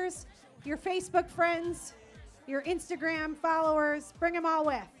neighbors, your Facebook friends, your Instagram followers. Bring them all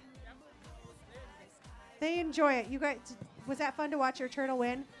with. They enjoy it. You guys, was that fun to watch your turtle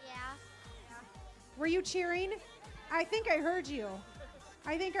win? Yeah. Were you cheering? I think I heard you.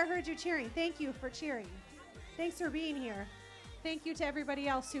 I think I heard you cheering. Thank you for cheering. Thanks for being here. Thank you to everybody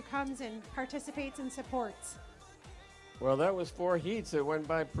else who comes and participates and supports. Well, that was 4 heats. It went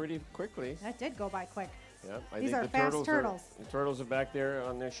by pretty quickly. That did go by quick. Yep. These are fast turtles. The turtles are back there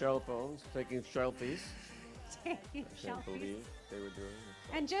on their cell phones taking selfies. I Taking can't selfies. believe they were doing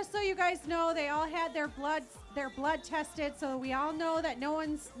it. And just so you guys know, they all had their blood tested, so we all know that no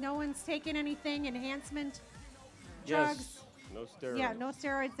one's taken anything, enhancement drugs. Yes. No steroids. Yeah, no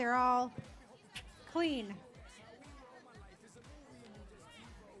steroids. They're all clean.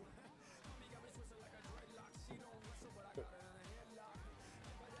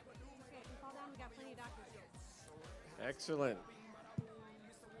 Excellent.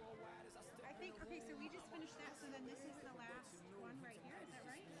 I think, okay, so we just finished that, so then this is the last one right here, is that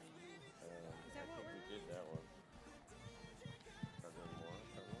right? Is that what We did that one. Are there more?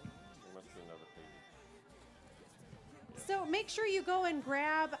 There must be another page. So make sure you go and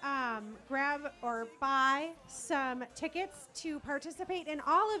grab or buy some tickets to participate in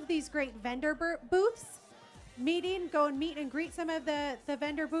all of these great vendor booths. Go and meet and greet some of the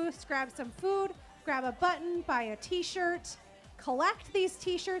vendor booths, grab some food, grab a button, buy a t-shirt, collect these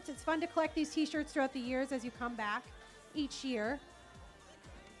t-shirts. It's fun to collect these t-shirts throughout the years as you come back each year.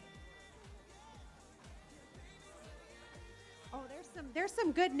 Oh, there's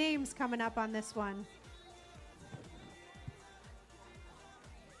some good names coming up on this one.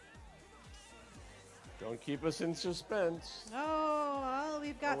 Don't keep us in suspense. Oh, well,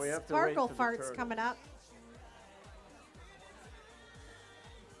 we've got we have to wait sparkle for the farts turtles. coming up.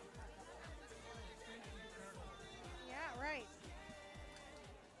 Yeah, right.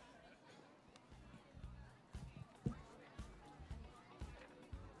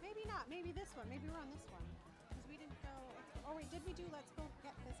 Maybe not. Maybe this one. Maybe we're on this one. Because we didn't go. Oh, wait. Did we do Let's Go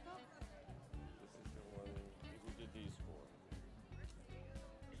Get Fiscal? This is the one we did these for.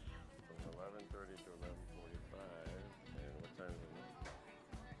 From 11:30 to 11:45. And what time is it?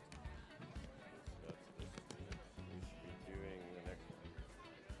 We should be doing the next one.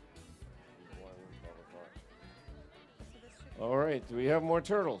 12 o'clock. All right. Do we have more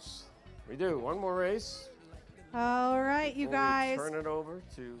turtles? We do. One more race. All right, you Before we guys. turn it over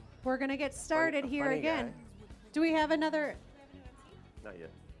to. We're going to get started here funny again. guy. Do we have another? Not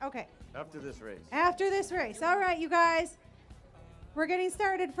yet. Okay. After this race. After this race. All right, you guys. We're getting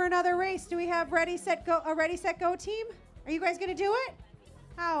started for another race. Do we have Ready, Set, Go, a Ready, Set, Go team? Are you guys going to do it?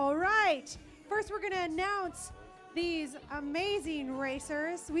 All right. First, we're going to announce these amazing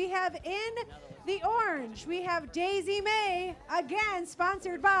racers. We have in the orange, we have Daisy May, again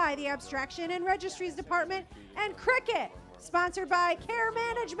sponsored by the Abstraction and Registries Department, and Cricket, sponsored by Care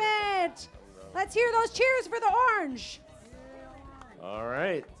Management. Let's hear those cheers for the orange. All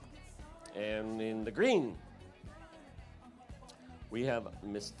right. And in the green, we have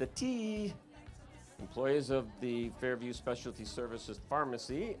Mr. T, employees of the Fairview Specialty Services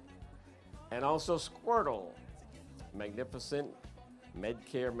Pharmacy, and also Squirtle, magnificent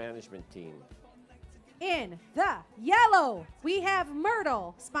Medcare management team. In the yellow, we have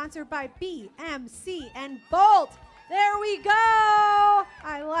Myrtle, sponsored by BMC and Bolt. There we go.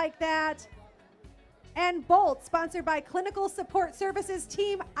 I like that. and Bolt, sponsored by Clinical Support Services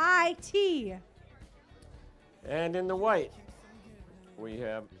Team IT. And in the white, we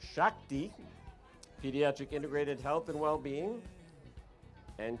have Shakti, Pediatric Integrated Health and Wellbeing,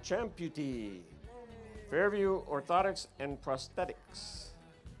 and Champuti, Fairview Orthotics and Prosthetics.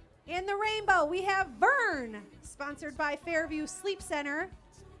 In the rainbow, we have Vern, sponsored by Fairview Sleep Center,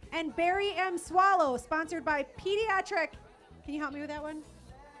 and Barry M. Swallow, sponsored by Pediatric. Can you help me with that one?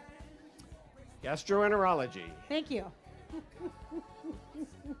 Gastroenterology, Thank you.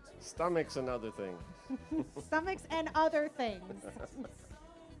 stomachs and other things. Stomachs and other things.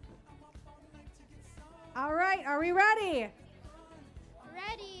 All right, are we ready?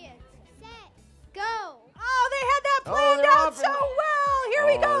 Ready, set, go. Oh, they had that planned out so well. Here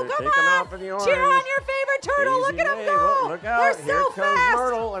we go. they're Come taking on. off in the orange. Cheer on your favorite turtle. Easy Look at them May. go. Look out. They're Here so comes fast.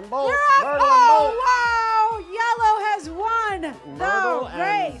 Myrtle and Bolt. They're Myrtle off. and Bolt. Oh, wow. Yellow has won Myrtle the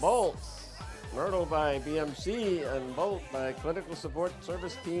race. and Bolt. Myrtle by BMC and Bolt by Clinical Support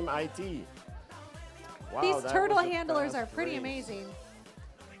Service Team IT. Wow, These that turtle was a handlers are fast pretty race. amazing.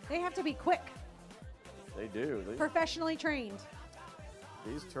 They have to be quick, They do. professionally trained.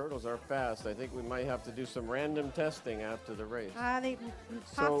 These turtles are fast. I think we might have to do some random testing after the race.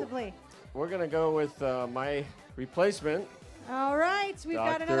 Possibly. We're going to go with my replacement, All right, we've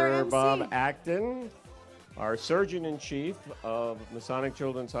got another Dr. MC. Bob Acton, our surgeon-in-chief of Masonic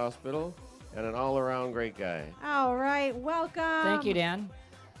Children's Hospital, and an all-around great guy. All right, welcome. Thank you, Dan.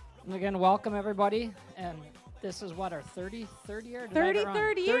 And again, welcome everybody. And this is what, our 33rd year? Did I get it wrong?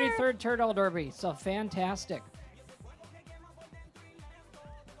 33rd year. 33rd Turtle Derby. So fantastic.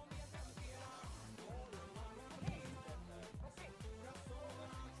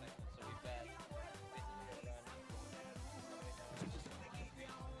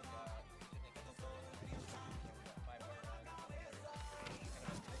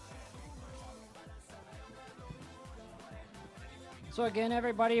 So again,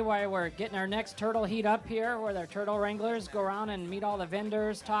 everybody, while we're getting our next turtle heat up here, where our turtle wranglers go around and meet all the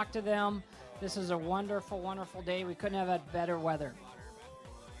vendors, talk to them. This is a wonderful, wonderful day. We couldn't have had better weather.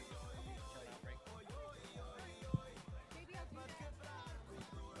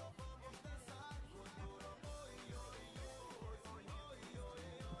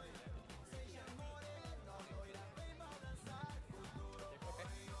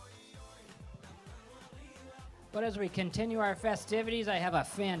 But as we continue our festivities, I have a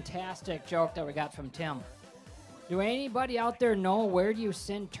fantastic joke that we got from Tim. Do anybody out there know where do you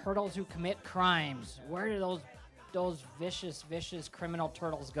send turtles who commit crimes? Where do those vicious, vicious criminal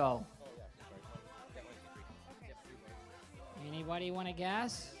turtles go? Anybody want to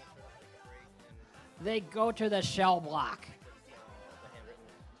guess? They go to the shell block.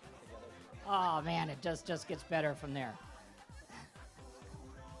 Oh man, it just gets better from there.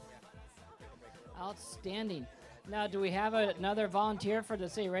 Outstanding. Now, do we have another volunteer for the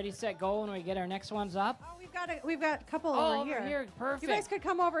say ready, set, go when we get our next ones up? Oh, we've got a couple Oh, over here. Perfect. You guys could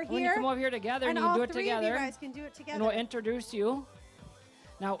come over here. When you come over here together and you all do it three together. of you guys can do it together. And we'll introduce you.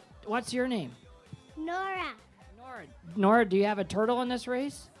 Now, what's your name? Nora. Nora, do you have a turtle in this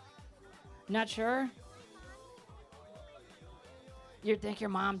race? Not sure? You think your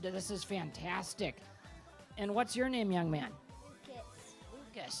mom did this is fantastic. And what's your name, young man?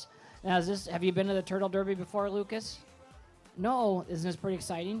 Lucas. Now, have you been to the Turtle Derby before, Lucas? No. Isn't this pretty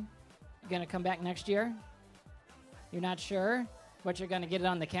exciting? You going to come back next year? You're not sure? But you're going to get it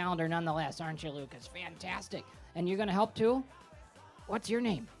on the calendar nonetheless, aren't you, Lucas? Fantastic. And you're going to help too? What's your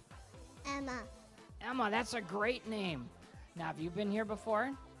name? Emma. Emma, that's a great name. Now, have you been here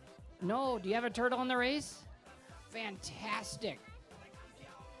before? No. Do you have a turtle in the race? Fantastic.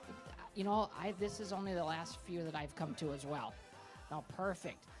 You know, this is only the last few that I've come to as well. Now,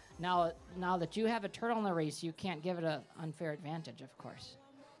 perfect. Now that you have a turtle in the race, you can't give it an unfair advantage, of course.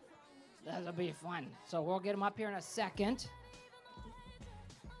 That'll be fun. So we'll get them up here in a second.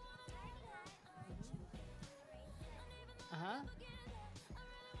 Uh-huh.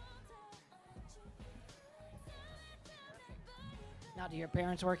 Now, do your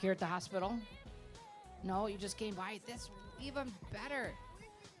parents work here at the hospital? No, you just came by. This even better.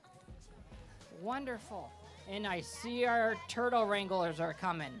 Wonderful. And I see our turtle wranglers are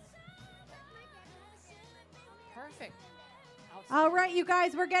coming. Perfect. All right, you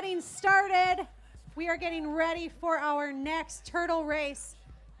guys, we're getting started. We are getting ready for our next turtle race.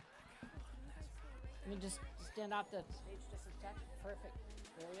 Let me just stand off the stage just a sec. Perfect.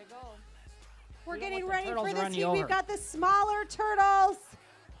 There you go. We're We don't getting want the ready turtles for to this run you heat. We've over. got the smaller turtles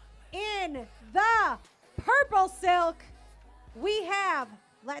in the purple silk. We have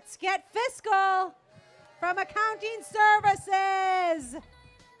Let's Get Fiscal from Accounting Services.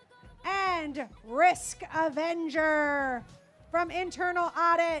 And and Risk Avenger from Internal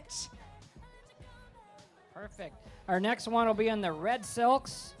Audit. Perfect. Our next one will be in the red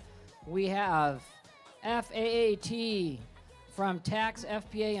silks. We have FAAT from Tax,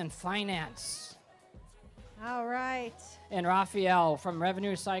 FPA, and Finance. All right. And Raphael from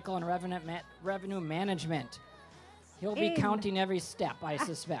Revenue Cycle and Revenue Management. He'll be counting every step, I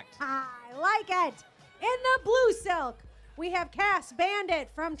suspect. I like it. In the blue silk, we have Cass Bandit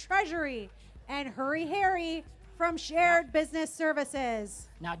from Treasury and Hurry Harry from Shared Business Services.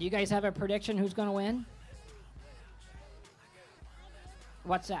 Now, do you guys have a prediction who's going to win?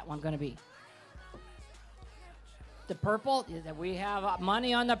 What's that one going to be? The purple? We have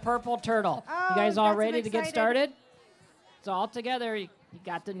money on the purple turtle. Oh, you guys all got some ready to get excited. started? So all together, you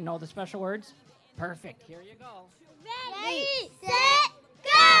got to know the special words? Perfect. Here you go. Ready, set,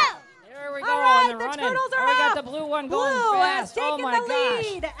 go! There we go. All right, and the they're running. turtles are we got up. the blue one Blue going has fast. Oh taken my the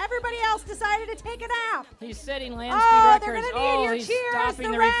gosh. lead. Everybody else decided to take a nap. He's setting land speed Oh, records. they're going to need your he's cheers. stopping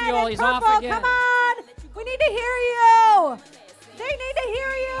the the red refuel. and He's purple. off again. Come on. We need to hear you. They need to hear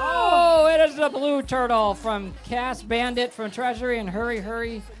you. Oh, it is the blue turtle from Cass Bandit from Treasury and Hurry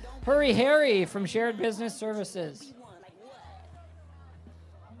Harry from Shared Business Services.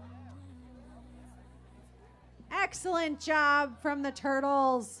 Excellent job from the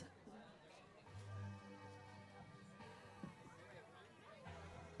turtles.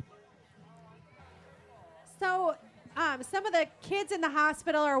 So, some of the kids in the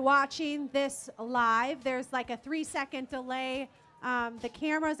hospital are watching this live. There's like a 3-second delay. The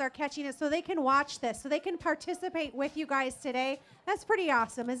cameras are catching it so they can watch this, so they can participate with you guys today. That's pretty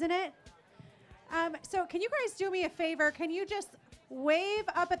awesome, isn't it? So can you guys do me a favor? Can you just wave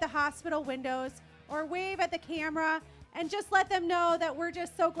up at the hospital windows or wave at the camera and just let them know that we're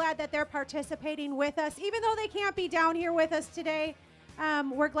just so glad that they're participating with us. Even though they can't be down here with us today,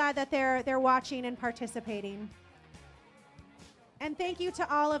 we're glad that they're watching and participating. And thank you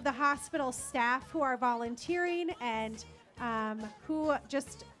to all of the hospital staff who are volunteering and who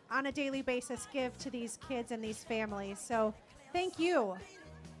just on a daily basis give to these kids and these families. So thank you.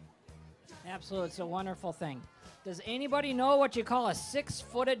 Absolutely, it's a wonderful thing. Does anybody know what you call a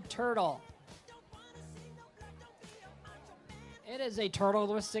 6-footed turtle? It is a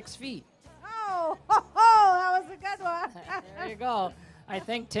turtle with 6 feet. Oh, that was a good one. There you go. I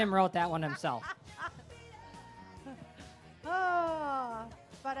think Tim wrote that one himself. Oh,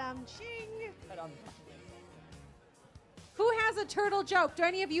 ching. Who has a turtle joke? Do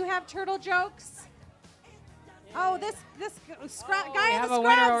any of you have turtle jokes? Oh, this guy in the scrubs. We have a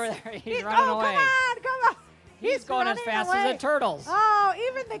winner over there. He's running away. Come on. He's going as fast away. as the turtles. Oh,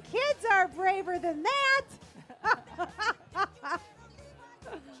 even the kids are braver than that.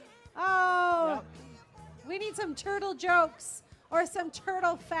 Oh, Yep. We need some turtle jokes or some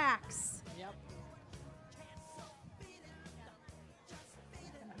turtle facts. Yep.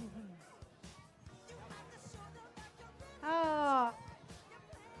 Oh,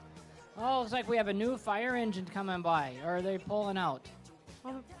 Looks like we have a new fire engine coming by. Or are they pulling out?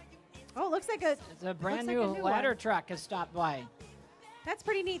 looks like a It's a brand like new a new ladder one. truck has stopped by. That's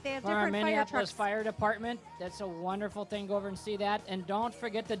pretty neat. They have From our different fire Minneapolis trucks. Fire Department. That's a wonderful thing. Go over and see that. And don't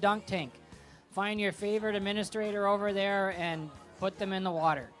forget the dunk tank. Find your favorite administrator over there and put them in the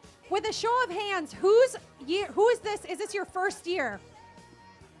water. With a show of hands, who is this? Is this your first year?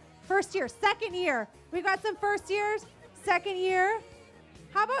 First year, second year. We got some first years, second year.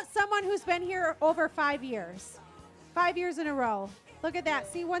 How about someone who's been here over 5 years? 5 years in a row. Look at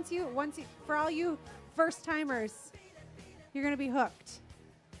that. See, once you, for all you first timers, you're gonna be hooked.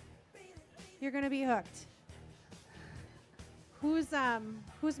 You're gonna be hooked.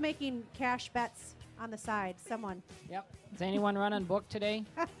 Who's making cash bets on the side? Someone. Yep. Is anyone running book today?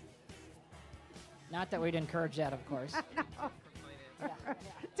 Not that we'd encourage that, of course.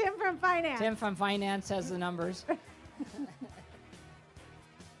 Tim from Finance. Tim from Finance has the numbers.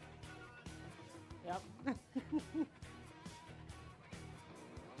 Yep.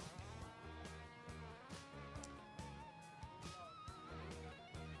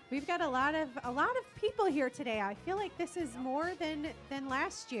 We've got a lot of people here today. I feel like this is more than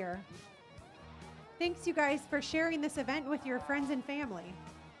last year. Thanks, you guys, for sharing this event with your friends and family.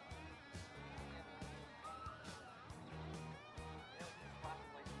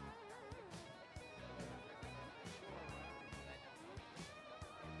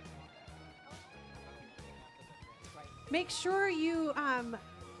 Make sure you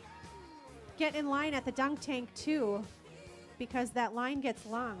get in line at the dunk tank too, because that line gets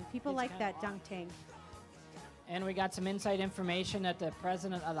long. People like that dunk tank. And we got some inside information that the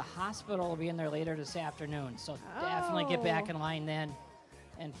president of the hospital will be in there later this afternoon. So definitely get back in line then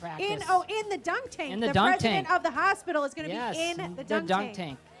and practice. In the dunk tank. In the dunk president tank. of the hospital is going to Yes, be in the dunk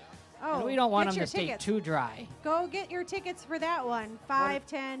tank. Oh, and we don't want get them your to stay tickets. too dry. Go get your tickets for that one. 5,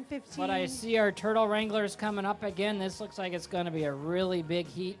 10, 15. But I see our turtle wranglers coming up again. This looks like it's going to be a really big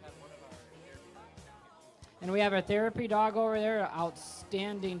heat. And we have our therapy dog over there,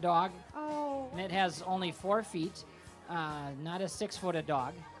 outstanding dog. Oh. And it has only 4 feet, not a 6-footed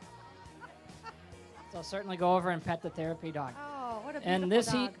dog. So I'll certainly go over and pet the therapy dog. Oh, what a beautiful And this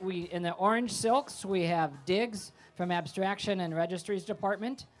dog. heat, in the orange silks, we have Diggs from Abstraction and Registries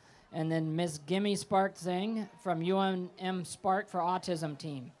Department. And then Ms. Gimme Spark Zhang from UNM Spark for Autism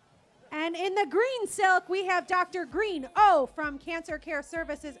Team. And in the green silk, we have Dr. Green O from Cancer Care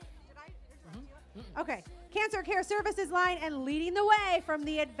Services. Okay. Cancer Care Services line, and leading the way from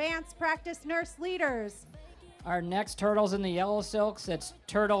the Advanced Practice Nurse Leaders. Our next turtle's in the yellow silks. It's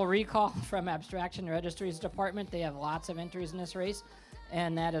Turtle Recall from Abstraction Registries Department. They have lots of entries in this race.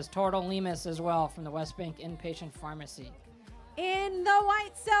 And that is Turtle Lemus as well from the West Bank Inpatient Pharmacy. In the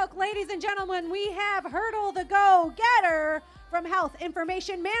white silk, ladies and gentlemen, we have Hurdle the Go-Getter from Health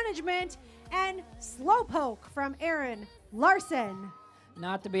Information Management and Slowpoke from Aaron Larson.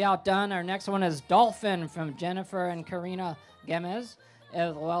 Not to be outdone, our next one is Dolphin from Jennifer and Karina Gemez,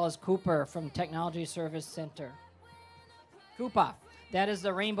 as well as Cooper from Technology Service Center. Koopa, that is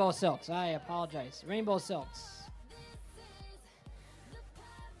the rainbow silks. I apologize. Rainbow silks.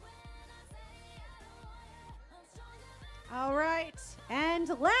 All right. And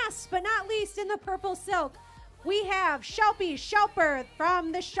last but not least, in the purple silk, we have Shelpy Shelper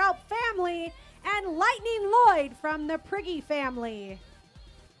from the Shelp family and Lightning Lloyd from the Priggy family.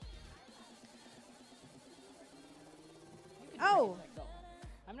 Oh.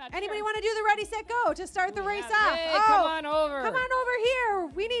 Anybody want to do the ready, set, go to start the race off? Yay, oh, come on over. Come on over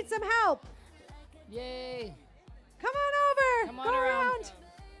here. We need some help. Yay. Come on over. Come on go around.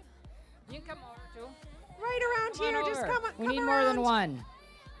 You can come over too. Right around Come on here. Just over. come. We come need around. more than one.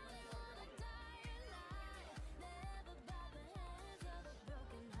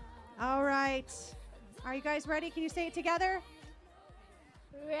 All right. Are you guys ready? Can you say it together?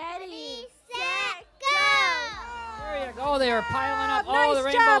 Ready, set, go! There you go. They are piling up. Nice Oh, the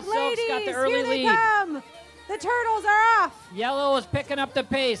rainbow job, silks ladies. got the early Here they lead. come. The turtles are off. Yellow is picking up the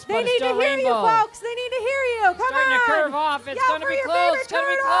pace, They but it's need still to hear rainbow. you, folks. They need to hear you. Come Starting on. to curve off. It's Yell going to for be your close. favorite It's going to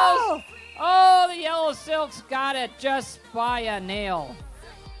be turtle. close. Oh, the yellow silks got it just by a nail.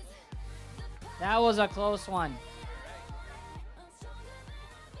 That was a close one.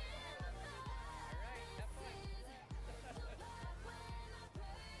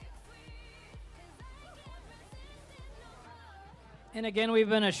 And again, we've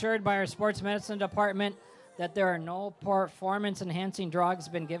been assured by our sports medicine department that there are no performance-enhancing drugs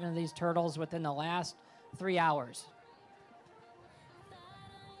been given to these turtles within the last 3 hours.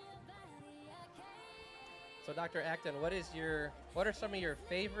 So, Dr. Acton, what are some of your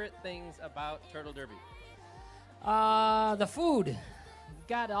favorite things about Turtle Derby? The food. We've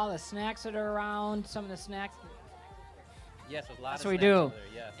got all the snacks that are around, some of the snacks. Yes, there's a lot That's of what we snacks do. over there,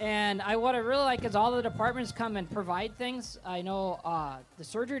 yes. And what I really like is all the departments come and provide things. I know the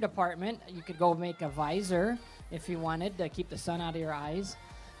surgery department, you could go make a visor if you wanted to keep the sun out of your eyes.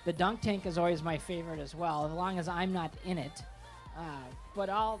 The dunk tank is always my favorite as well, as long as I'm not in it. But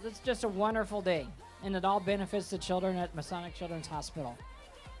it's just a wonderful day, and it all benefits the children at Masonic Children's Hospital.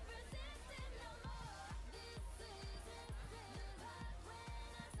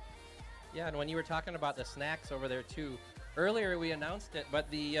 Yeah, and when you were talking about the snacks over there too, earlier we announced it, but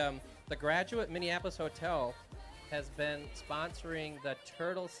the Graduate Minneapolis Hotel has been sponsoring the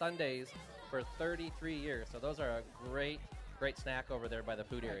Turtle Sundays for 33 years. So those are a great snack over there by the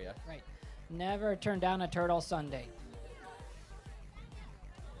food area. Right. Never turn down a Turtle Sunday.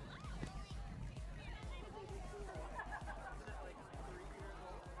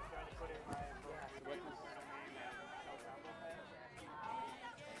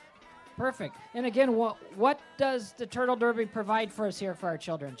 Perfect. And again, what does the Turtle Derby provide for us here for our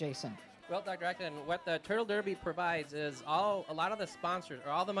children, Jason? Well, Dr. Acton, what the Turtle Derby provides is a lot of the sponsors,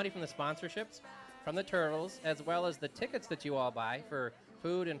 or all the money from the sponsorships from the Turtles, as well as the tickets that you all buy for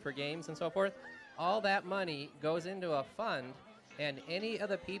food and for games and so forth. All that money goes into a fund, and any of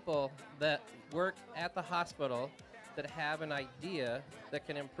the people that work at the hospital that have an idea that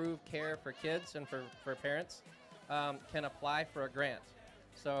can improve care for kids and for parents can apply for a grant.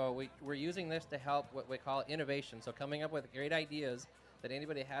 So we're using this to help what we call innovation. So coming up with great ideas that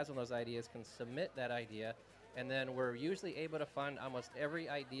anybody has on those ideas can submit that idea, and then we're usually able to fund almost every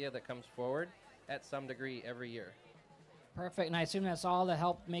idea that comes forward at some degree every year. Perfect. And I assume that's all to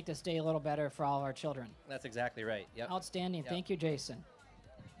help make this day a little better for all of our children. That's exactly right. Yep. Outstanding. Yep. Thank you, Jason.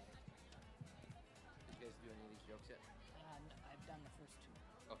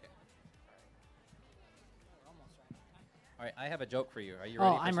 All right, I have a joke for you. Are you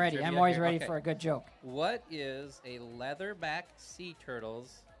ready? Oh, for I'm some ready. trivia I'm always here? ready Okay. for a good joke. What is a leatherback sea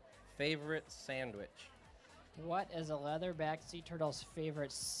turtle's favorite sandwich? What is a leatherback sea turtle's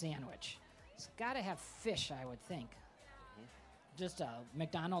favorite sandwich? It's got to have fish, I would think. Just a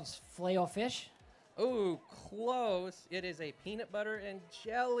McDonald's Filet-O-Fish? Oh, close. It is a peanut butter and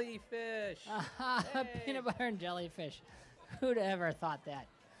jellyfish. Peanut butter and jellyfish. Who'd ever thought that?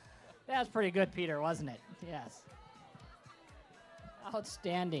 That was pretty good, Peter, wasn't it? Yes.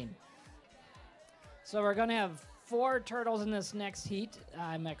 Outstanding. So we're going to have 4 turtles in this next heat.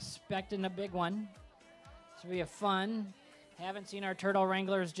 I'm expecting a big one. This will be a fun. Haven't seen our turtle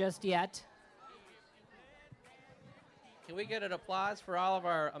wranglers just yet. Can we get an applause for all of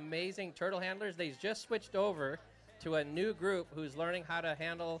our amazing turtle handlers? They just switched over to a new group who's learning how to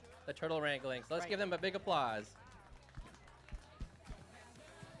handle the turtle wrangling. So let's give them a big applause.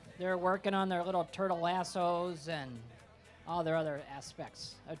 They're working on their little turtle lassos and all their other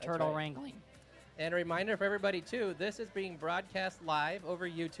aspects of That's turtle right. wrangling. And a reminder for everybody, too, this is being broadcast live over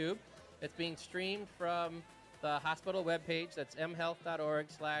YouTube. It's being streamed from the hospital webpage. That's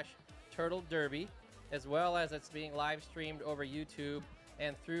mhealth.org/Turtle Derby, as well as it's being live streamed over YouTube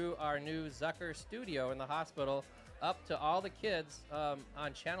and through our new Zucker studio in the hospital up to all the kids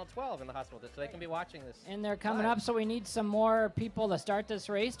on Channel 12 in the hospital, so they can be watching this. And they're coming live. up, so we need some more people to start this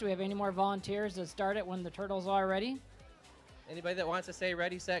race. Do we have any more volunteers to start it when the turtles are ready? Anybody that wants to say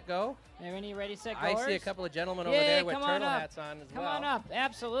ready, set, go? Have any ready, set, I goers? see a couple of gentlemen over Yay, there with come on turtle up. hats on as Come well. on up,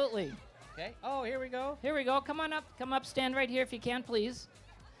 absolutely. Okay. Oh, here we go. Here we go. Come on up. Come up. Stand right here if you can, please.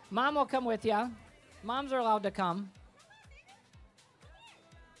 Mom will come with you. Moms are allowed to come.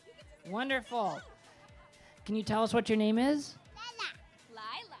 Wonderful. Can you tell us what your name is?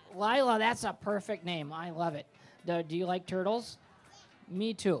 Lila. Lila, that's a perfect name. I love it. Do you like turtles?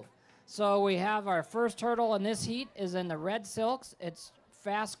 Me too. So we have our first turtle in this heat is in the red silks. It's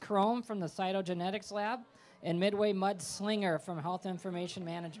Fast Chrome from the Cytogenetics Lab and Midway Mud Slinger from Health Information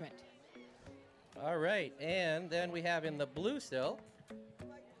Management. All right, and then we have in the blue silk,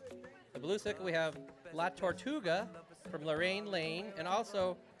 we have La Tortuga from Lorraine Lane, and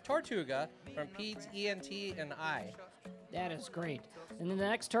also Tortuga from Peds ENT and Eye. That is great. And then the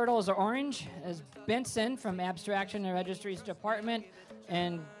next turtle is orange, is Benson from Abstraction and Registries Department,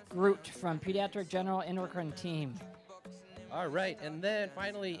 and Groot from Pediatric General Endocrine Team. All right, and then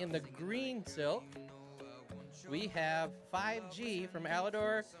finally in the green silk, we have 5G from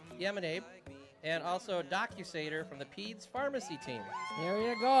Alador Yemenabe, and also DocuSator from the Peds Pharmacy Team. There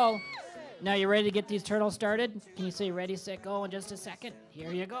you go. Now you ready to get these turtles started? Can you say ready, set, go in just a second?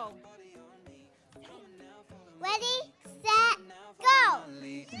 Here you go. Ready, set, go.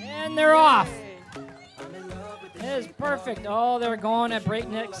 And they're off. It is perfect. Oh, they're going at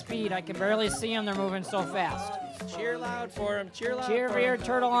breakneck speed. I can barely see them. They're moving so fast. Cheer loud for them. Cheer loud Cheer for your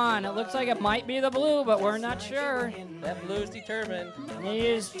turtle on. It looks like it might be the blue, but we're not sure. That blue's determined.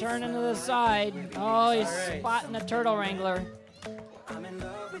 He's turning to the side. Oh, he's spotting a turtle wrangler.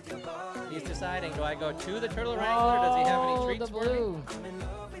 He's deciding, do I go to the turtle wrangler, or does he have any treats the for blue. me?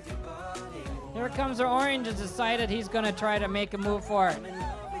 Here comes the orange. Has decided he's going to try to make a move for it.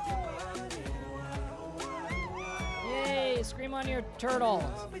 Yay, scream on your turtle.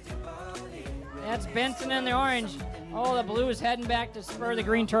 That's Benson and the orange. Oh, the blue is heading back to spur the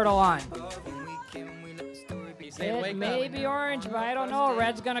green turtle on. It may be orange, but I don't know.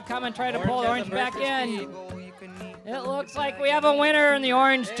 Red's going to come and try to pull the orange back in. It looks like we have a winner in the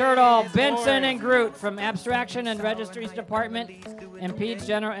orange turtle, Benson and Groot from Abstraction and Registries Department and Peds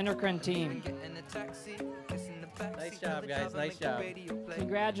General Endocrine Team. Nice job, guys. Nice job.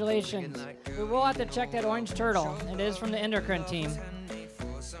 Congratulations. We will have to check that orange turtle. It is from the endocrine team.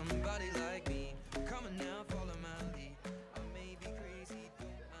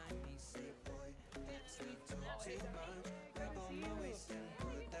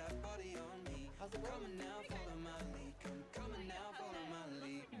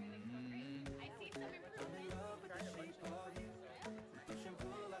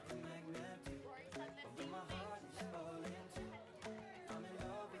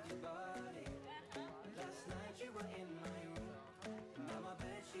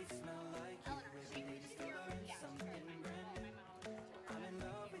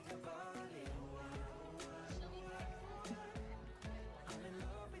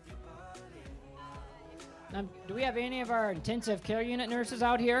 Do we have any of our intensive care unit nurses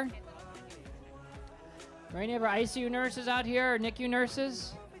out here? Or any of our ICU nurses out here or NICU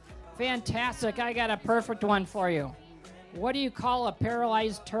nurses? Fantastic. I got a perfect one for you. What do you call a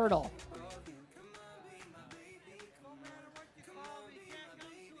paralyzed turtle?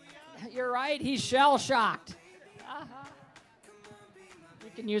 You're right. He's shell-shocked.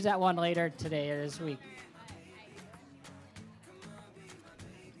 can use that one later today or this week.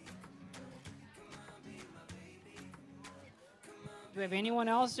 Do we have anyone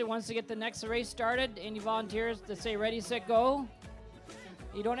else who wants to get the next race started? Any volunteers to say ready, set, go?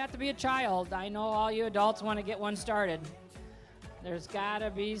 You don't have to be a child. I know all you adults want to get one started. There's got to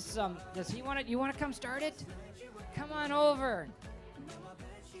be some. Does he want it? You want to come start it? Come on over.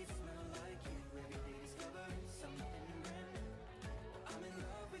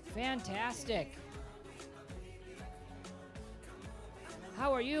 Fantastic.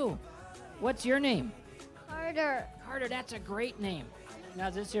 How are you? What's your name? Carter. Carter, that's a great name. Now,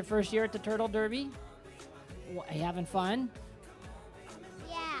 is this your first year at the Turtle Derby? Are you having fun?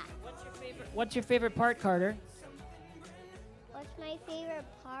 Yeah. What's your favorite part, Carter? What's my favorite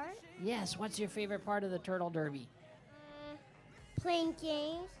part? Yes, what's your favorite part of the Turtle Derby? Playing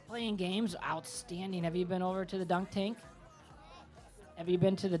games. Playing games, outstanding. Have you been over to the dunk tank? Have you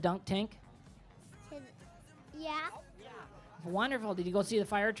been to the dunk tank? Yeah. Wonderful. Did you go see the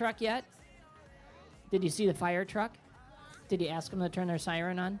fire truck yet? Did you see the fire truck? Did you ask them to turn their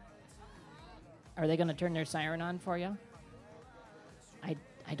siren on? Are they going to turn their siren on for you?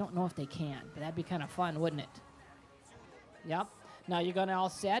 I don't know if they can, but that'd be kind of fun, wouldn't it? Yep. Now you're going to all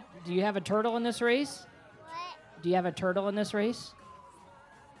set. Do you have a turtle in this race? What? Do you have a turtle in this race?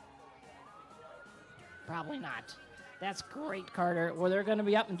 Probably not. That's great, Carter. Well, they're going to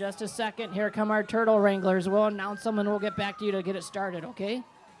be up in just a second. Here come our turtle wranglers. We'll announce them and we'll get back to you to get it started, okay?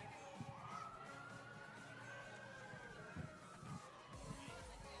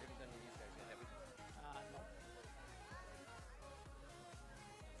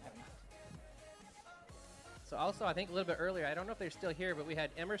 So also, I think a little bit earlier, I don't know if they're still here, but we had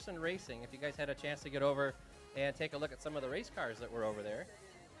Emerson Racing. If you guys had a chance to get over and take a look at some of the race cars that were over there.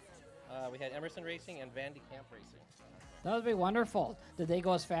 We had Emerson Racing and Van de Kamp Racing. That would be wonderful. Did they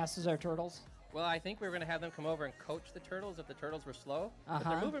go as fast as our turtles? Well, I think we were going to have them come over and coach the turtles if the turtles were slow. But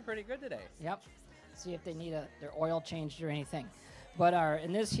they're moving pretty good today. Yep. See if they need their oil changed or anything. But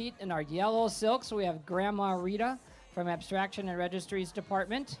in this heat, in our yellow silks, we have Grandma Rita from Abstraction and Registries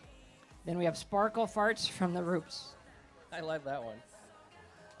Department. Then we have Sparkle Farts from the Roops. I love that one.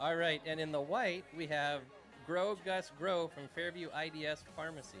 All right, and in the white, we have Grow Gus Grow from Fairview IDS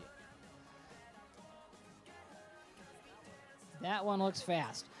Pharmacy. That one looks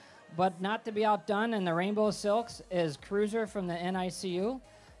fast. But not to be outdone in the rainbow silks is Cruiser from the NICU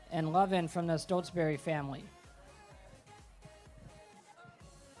and Lovin from the Stotesbury family.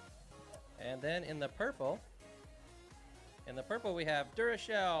 And then in the purple we have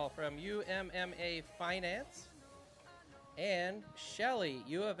Durashell from UMMA Finance and Shelley,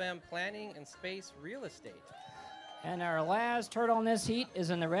 U of M Planning and Space Real Estate. And our last turtle in this heat is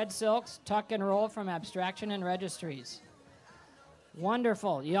in the red silks, Tuck and Roll from Abstraction and Registries.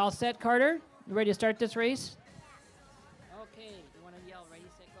 Wonderful. You all set, Carter? You ready to start this race? Okay. You want to yell ready,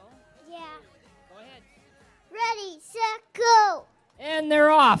 set, go? Yeah. Go ahead. Ready, set, go. And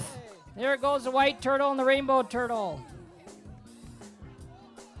they're off. There goes the white turtle and the rainbow turtle.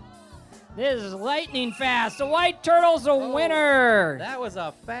 This is lightning fast. The white turtle's a winner. That was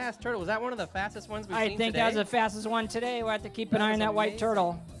a fast turtle. Was that one of the fastest ones we've seen today? I think that was the fastest one today. We'll have to keep an eye on that white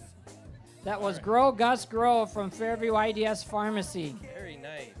turtle. That was Grow Gus Grow from Fairview IDS Pharmacy. Very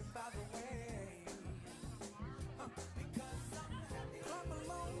nice.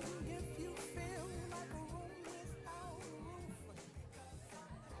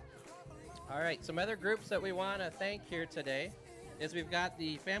 All right, some other groups that we want to thank here today is we've got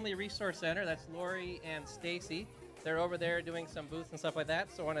the Family Resource Center. That's Lori and Stacy. They're over there doing some booths and stuff like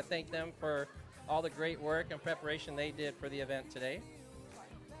that, so I want to thank them for all the great work and preparation they did for the event today.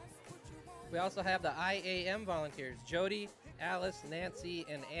 We also have the IAM volunteers. Jody, Alice, Nancy,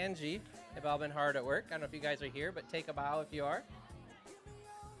 and Angie have all been hard at work. I don't know if you guys are here, but take a bow if you are.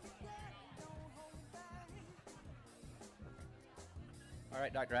 All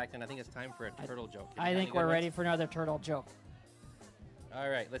right, Dr. Acton, I think it's time for a turtle joke. I think we're ready for another turtle joke. All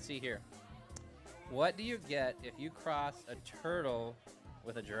right, let's see here. What do you get if you cross a turtle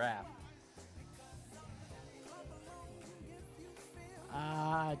with a giraffe?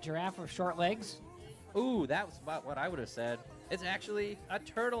 Giraffe with short legs. Ooh, that was about what I would have said. It's actually a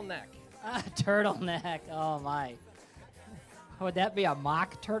turtleneck. A turtleneck. Oh, my. Would that be a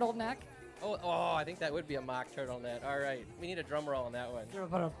mock turtleneck? Oh, I think that would be a mock turtleneck. All right. We need a drum roll on that one.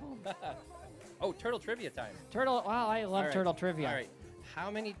 Oh, turtle trivia time. Turtle. Wow, I love turtle trivia. All right. How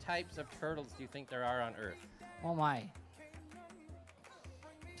many types of turtles do you think there are on Earth? Oh, my.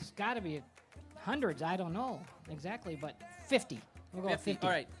 It's got to be hundreds. I don't know exactly, but 50. We'll go 50. With 50.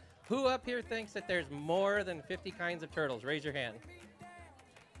 All right. Who up here thinks that there's more than 50 kinds of turtles? Raise your hand.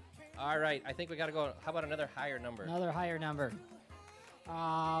 All right, I think we got to go. How about another higher number? Another higher number.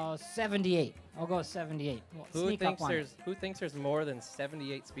 78. I'll go with 78. We'll sneak up one. Who thinks there's more than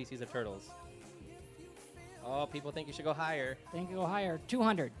 78 species of turtles? Oh, people think you should go higher. Think you go higher.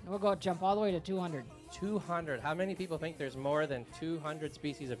 200. We'll go jump all the way to 200. 200. How many people think there's more than 200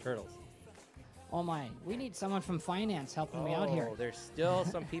 species of turtles? Oh my, we need someone from finance helping me out here. Oh, there's still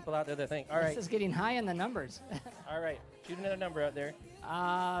some people out there that think, all right. This is getting high in the numbers. All right, shoot another number out there.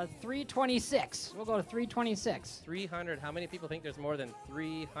 326. We'll go to 326. 300. How many people think there's more than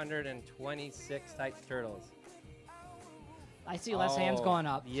 326 types of turtles? I see less hands going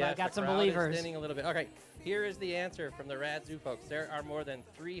up, yes, so I got some crowd believers. Is thinning a little bit. Okay, here is the answer from the Rad Zoo folks. There are more than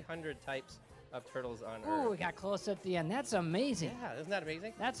 300 types of turtles on Earth. Ooh, we got close at the end. That's amazing. Yeah, isn't that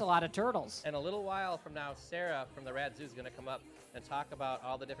amazing? That's a lot of turtles. And a little while from now, Sarah from the Rad Zoo is going to come up and talk about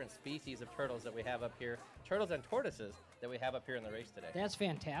all the different species of turtles that we have up here, turtles and tortoises that we have up here in the race today. That's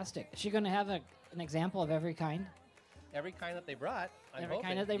fantastic. Is she going to have an example of every kind? Every kind that they brought. Every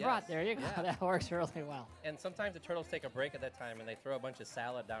kind that they brought. There you go. Yeah. That works really well. And sometimes the turtles take a break at that time and they throw a bunch of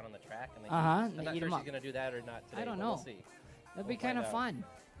salad down on the track. And they and eat. they I'm not eat sure 'em she's up. going to do that or not today. I don't but know. We'll see. That'd be We'll kind of find fun.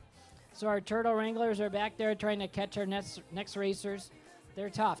 So our turtle wranglers are back there trying to catch our next racers. They're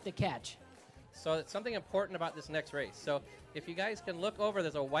tough to catch. So it's something important about this next race. So if you guys can look over,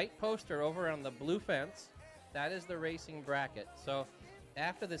 there's a white poster over on the blue fence. That is the racing bracket. So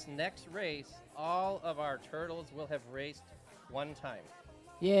after this next race, all of our turtles will have raced one time.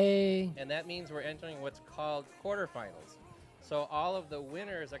 Yay. And that means we're entering what's called quarterfinals. So all of the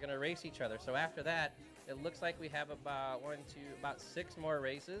winners are going to race each other. So after that, it looks like we have about about 6 more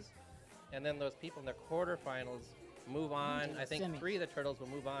races. And then those people in the quarterfinals move on. I think semis. 3 of the turtles will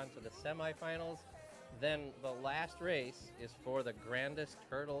move on to the semifinals. Then the last race is for the grandest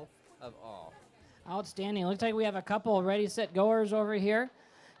turtle of all. Outstanding. Looks like we have a couple of ready, set, goers over here.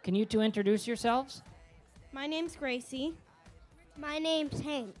 Can you two introduce yourselves? My name's Gracie. My name's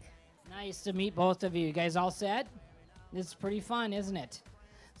Hank. Nice to meet both of you. You guys all set? This is pretty fun, isn't it?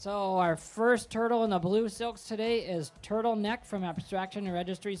 So our first turtle in the blue silks today is Turtleneck from Abstraction and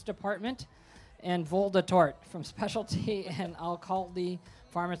Registries Department and Voldatort from Specialty and Alcalde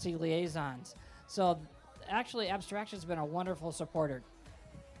Pharmacy Liaisons. So actually Abstraction's been a wonderful supporter.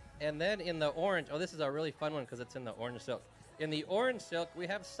 And then in the orange, oh, this is a really fun one because it's in the orange silk. In the orange silk, we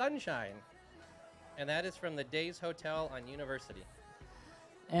have Sunshine. And that is from the Days Hotel on University.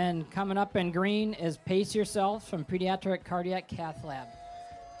 And coming up in green is Pace Yourself from Pediatric Cardiac Cath Lab.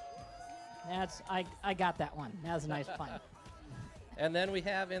 I got that one. That was a nice pun. And then we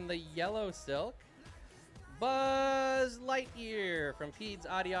have in the yellow silk, Buzz Lightyear from Peds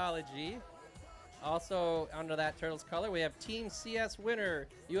Audiology. Also under that turtle's color, we have Team CS winner,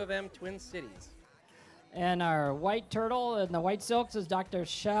 U of M Twin Cities. And our white turtle in the white silks is Dr.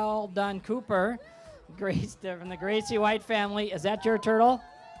 Sheldon Cooper, Grace from the Gracie White family. Is that your turtle?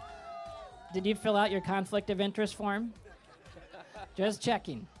 Did you fill out your conflict of interest form? Just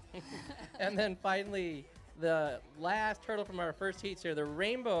checking. And then finally, the last turtle from our first heats here, the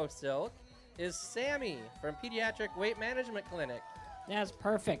rainbow silk, is Sammy from Pediatric Weight Management Clinic. That's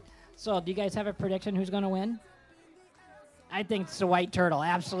perfect. So do you guys have a prediction who's going to win? I think it's the white turtle,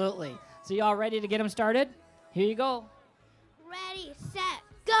 absolutely. So you all ready to get them started? Here you go. Ready, set,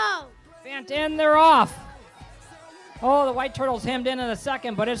 go! And they're off. Oh, the white turtle's hemmed in a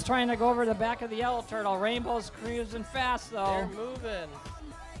second, but it's trying to go over the back of the yellow turtle. Rainbow's cruising fast, though. They're moving.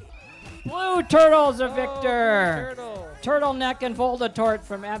 Blue turtle's a victor. Blue Turtleneck and Voldatort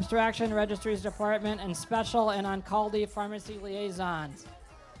from Abstraction Registries Department and Special and Alcalde Pharmacy Liaisons.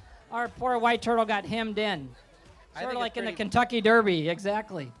 Our poor white turtle got hemmed in. Sort of like in the Kentucky Derby,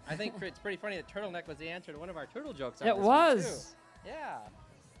 exactly. I think it's pretty funny that Turtleneck was the answer to one of our turtle jokes. It was. Too. Yeah.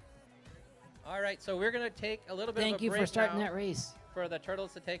 All right, so we're going to take a little bit of a break. Thank you for starting now that race. For the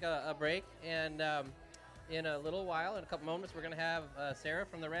turtles to take a break. And in a little while, in a couple moments, we're going to have Sarah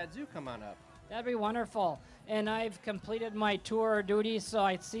from the Rad Zoo come on up. That'd be wonderful. And I've completed my tour duties, so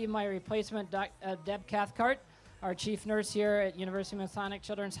I see my replacement, Deb Cathcart, our chief nurse here at University Masonic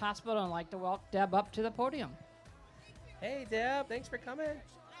Children's Hospital, and I'd like to welcome Deb up to the podium. Hey, Deb, thanks for coming.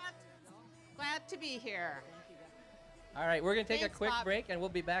 Glad to be here. All right, we're going to take Thanks, a quick Bob. break, and we'll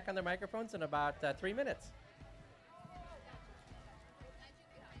be back on the microphones in about 3 minutes.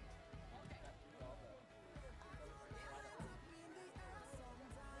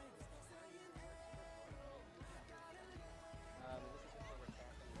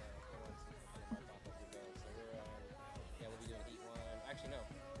 Actually, no,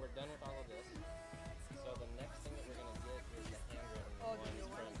 we're done with all of this. So the next thing that we're going to get is the handwritten ones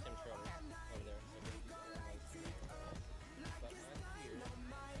from Tim Schroeder over there. So we're going to do that one nice. But on here,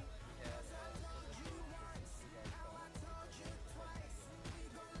 we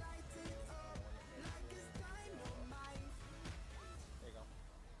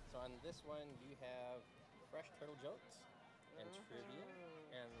this one you have fresh turtle jokes and trivia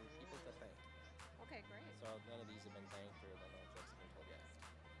and people to thank. Okay, great. So none of these have been thanked or no jokes have been told yet.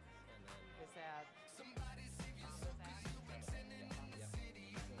 And then Is that?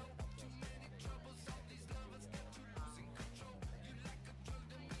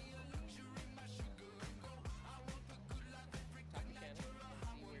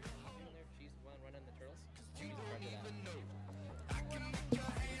 She's the one running the turtles. She's in charge of that.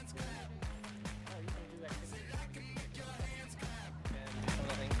 Oh, you can do activities.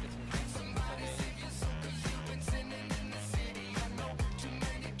 And some of the things, get some treats. You've been sitting in the city. I know too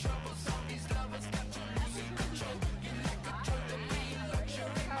many troubles. All these lovers got you losing control. You like a drug to me,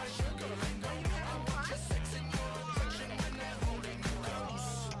 luxury, my sugar and gold. I want your sex and your affection when they're holding you close.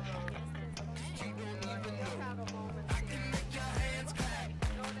 You don't even know. I can make your hands clap.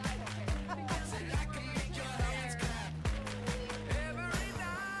 Said I can make your hands clap. Every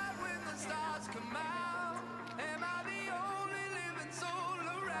night when the stars come out, am I the only living soul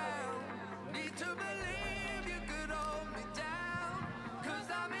around? Need to believe you could hold me down, 'cause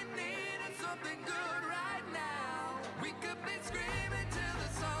I'm in need of something good right now. We could be screaming till the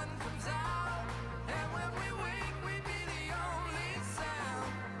sun comes out, and when we wake we be the only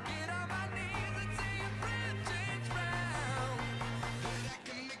sound. Get on my knees and say your friend change round. But I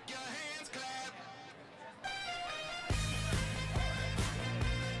can make your hands clap.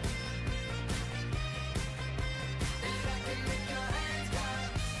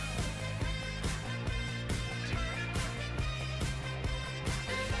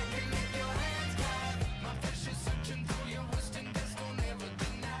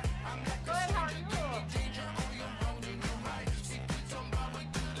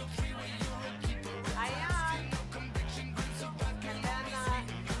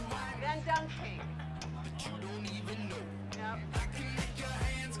 Then dunking. But you don't even know. Yep. I can make your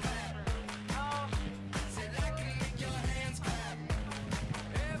hands clap. Oh. Said I can make your hands clap.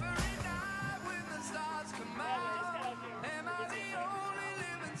 Every night when the stars come out, am I the only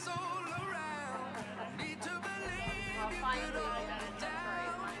living soul around? Need to believe you could hold me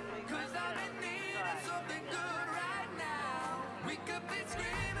down, 'cause I'm in need of something good right now. We could be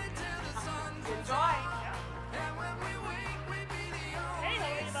screaming till the sun comes out, and when we wake we be the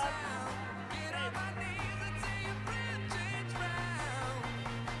only sound. Get on my knees and say your friend change round.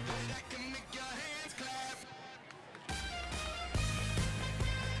 But I can make your hands clap.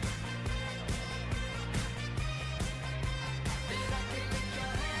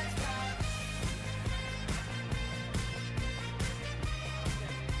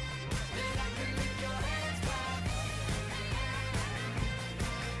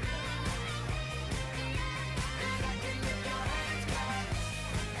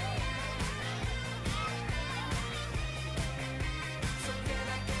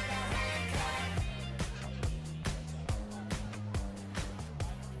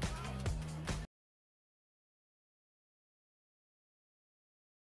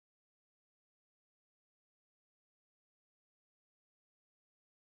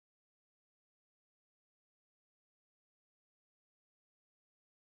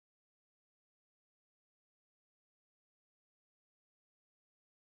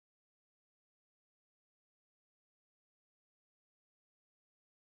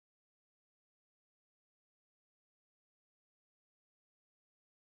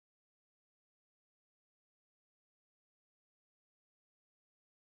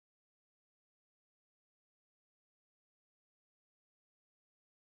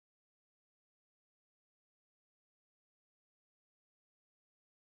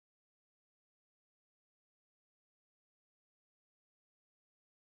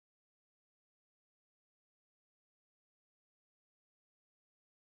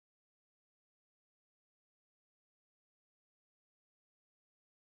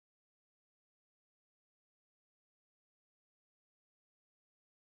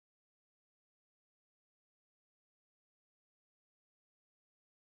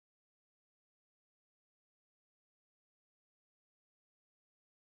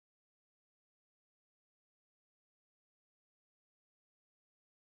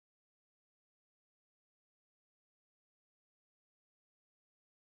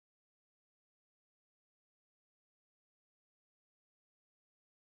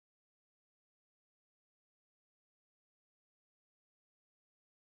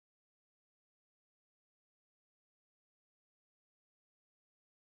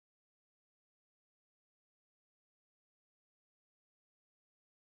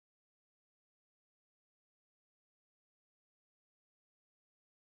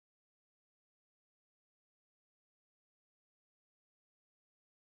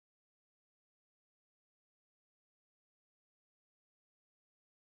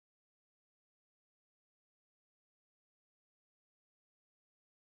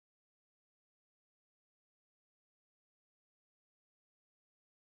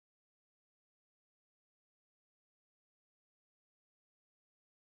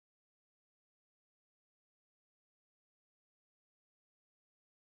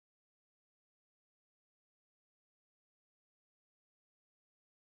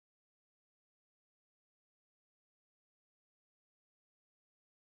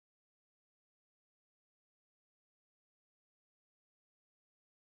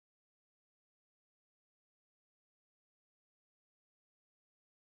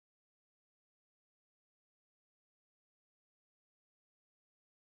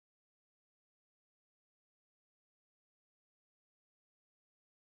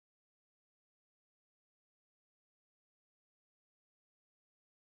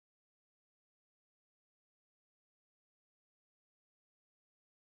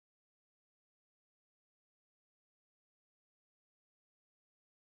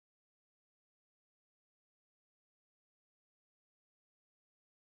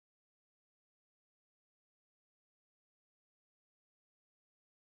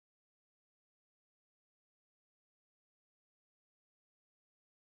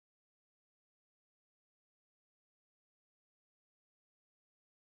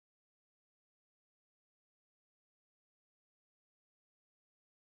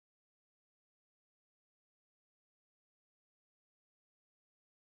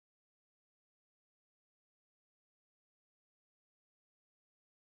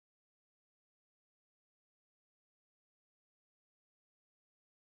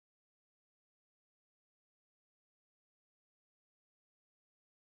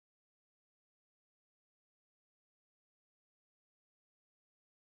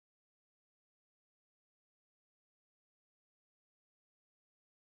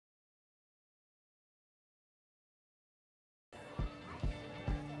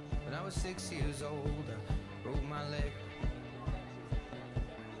 was 6 years old, I broke my leg.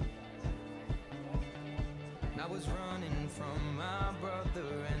 I was running from my brother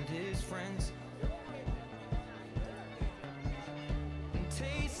and his friends, and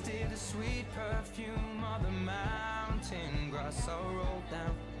tasted the sweet perfume of the mountain grass I rolled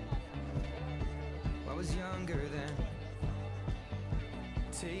down. I was younger then.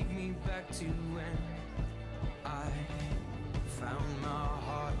 Take me back to when I found my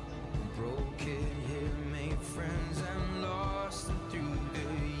heart, broke it here, made friends and lost them through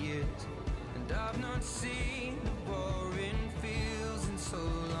the years. And I've not seen the boring fields in so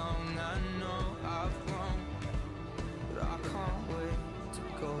long. I know I've grown, but I can't wait to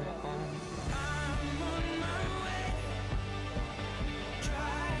go home. I'm on my way,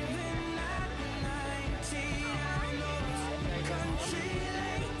 driving at 90 down those country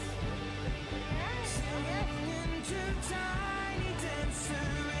lanes, singing to Tiny Dancer,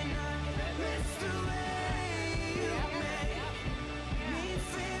 and I miss the way you make me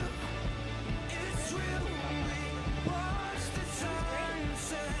feel. It's real when we watch the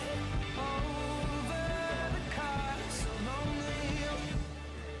sunset over the castle on the hill.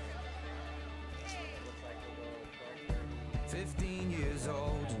 15 years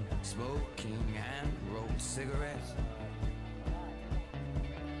old, smoking and rolled cigarettes,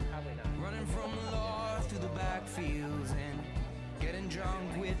 running from the law through the backfields and getting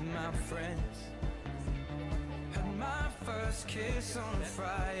drunk with my friends. Had my first kiss on a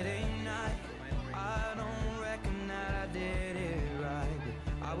Friday night. I don't reckon that I did it right,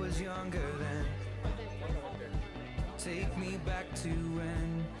 but I was younger then. Take me back to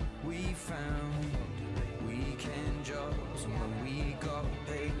when we found weekend jobs, when we got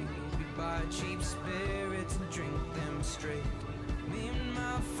paid. We'd buy cheap spirits and drink them straight. Me and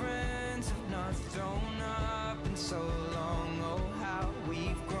my friends have not thrown up in so long. Oh, how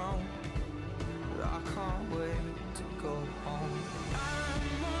we've grown, but I can't wait to go home.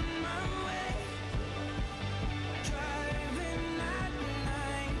 I'm on my way, driving at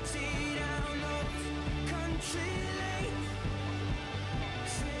 90 down those country lanes,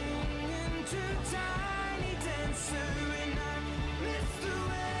 singing to Tiny Dancer, and I miss the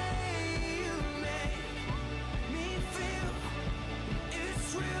way you make me feel. It's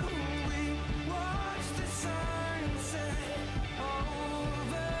real when we watch the sunset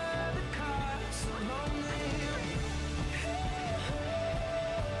over the castle on the hill.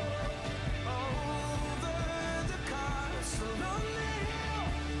 Over the castle on the hill.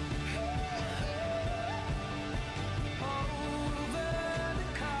 Over the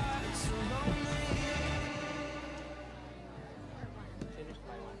castle on the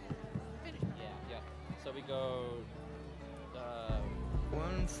Yeah. So we go.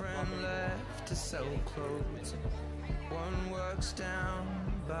 One friend left to sell clothes, one works down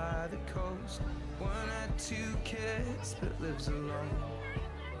by the coast, one had 2 kids but lives alone,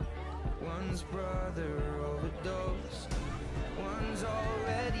 one's brother overdosed, one's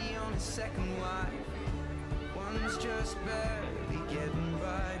already on his second wife, one's just barely getting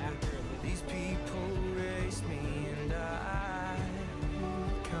by, but these people race me and I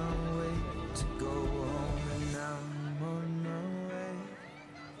can't wait to go home. And I'm on my way,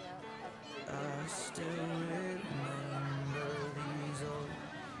 I still remember these old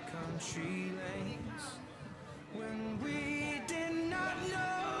country lanes when we did not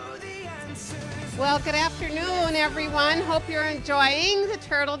know the answers. Well, good afternoon, everyone. Hope you're enjoying the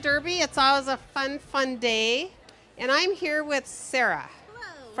Turtle Derby. It's always a fun day. And I'm here with Sarah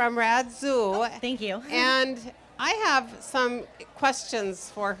from Rad Zoo. Thank you. And I have some questions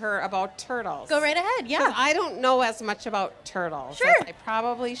for her about turtles. Go right ahead, yeah. 'Cause I don't know as much about turtles Sure. as I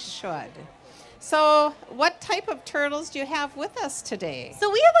probably should. So what type of turtles do you have with us today?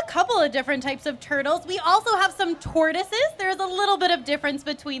 So we have a couple of different types of turtles. We also have some tortoises. There's a little bit of difference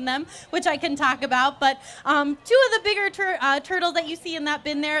between them, which I can talk about. But 2 of the bigger turtles that you see in that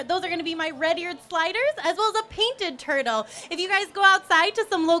bin there, those are going to be my red-eared sliders, as well as a painted turtle. If you guys go outside to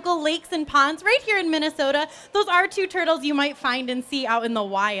some local lakes and ponds right here in Minnesota, those are 2 turtles you might find and see out in the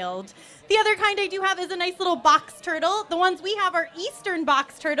wild. The other kind I do have is a nice little box turtle. The ones we have are eastern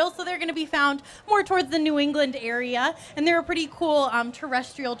box turtles, so they're going to be found more towards the New England area. And they're a pretty cool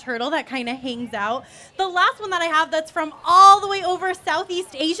terrestrial turtle that kind of hangs out. The last one that I have that's from all the way over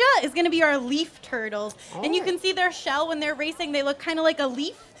Southeast Asia is going to be our leaf turtles. And you can see their shell when they're racing. They look kind of like a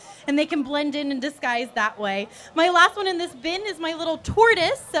leaf. and they can blend in and disguise that way. My last one in this bin is my little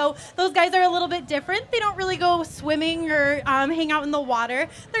tortoise. So those guys are a little bit different. They don't really go swimming or hang out in the water.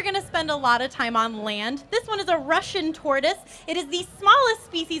 They're going to spend a lot of time on land. This one is a Russian tortoise. It is the smallest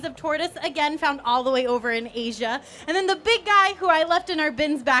species of tortoise, again, found all the way over in Asia. And then the big guy who I left in our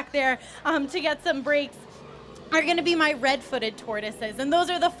bins back there to get some breaks are going to be my red-footed tortoises. And those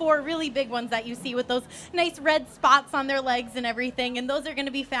are the 4 really big ones that you see with those nice red spots on their legs and everything. And those are going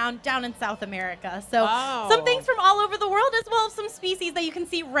to be found down in South America. So some things from all over the world, as well as some species that you can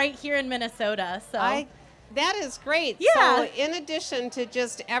see right here in Minnesota. So that is great. Yeah. So in addition to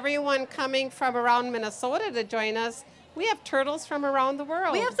just everyone coming from around Minnesota to join us, we have turtles from around the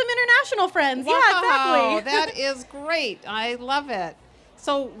world. We have some international friends. Wow, Yeah, exactly. That is great. I love it.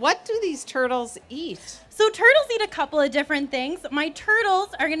 So what do these turtles eat? So turtles eat a couple of different things. My turtles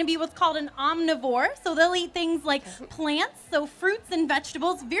are going to be what's called an omnivore. So they'll eat things like plants, so fruits and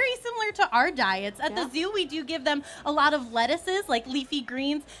vegetables, very similar to our diets. At the zoo, we do give them a lot of lettuces, like leafy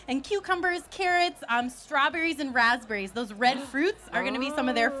greens, and cucumbers, carrots, strawberries, and raspberries. Those red fruits are going to be some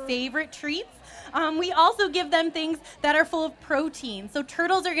of their favorite treats. We also give them things that are full of protein. So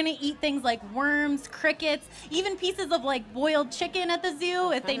turtles are going to eat things like worms, crickets, even pieces of like boiled chicken at the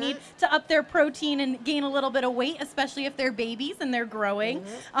zoo if they need to up their protein and gain a little bit of weight, especially if they're babies and they're growing.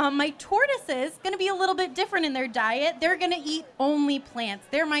 My tortoises going to be a little bit different in their diet. They're going to eat only plants.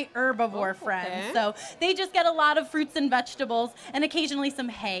 They're my herbivore friends. So they just get a lot of fruits and vegetables and occasionally some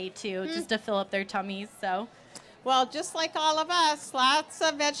hay too, just to fill up their tummies. So. Well, just like all of us, lots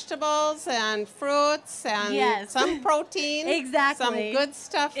of vegetables and fruits and some protein. Exactly. Some good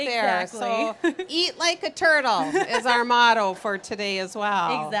stuff there. So eat like a turtle is our motto for today as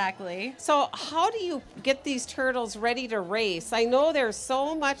well. Exactly. So how do you get these turtles ready to race? I know there's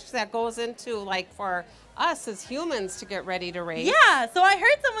so much that goes into like for us as humans to get ready to race. Yeah, so I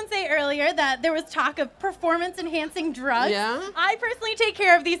heard someone say earlier that there was talk of performance-enhancing drugs. Yeah. I personally take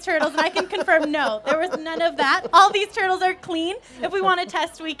care of these turtles, and I can confirm no, there was none of that. All these turtles are clean. If we want to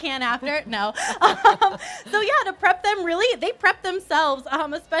test, we can after. No. So yeah, to prep them, really, they prep themselves,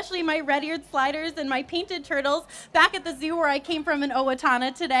 especially my red-eared sliders and my painted turtles. Back at the zoo where I came from in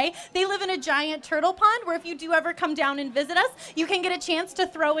Owatonna today, they live in a giant turtle pond where if you do ever come down and visit us, you can get a chance to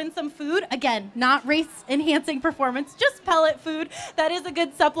throw in some food. Again, not race enhancing performance, just pellet food. That is a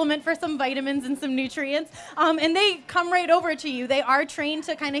good supplement for some vitamins and some nutrients. And they come right over to you. They are trained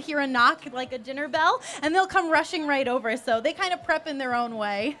to kind of hear a knock like a dinner bell, and they'll come rushing right over. So they kind of prep in their own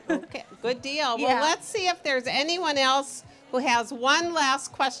way. Okay, good deal. Well, let's see if there's anyone else who has one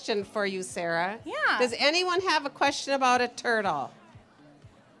last question for you, Sarah. Yeah. Does anyone have a question about a turtle?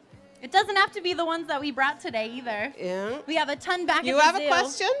 It doesn't have to be the ones that we brought today either. Yeah. We have a ton back at the zoo. You have a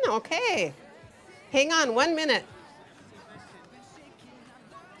question? Okay. Hang on 1 minute.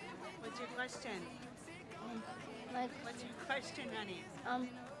 What's your question? What's your question, honey?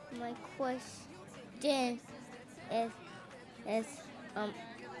 My question is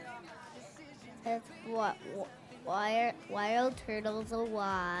why are turtles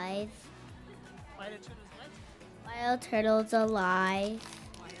alive? Why are turtles what? Why are turtles alive?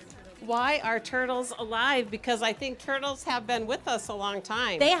 Why are turtles alive? Because I think turtles have been with us a long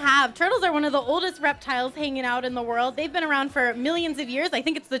time. They have. Turtles are one of the oldest reptiles hanging out in the world. They've been around for millions of years. I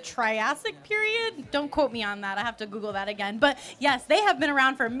think it's the Triassic period. Don't quote me on that. I have to Google that again. But yes, they have been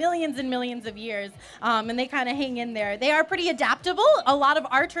around for millions and millions of years, and they kind of hang in there. They are pretty adaptable. A lot of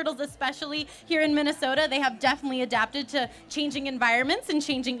our turtles, especially here in Minnesota, they have definitely adapted to changing environments and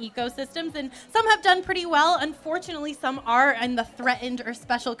changing ecosystems, and some have done pretty well. Unfortunately, some are in the threatened or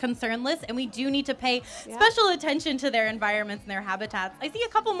special concern list, and we do need to pay special attention to their environments and their habitats. I see a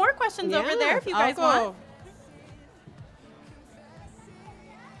couple more questions over there if you guys want.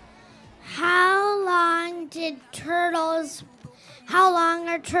 How long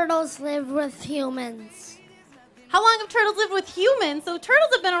are turtles live with humans? How long have turtles lived with humans? So turtles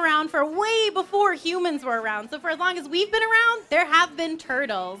have been around for way before humans were around. So for as long as we've been around, there have been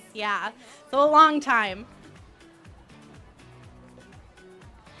turtles. Yeah, so a long time.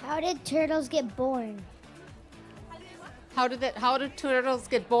 How did turtles get born? How do turtles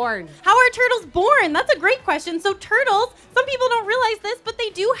get born? How are turtles born? That's a great question. So turtles, some people don't realize this, but they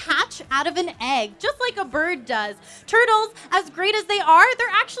do hatch out of an egg, just like a bird does. Turtles, as great as they are, they're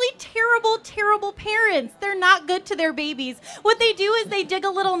actually terrible, terrible parents. They're not good to their babies. What they do is they dig a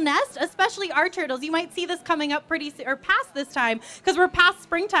little nest, especially our turtles. You might see this coming up past this time because we're past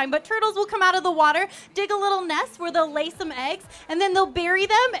springtime, but turtles will come out of the water, dig a little nest where they'll lay some eggs, and then they'll bury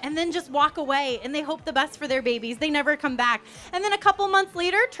them and then just walk away, and they hope the best for their babies. They never come back back. And then a couple months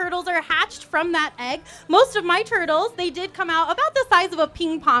later, turtles are hatched from that egg. Most of my turtles, they did come out about the size of a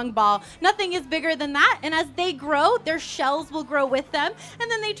ping pong ball. Nothing is bigger than that. And as they grow, their shells will grow with them,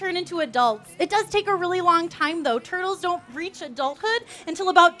 and then they turn into adults. It does take a really long time, though. Turtles don't reach adulthood until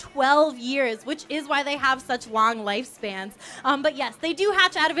about 12 years, which is why they have such long lifespans. But yes, they do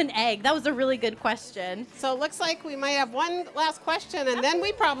hatch out of an egg. That was a really good question. So it looks like we might have one last question, and then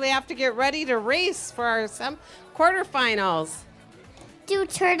we probably have to get ready to race for our quarterfinals. Do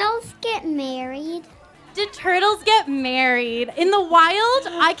turtles get married? Did turtles get married? In the wild,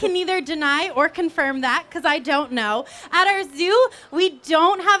 I can neither deny or confirm that because I don't know. At our zoo, we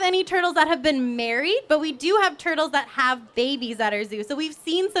don't have any turtles that have been married, but we do have turtles that have babies at our zoo. So we've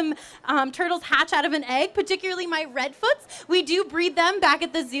seen some turtles hatch out of an egg, particularly my redfoots. We do breed them back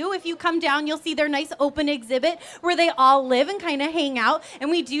at the zoo. If you come down, you'll see their nice open exhibit where they all live and kind of hang out, and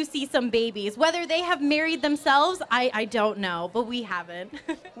we do see some babies. Whether they have married themselves, I don't know, but we haven't.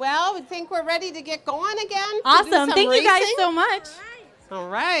 Well, we think we're ready to get going again. Awesome. Thank you guys so much. All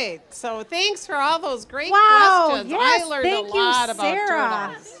right. So thanks for all those great Wow, questions. yes, I learned thank a lot you, about Sarah.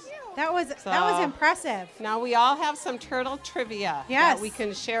 turtles. That was impressive. Now we all have some turtle trivia Yes. that we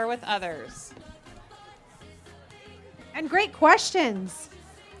can share with others. And great questions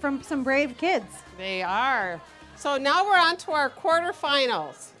from some brave kids. They are. So now we're on to our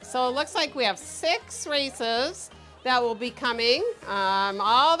quarterfinals. So it looks like we have 6 races that will be coming.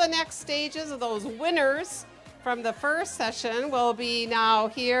 All the next stages of those winners from the first session will be now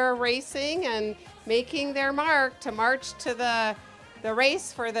here racing and making their mark to march to the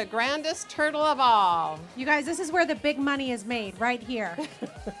race for the grandest turtle of all. You guys, this is where the big money is made, right here.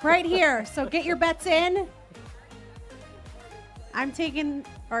 Right here. So get your bets in. I'm taking,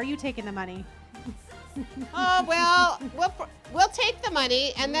 or are you taking the money? Oh, well, we'll take the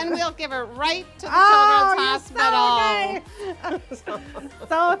money and then we'll give it right to the Children's Hospital. So nice.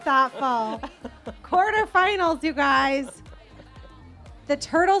 So thoughtful. Quarterfinals, you guys. The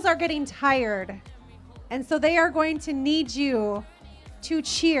turtles are getting tired, and so they are going to need you to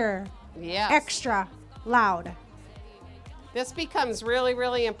cheer extra loud. This becomes really,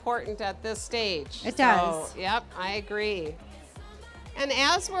 really important at this stage. It does. Yep, I agree. And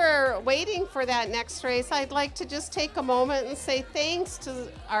as we're waiting for that next race, I'd like to just take a moment and say thanks to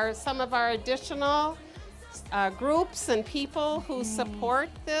some of our additional groups and people who support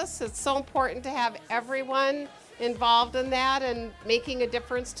this. It's so important to have everyone involved in that and making a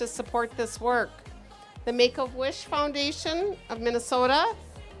difference to support this work. The Make-A-Wish Foundation of Minnesota,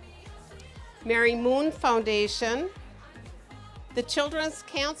 Mary Moon Foundation, the Children's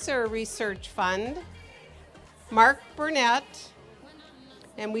Cancer Research Fund, Mark Burnett,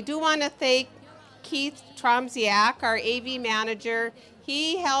 and we do want to thank Keith Tromziak, our AV manager.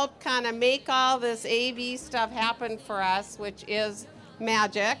 He helped kind of make all this AV stuff happen for us, which is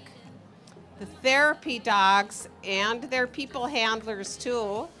magic. The therapy dogs and their people handlers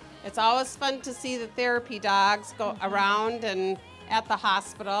too. It's always fun to see the therapy dogs go around and at the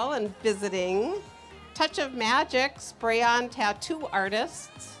hospital and visiting. Touch of Magic, spray-on tattoo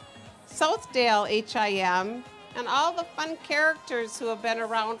artists. Southdale HIM, and all the fun characters who have been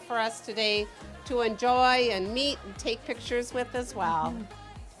around for us today to enjoy and meet and take pictures with as well.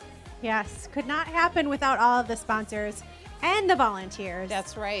 Yes, could not happen without all of the sponsors and the volunteers.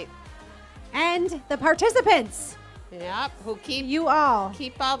 That's right. And the participants. Yep, who keep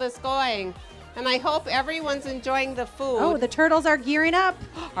all this going. And I hope everyone's enjoying the food. Oh, the turtles are gearing up.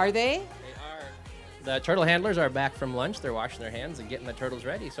 Are they? The turtle handlers are back from lunch. They're washing their hands and getting the turtles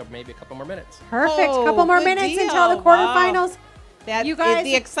ready, so maybe a couple more minutes. Perfect. Oh, couple more good minutes deal. until the quarterfinals. That, you guys,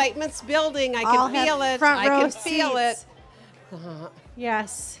 the excitement's building. I all can have feel it. front I row can feel seats. it.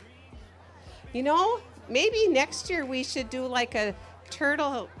 Yes. You know, maybe next year we should do like a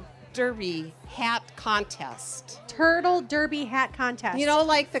turtle derby hat contest. Turtle derby hat contest. You know,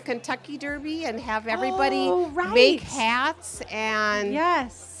 like the Kentucky Derby, and have everybody right. make hats and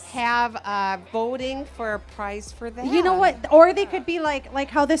yes, have voting for a prize for that. You know what? Or they could be like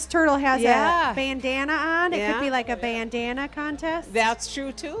how this turtle has Yeah. a bandana on. It Yeah. could be like a bandana contest. That's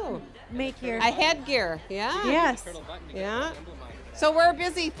true too. Make your a headgear. Yeah. Yes. Yeah. So we're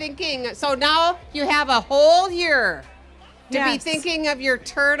busy thinking. So now you have a whole year to be Yes. thinking of your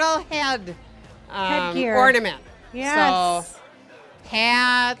turtle head Headgear. ornament. Yes. So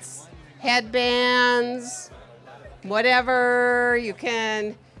hats, headbands, whatever, you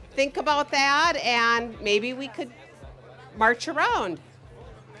can think about that, and maybe we could march around.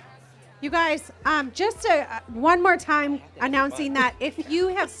 You guys, just one more time announcing that if you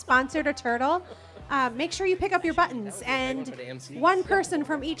have sponsored a turtle, make sure you pick up your buttons. And for the MC. one person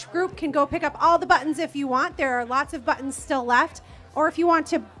from each group can go pick up all the buttons if you want. There are lots of buttons still left. Or if you want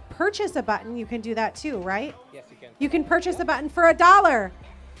to purchase a button, you can do that too, right? Yes, you can. You can purchase a button for $1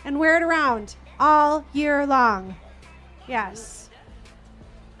 and wear it around all year long. Yes.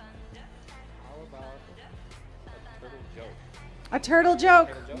 How about a turtle joke?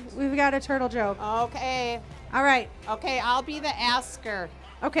 A turtle joke. We've got a turtle joke. Okay. All right. Okay, I'll be the asker.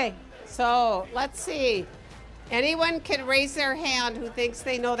 Okay. So let's see. Anyone can raise their hand who thinks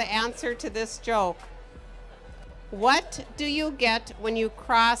they know the answer to this joke. What do you get when you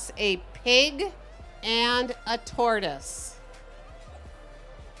cross a pig and a tortoise?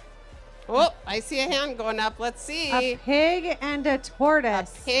 Oh, I see a hand going up. Let's see. A pig and a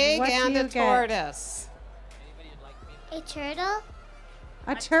tortoise. A pig What do and you a get? tortoise. A turtle?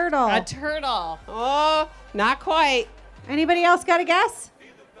 A turtle. A turtle. Oh, not quite. Anybody else got a guess?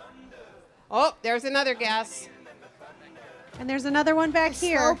 Oh, there's another guess. And there's another one back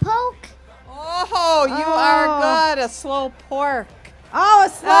here. Slowpoke? Oh, you are good. A slow pork. Oh, a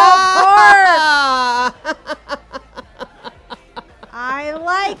slow pork. I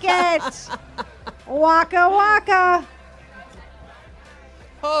like it. Waka waka.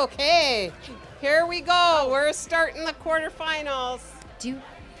 Okay, here we go. We're starting the quarterfinals.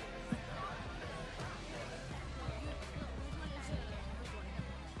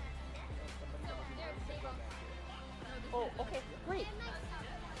 Oh, okay, great.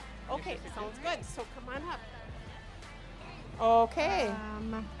 Okay, sounds good. So come on up. Okay.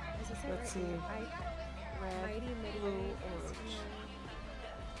 Let's see. Red, blue, orange.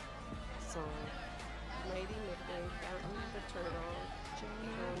 So, Mighty Midway, Benton the Turtle,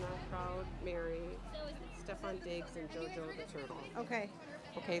 Jonah, Proud, Mary, Stefan Diggs, and JoJo the Turtle. Okay.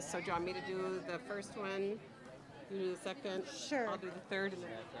 Okay, so do you want me to do the first one? You do the second? Sure. I'll do the third and then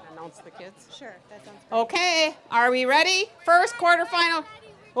announce the kids? Sure, that sounds good. Okay, are we ready? First quarterfinal.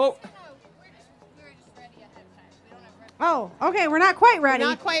 Oh, Oh, okay, we're not quite ready.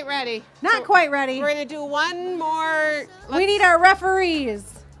 not quite ready. Not quite ready. We're going to do one more. We need our referees.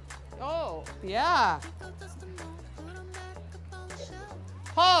 Oh, yeah.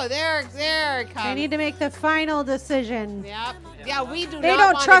 Oh, there it comes. They need to make the final decision. Yep. Yeah, we do They not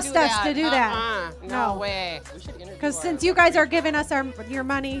don't wanna trust do us that. to do that. No No. way. Because since you guys are giving us your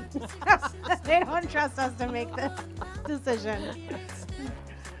money, they don't trust us to make the decision.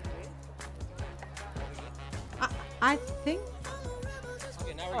 I think.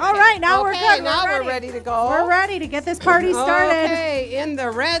 All right, now we're good. Now we're ready to go. We're ready to get this party started. Okay, in the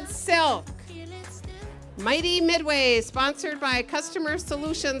red silk. Mighty Midway, sponsored by Customer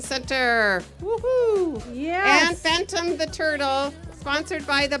Solutions Center. Woohoo! Yes. And Phantom the Turtle, sponsored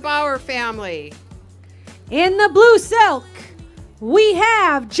by the Bauer family. In the blue silk, we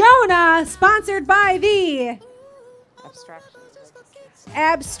have Jonah, sponsored by the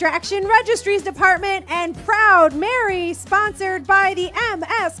Abstraction Registries Department, and Proud Mary, sponsored by the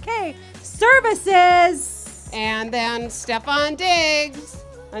MSK Services. And then Stefan Diggs,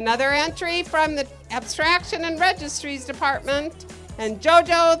 another entry from the Abstraction and Registries Department, and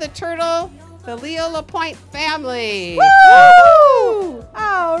JoJo the Turtle, the Leo LaPointe family. Woo!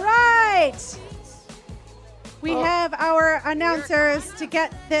 All right. We have our announcers to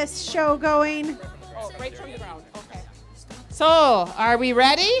get this show going. Oh, right from the ground. Okay. So, are we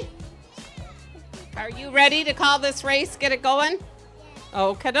ready? Are you ready to call this race, get it going?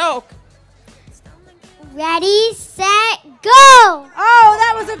 Okie-doke. Ready, set, go! Oh,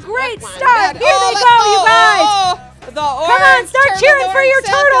 that was a great start. Here they go, you guys. The Come on, start cheering for your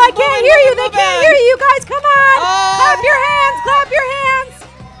turtle. I can't hear you. They can't hear you, you guys. Come on. Clap your hands. Clap your hands.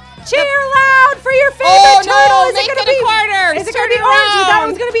 Cheer loud for your favorite turtle. Is it going to be quarter? Is it going to be orange? That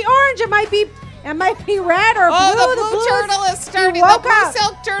one's going to be orange. It might be red or blue. Oh, the blue turtle is starting. The blue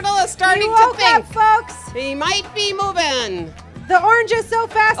silk turtle is starting to think. Up, folks. He might be moving. The orange is so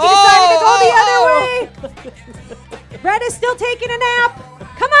fast he decided to go the other way. Red is still taking a nap.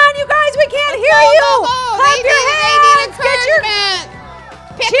 Come on, you guys, we can't hear you. Clap your hands.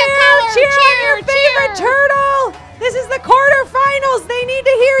 Cheer on your favorite turtle. This is the quarterfinals. They need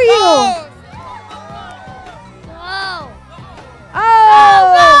to hear you. Oh.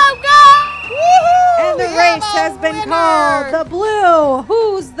 Go! Woohoo! And the race has been called. The blue.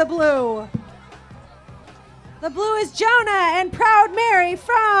 Who's the blue? The blue is Jonah and Proud Mary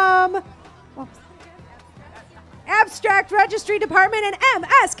from Abstract Registry Department and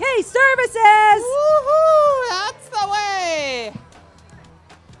MSK Services. Woohoo! That's the way.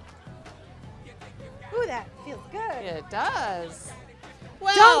 Ooh, that feels good. It does.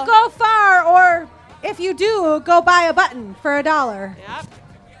 Well, don't go far, or if you do, go buy a button for $1. Yep.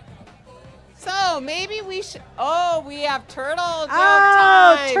 So maybe we should. Oh, we have turtle joke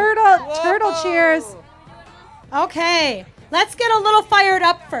time. Turtle cheers. Okay, let's get a little fired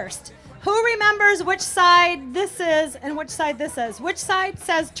up first. Who remembers which side this is and which side this is? Which side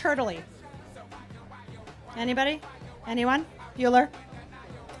says turtley? Anybody? Anyone? Bueller?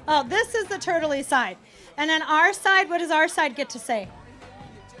 Oh, this is the turtley side. And then our side, what does our side get to say?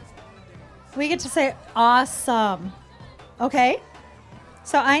 We get to say awesome. Okay?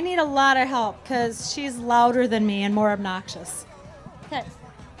 So I need a lot of help because she's louder than me and more obnoxious. Okay.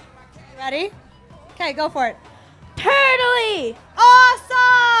 Ready? Okay, go for it. Turtley!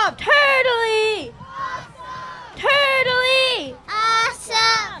 Awesome! Turtley! Awesome! Turtley!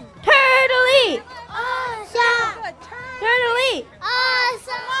 Awesome! Turtley! Awesome! Turtley!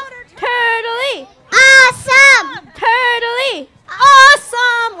 Awesome! Turtley! Awesome! Turtley!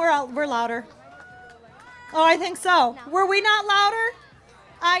 Awesome! We're louder. Oh, I think so. No. Were we not louder?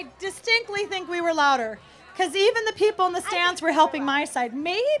 I distinctly think we were louder because even the people in the stands were helping my side.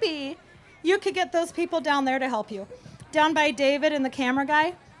 Maybe you could get those people down there to help you. Down by David and the camera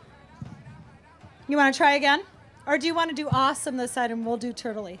guy. You want to try again? Or do you want to do awesome this side and we'll do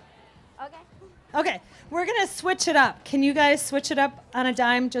turtley? Okay. Okay, we're going to switch it up. Can you guys switch it up on a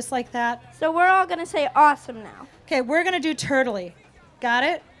dime just like that? So we're all going to say awesome now. Okay, we're going to do turtley. Got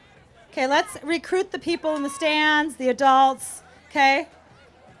it? Okay, let's recruit the people in the stands, the adults. Okay?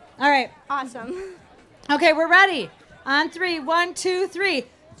 All right. Awesome. Okay, we're ready. On 3, 1, 2, 3.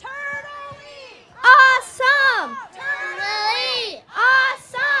 Awesome! Turtley!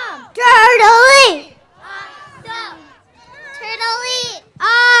 Awesome! Turtley! Awesome! Turtley!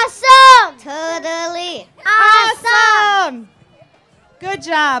 Awesome! Turtley! Awesome! Good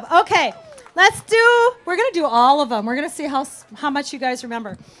job. Okay, we're going to do all of them. We're going to see how much you guys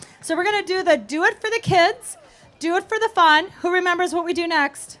remember. So we're going to do it for the kids, do it for the fun. Who remembers what we do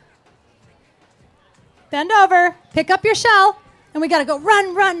next? Bend over, pick up your shell, and we got to go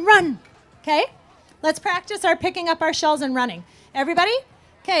run, run, run. Okay? Let's practice our picking up our shells and running. Everybody?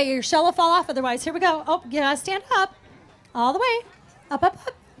 Okay, your shell will fall off otherwise. Here we go. Oh, you gotta stand up. All the way. Up, up,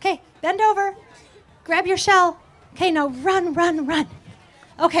 up. Okay, bend over. Grab your shell. Okay, now run, run, run.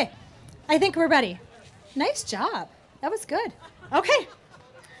 Okay, I think we're ready. Nice job. That was good. Okay.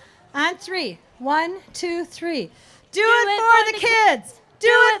 On 3. 1, 2, 3. Do it for the kids. Do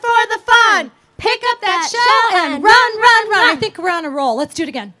it for the fun. Pick up that shell and run, run, run. I think we're on a roll. Let's do it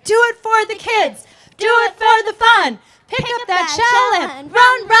again. Do it for the kids. Do it for the fun. Pick up that shell and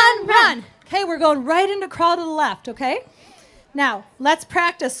run, run, run. Okay, we're going right into crawl to the left, okay? Now, let's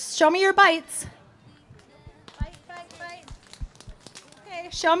practice. Show me your bites. Bite, bite, bite. Okay,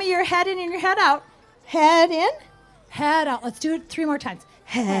 show me your head in and your head out. Head in, head out. Let's do it 3 more times.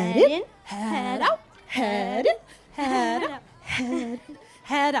 Head in, head out. Head in, head out. Head in,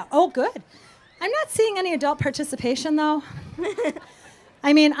 head out. Oh, good. I'm not seeing any adult participation, though.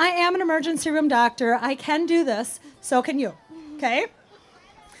 I mean, I am an emergency room doctor. I can do this. So can you. Okay?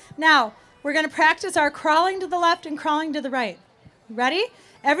 Now, we're going to practice our crawling to the left and crawling to the right. Ready?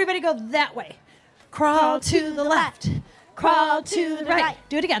 Everybody go that way. Crawl to the left. Crawl to the right.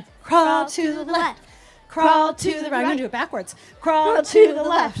 Do it again. Crawl to the left. Crawl to the right. I'm going to do it backwards. Crawl to the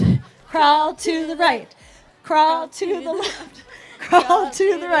left. Crawl to the right. Crawl to the left. Crawl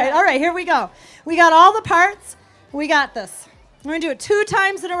to the right. All right, here we go. We got all the parts. We got this. We're going to do it 2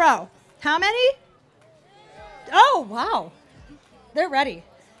 times in a row. How many? Oh, wow. They're ready.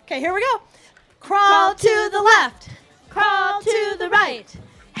 Okay, here we go. Crawl to the left. Crawl to the right.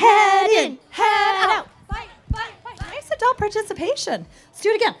 Head in, head out. Fight, fight, fight. Nice adult participation. Let's do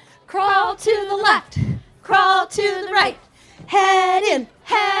it again. Crawl to the left. Crawl to the right. Head in,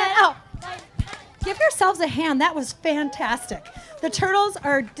 head out. Give yourselves a hand. That was fantastic. The turtles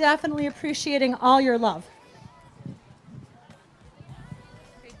are definitely appreciating all your love.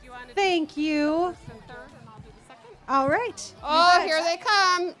 Thank you. All right. Oh, here they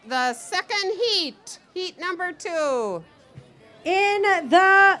come. The second heat. Heat number 2. In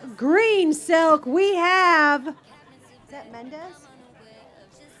the green silk, we have. Is that Mendez?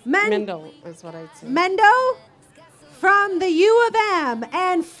 Mendo is what I'd say. Mendo from the U of M,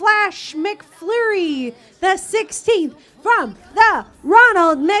 and Flash McFlurry, the 16th, from the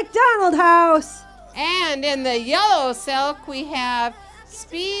Ronald McDonald House. And in the yellow silk, we have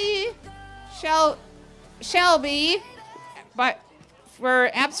Shelby, but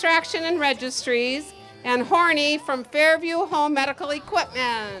for abstraction and registries, and Horny from Fairview Home Medical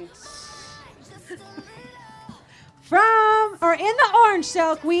Equipment. In the orange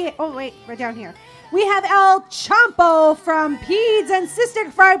silk, we're down here. We have El Champo from Peds and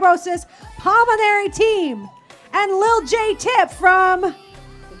Cystic Fibrosis Pulmonary Team. And Lil J Tip from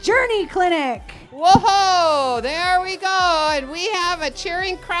Journey Clinic. Whoa, there we go. And we have a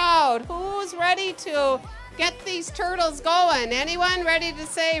cheering crowd. Who's ready to get these turtles going? Anyone ready to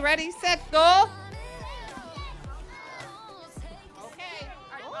say ready, set, go? Okay,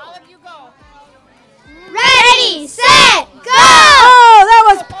 all of you go. Ready, set, go! Oh, that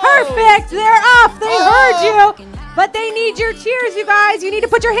was perfect. They're off. They heard you. But they need your cheers, you guys. You need to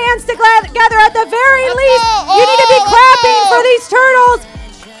put your hands together at the very least. You need to be clapping for these turtles.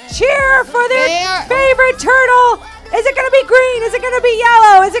 Cheer for their favorite turtle. Is it going to be green? Is it going to be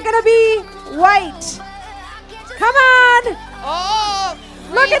yellow? Is it going to be white? Come on. Oh,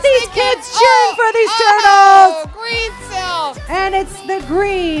 look at these kids cheering for these turtles. Green silk. And it's the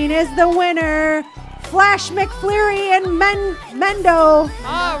green is the winner. Flash McFleary and Mendo.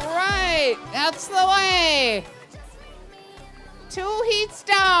 All right, that's the way. 2 heats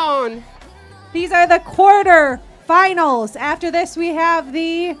down. These are the quarter finals. After this, we have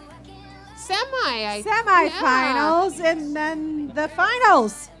the semifinals and then the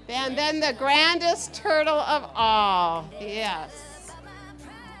finals. And then the grandest turtle of all. Yes.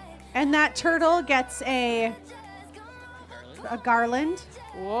 And that turtle gets a garland.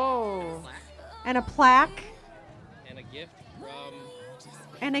 Whoa. And a plaque. And a gift from.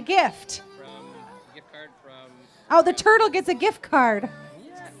 And a gift. From a gift card from. Oh, the turtle gets a gift card.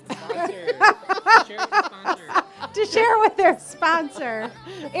 To share with their sponsor,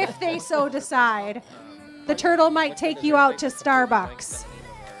 if they so decide. The turtle might take you out to Starbucks.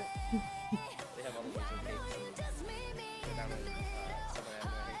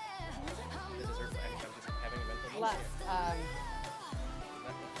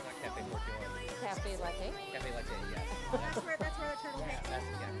 Cafe latte. Cafe latte, yes. That's where the turtle gets.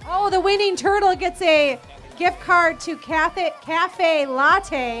 Oh, the winning turtle gets a gift card to Cafe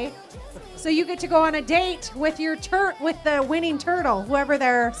Latte. So you get to go on a date with your with the winning turtle, whoever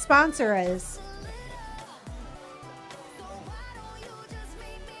their sponsor is.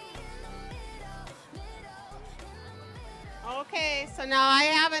 Okay, so now I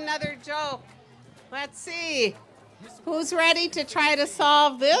have another joke. Let's see. Who's ready to try to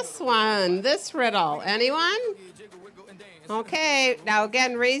solve this one, this riddle? Anyone? Okay, now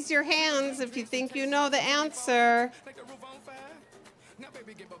again, raise your hands if you think you know the answer.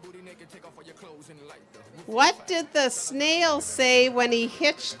 What did the snail say when he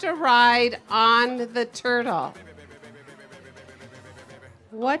hitched a ride on the turtle?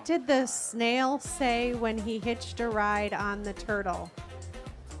 What did the snail say when he hitched a ride on the turtle?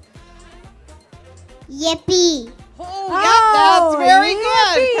 Yippee. Oh, yep, that's very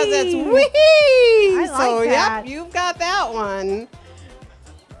good because it's wee. I like so, that. yep, you've got that one.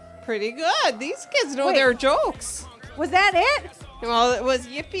 Pretty good. These kids know their jokes. Was that it? Well, it was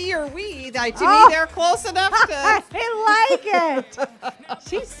yippee or wee. To me, they're close enough to. I like it.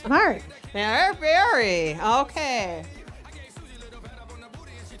 She's smart. They're very. Okay.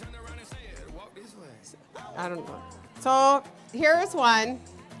 I don't know. So here's one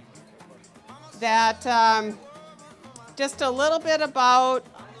that just a little bit about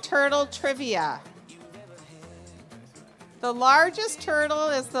turtle trivia. The largest turtle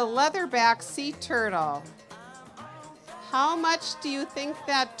is the leatherback sea turtle. How much do you think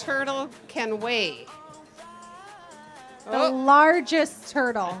that turtle can weigh? The largest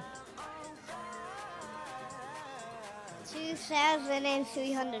turtle.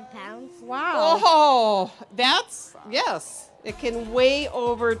 2,300 pounds. Wow. Oh, that's, yes. It can weigh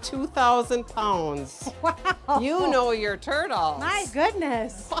over 2,000 pounds. Wow. You know your turtles. My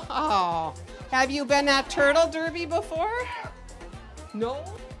goodness. Wow. Have you been at Turtle Derby before? No?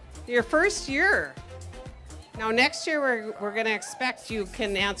 Your first year. Now, next year, we're going to expect you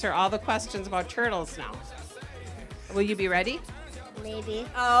can answer all the questions about turtles now. Will you be ready? Maybe.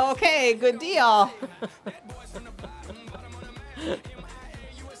 Okay, good deal.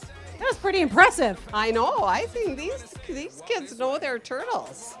 That was pretty impressive. I know. I think these kids know their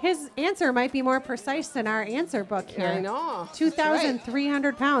turtles. His answer might be more precise than our answer book here. I know.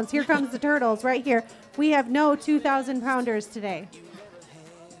 2,300 pounds. Here comes the turtles right here. We have no 2,000 pounders today.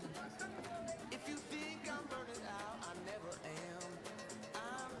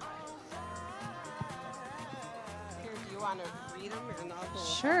 Here, do you want to read them? And I'll go.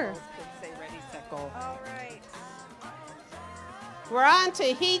 Sure. Those kids say ready, set, go. All right. We're on to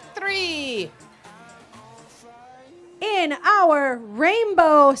Heat 3. In our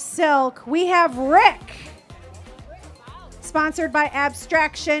rainbow silk, we have Rick. Sponsored by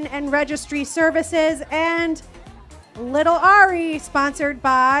Abstraction and Registry Services, and Little Ari, sponsored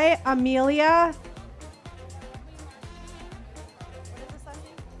by Amelia.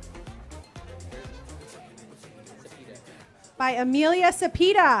 by Amelia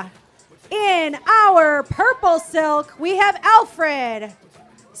Sapita. In our purple silk, we have Alfred.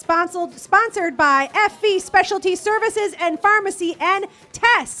 Sponsored by FV Specialty Services and Pharmacy, and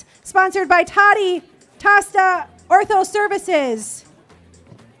Tess, sponsored by Toddy Tosta Ortho Services.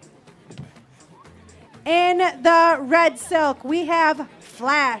 In the red silk, we have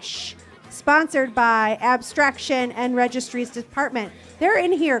Flash, sponsored by Abstraction and Registries Department. They're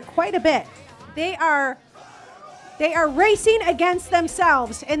in here quite a bit. They are racing against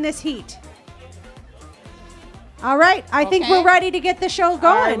themselves in this heat. All right, I think we're ready to get the show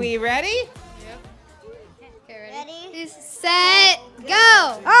going. Are we ready? Ready, set,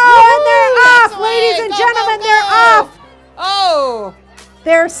 go. Oh, and they're off, ladies and gentlemen, they're off. Oh.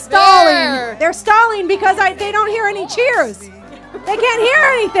 They're stalling. They're stalling because they don't hear any cheers. They can't hear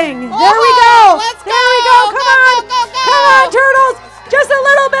anything. There we go. There we go. Come on. Come on, turtles. Just a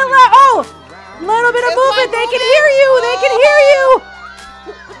little bit left. Oh, a little bit of movement. They can hear you. They can hear you.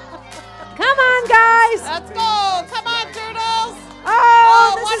 Come on, guys. Let's go. Come on, turtles.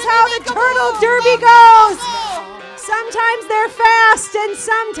 Oh, this is how the turtle derby goes. Sometimes they're fast and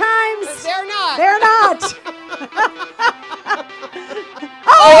sometimes they're not. They're not.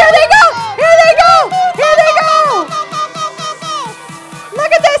 Oh, here they go. Here they go. Here they go.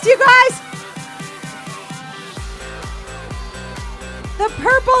 Look at this, you guys. The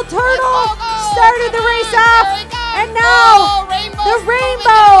purple turtle started the race off. And now the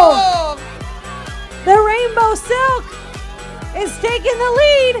rainbow silk is taking the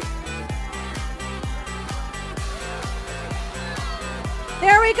lead.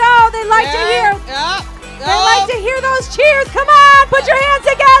 There we go. They like to hear. They like to hear those cheers. Come on, put your hands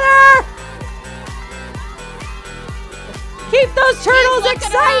together. Keep those turtles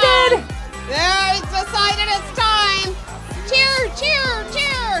excited. There, it's decided it's time. Cheer, cheer,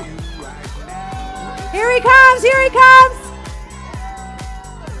 cheer. Here he comes. Here he comes.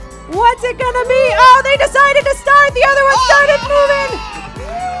 What's it gonna be? Oh, they decided to start. The other one started moving.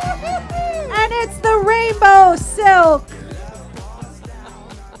 And it's the rainbow silk.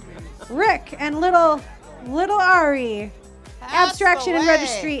 Rick and little Ari. Abstraction and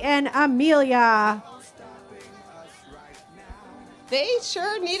Registry and Amelia. They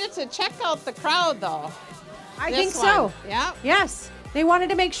sure needed to check out the crowd, though. I think so. Yeah. Yes. They wanted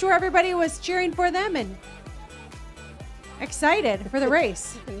to make sure everybody was cheering for them and excited for the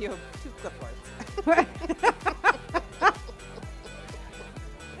race. And you have 2 clipboards.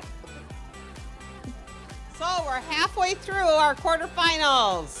 So we're halfway through our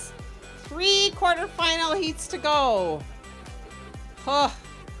quarterfinals. 3 quarterfinal heats to go. Oh,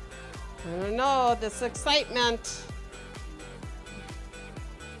 I don't know, this excitement.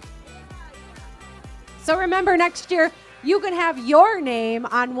 So remember, next year, you can have your name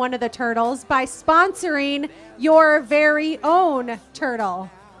on one of the turtles by sponsoring your very own turtle,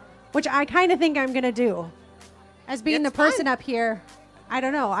 which I kind of think I'm going to do. As being the person up here, I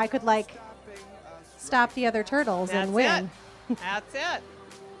don't know, I could stop the other turtles and win. That's it.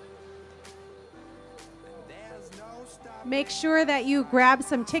 Make sure that you grab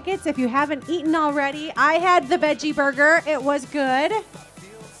some tickets if you haven't eaten already. I had the veggie burger. It was good.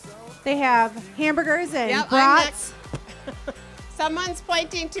 They have hamburgers and brats. Someone's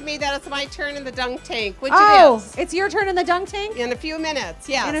pointing to me that it's my turn in the dunk tank, which it is. It's your turn in the dunk tank? In a few minutes,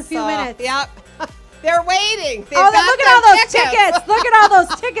 yes. In a few minutes. Yep. They're waiting. Look at all those tickets. Look at all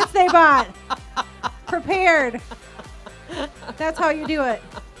those tickets they bought. Prepared. That's how you do it.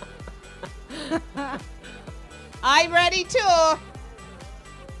 I'm ready too.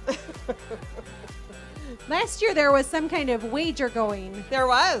 Last year there was some kind of wager going. There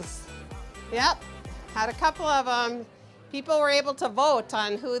was. Yep. Had a couple of them. People were able to vote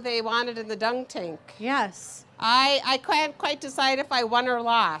on who they wanted in the dunk tank. Yes. I can't quite decide if I won or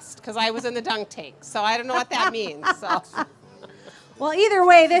lost because I was in the dunk tank. So I don't know what that means. So. Well, either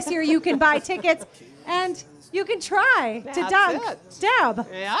way, this year you can buy tickets and you can try to dunk Deb.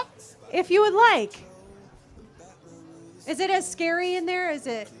 Yeah. If you would like. Is it as scary in there as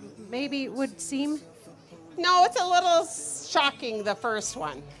it maybe would seem? No, it's a little shocking, the first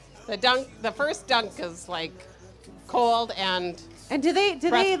one. The first dunk is cold and do they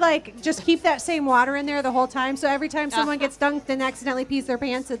just keep that same water in there the whole time? So every time someone gets dunked and accidentally pees their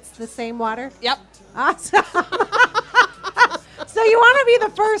pants, it's the same water? Yep. Awesome. So you want to be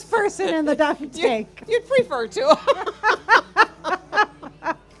the first person in the dunk tank? You'd prefer to.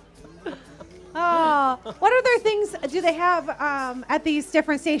 Oh, what other things do they have at these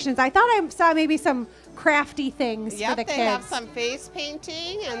different stations? I thought I saw maybe some crafty things for the kids. They have some face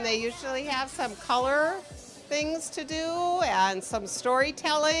painting, and they usually have some color things to do, and some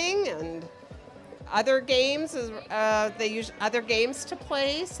storytelling, and other games. They use other games to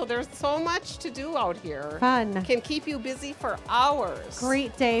play. So there's so much to do out here. Fun. Can keep you busy for hours.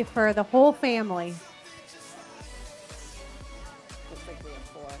 Great day for the whole family. Looks like we have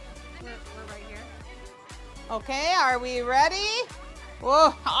 4. We're right here. Okay, are we ready?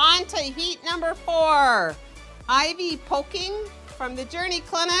 Whoa, on to heat number 4. Ivy poking from the Journey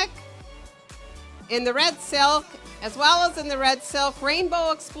Clinic in the red silk, as well as in the red silk,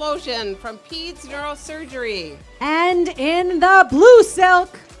 Rainbow Explosion from Peds Neurosurgery. And in the blue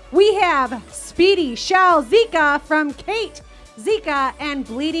silk, we have Speedy Shell Zika from Kate Zika and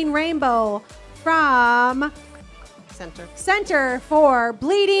Bleeding Rainbow from Center for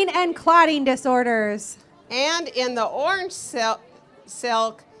Bleeding and Clotting Disorders. And in the orange silk,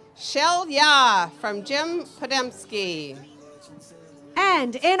 Shell Ya from Jim Podemski.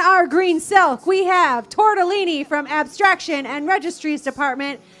 And in our green silk, we have Tortellini from Abstraction and Registries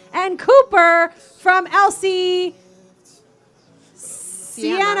Department and Cooper from Elsie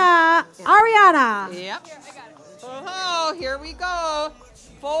Sienna Ariana. Yep. Oh, here we go.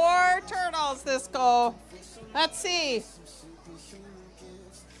 4 turtles this go. Let's see.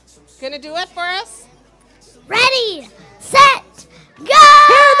 Gonna do it for us? Ready, set, go!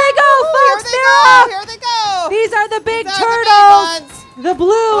 Here they go, folks. Here they go. These are the big These are turtles. the big The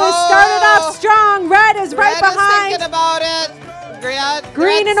blue has started off strong. Red is right Red is behind. thinking about it.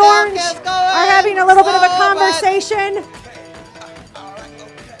 Green red and orange silk is going are having a little bit of a slow, but- conversation.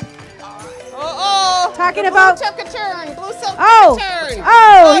 Oh, Talking the about- blue took a turn. Blue silk Oh, took a turn.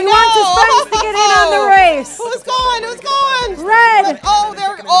 oh, he wants his friends to get in on the race. Who's going? Who's going? Red. Oh,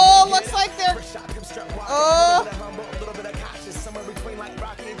 they're. Oh, looks like they're. Oh.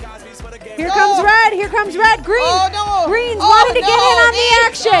 Here comes red. Here comes red. Green. Oh no. Green's Oh, wanting to get no, in on the they-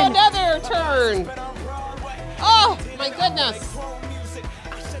 action. Another turn. Oh my goodness.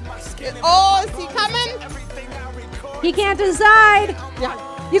 Oh, is he coming? He can't decide. Yeah.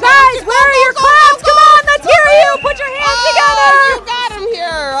 You guys, where are your claps? Come on, let's hear you. Put your hands together. You got him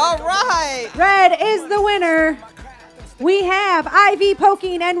here. All right. Red is the winner. We have Ivy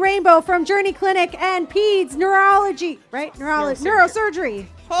Poking and Rainbow from Journey Clinic and Peds Neurology, right? Neurosurgery.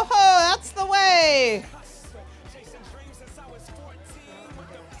 Ho ho, that's the way.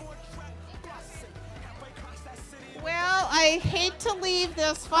 Well, I hate to leave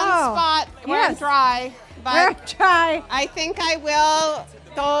this fun spot where I'm yes. dry, but Where I'm dry. I think I will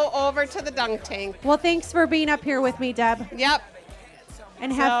go over to the dunk tank. Well, thanks for being up here with me, Deb. Yep.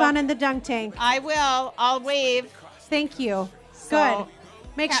 And have fun in the dunk tank. I will. I'll wave. Thank you. So,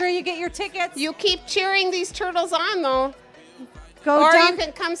 Good. Make sure you get your tickets. You keep cheering these turtles on, though. Go or dunk. you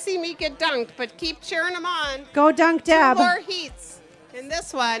can come see me get dunked, but keep cheering them on. Go dunk, Deb. 2 more heats in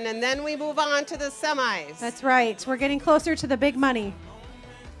this one, and then we move on to the semis. That's right. We're getting closer to the big money.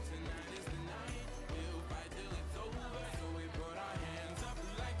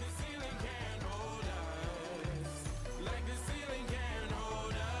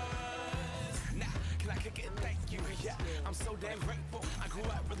 I'm so damn grateful. I grew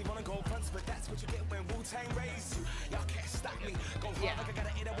up really wanna go fronts, but that's what you get when Wu-Tang raised you. Y'all can't stop me. Go hard like I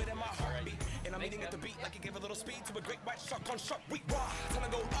gotta eat it with in my heartbeat. And I'm eating at the beat like it gave a little speed to a great white shark on shark week. Raw, time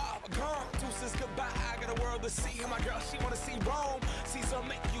to go up, gone. Deuces goodbye. I got a world to see. And my girl, she wanna see Rome. Caesar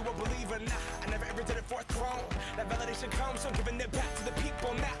make you a believer. Nah, I never ever did it for a throne. That validation comes from giving it back to the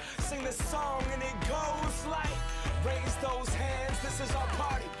people. Now sing this song and it goes like, raise those hands. This is our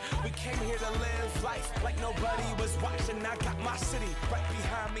party. We came here to live life like nobody was watching. I got my city right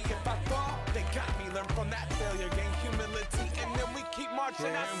behind me. If I fall, they got me. Learn from that failure, gain humility, and then we keep marching.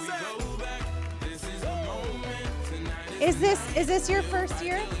 I said, this is the moment. Is this your first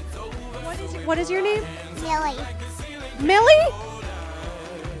year? What is your name? Millie. Millie?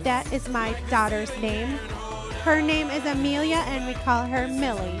 That is my daughter's name. Her name is Amelia, and we call her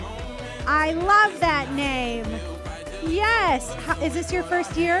Millie. I love that name. Yes. Is this your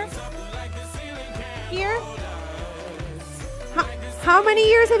first year? Here? How many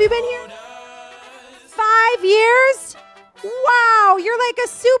years have you been here? 5 years? Wow, you're like a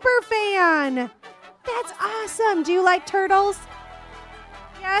super fan. That's awesome. Do you like turtles?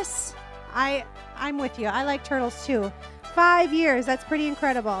 Yes. I'm with you. I like turtles too. 5 years. That's pretty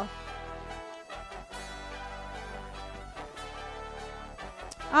incredible.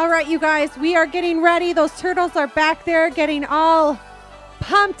 All right, you guys, we are getting ready. Those turtles are back there getting all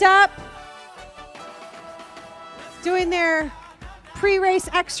pumped up, doing their pre-race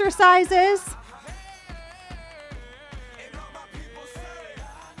exercises.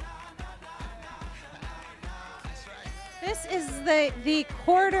 This is the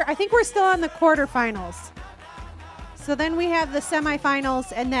quarter. I think we're still on the quarterfinals. So then we have the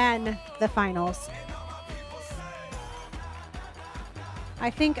semifinals and then the finals. I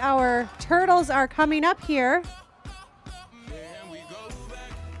think our turtles are coming up here.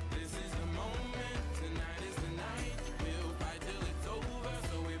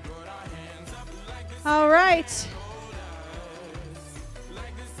 All right.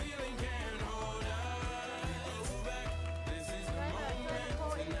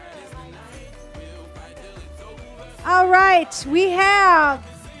 All right, we have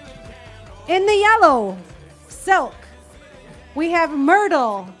in the yellow silk, we have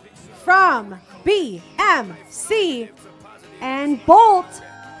Myrtle from BMC and Bolt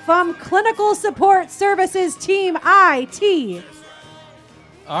from Clinical Support Services Team IT.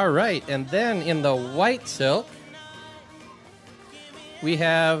 All right, and then in the white silk, we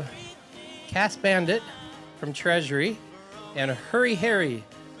have Cass Bandit from Treasury and Hurry Harry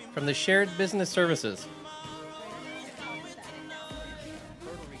from the Shared Business Services.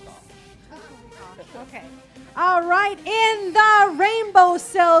 Okay. All right, in the rainbow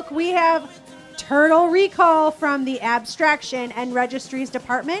silk, we have Turtle Recall from the Abstraction and Registries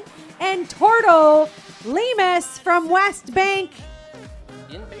Department and Torto Lemus from West Bank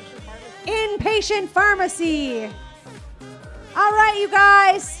Inpatient Pharmacy. All right, you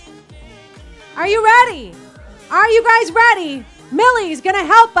guys. Are you ready? Are you guys ready? Millie's going to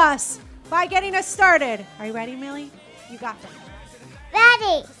help us by getting us started. Are you ready, Millie? You got this.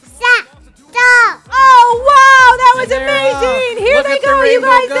 Ready, set, go. Oh, wow, that was And they're amazing. off. Here Look they at the go, you rainbow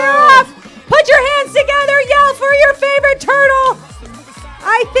guys. go. They're off. Put your hands together. Yell for your favorite turtle.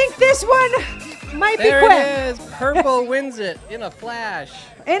 I think this one might There be quick. it is. Purple wins it in a flash.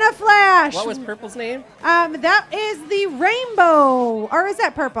 In a flash. What was Purple's name? That is the rainbow. Or is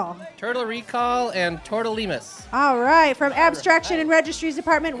that purple? Turtle Recall and Tortle Lemus. All right. From Abstraction and Registries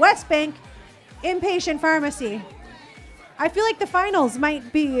Department, West Bank Inpatient Pharmacy. I feel like the finals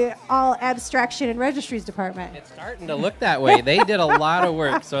might be all Abstraction and Registries Department. It's starting to look that way. They did a lot of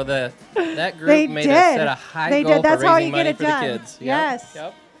work, so that group They made did. us set a high They goal did. That's for how raising you get money it for done. the kids. Yep. Yes.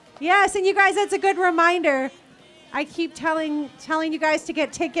 Yep. Yes, and you guys, that's a good reminder. I keep telling you guys to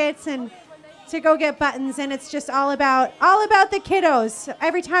get tickets and to go get buttons, and it's just all about the kiddos.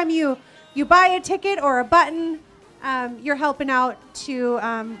 Every time you buy a ticket or a button, you're helping out to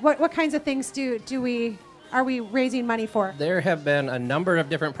what kinds of things are we raising money for? There have been a number of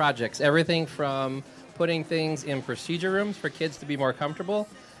different projects. Everything from putting things in procedure rooms for kids to be more comfortable.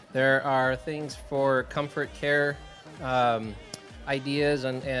 There are things for comfort care. Ideas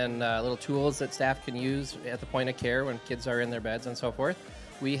and little tools that staff can use at the point of care when kids are in their beds and so forth.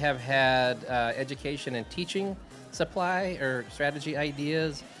 We have had education and teaching supply or strategy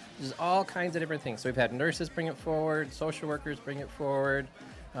ideas. There's all kinds of different things. So we've had nurses bring it forward, social workers bring it forward,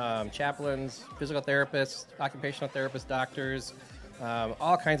 chaplains, physical therapists, occupational therapists, doctors,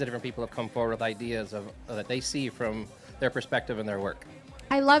 all kinds of different people have come forward with ideas that they see from their perspective and their work.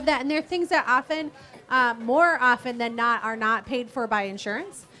 I love that, and there are things that often, more often than not, are not paid for by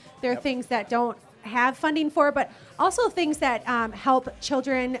insurance. There are things that don't have funding for, but also things that help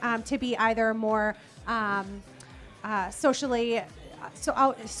children to be either more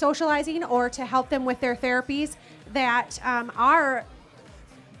socializing or to help them with their therapies that are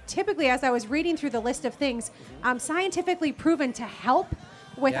typically, as I was reading through the list of things, scientifically proven to help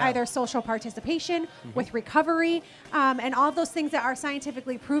with either social participation, with recovery, and all those things that are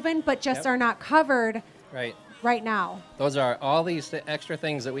scientifically proven, but just are not covered right now. Those are all these extra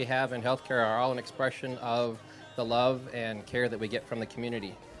things that we have in healthcare are all an expression of the love and care that we get from the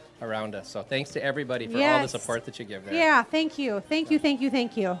community around us. So thanks to everybody for all the support that you give there. Yeah, thank you. Thank you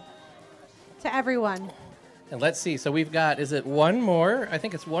to everyone. And let's see. So we've got, is it one more? I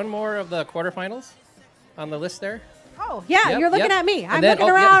think it's one more of the quarterfinals on the list there. Oh, yeah, Yep, you're looking yep. at me. And I'm then-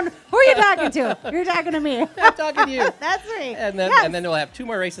 looking oh, around. yeah. Who are you talking to? You're talking to me. I'm talking to you. That's me. And then Yes. and then we'll have two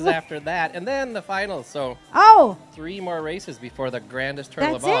more races after that, and then the finals. So three more races before the grandest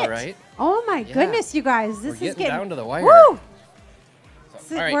turtle That's of all, it. right? Oh, my Yeah. goodness, you guys. We're This is getting getting down to the wire. Woo!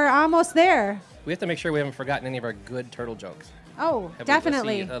 So, all right. We're almost there. We have to make sure we haven't forgotten any of our good turtle jokes. Oh, Have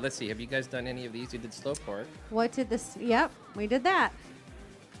definitely. Let's see. Have you guys done any of these? You did slow pork. What did this? Yep, we did that.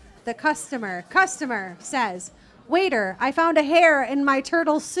 The customer says, "Waiter, I found a hair in my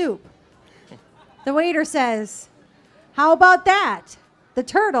turtle soup." The waiter says, "How about that? The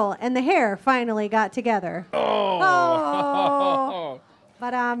turtle and the hair finally got together." Oh.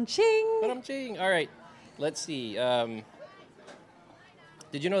 Ching. Ching. All right. Let's see.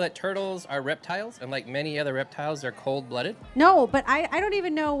 Did you know that turtles are reptiles, and like many other reptiles, they're cold-blooded? No, but I don't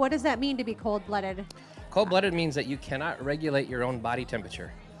even know, what does that mean to be cold-blooded? Cold-blooded means that you cannot regulate your own body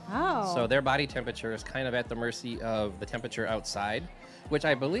temperature. Oh. So their body temperature is kind of at the mercy of the temperature outside, which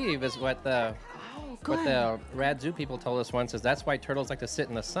I believe is what the rad zoo people told us once, is that's why turtles like to sit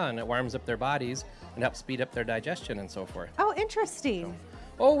in the sun. It warms up their bodies and helps speed up their digestion and so forth. Oh, interesting.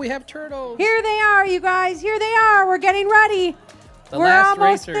 Oh, we have turtles. Here they are, you guys. Here they are. We're getting ready. We're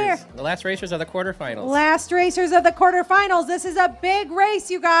almost there. The last racers are the quarterfinals. Last racers of the quarterfinals. This is a big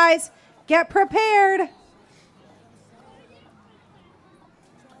race, you guys. Get prepared.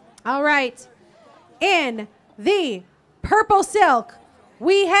 All right. In the purple silk,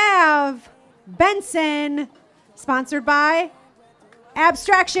 we have Benson, sponsored by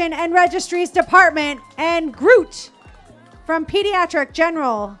Abstraction and Registries Department, and Groot from Pediatric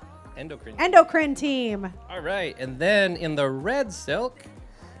General Endocrine Team. All right, and then in the red silk,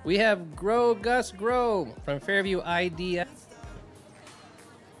 we have Grow Gus Grow from Fairview IDS.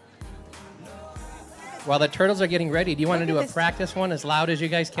 While the turtles are getting ready, do you want to do a practice one as loud as you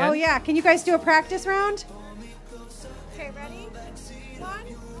guys can? Oh yeah, can you guys do a practice round? Okay, ready? 1,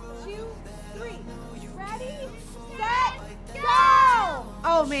 2, 3. Ready, set, go!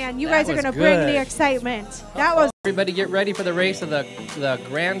 Oh man, you guys are gonna bring the excitement. That was. Everybody get ready for the race of the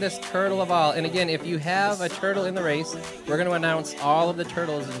grandest turtle of all. And again, if you have a turtle in the race, we're going to announce all of the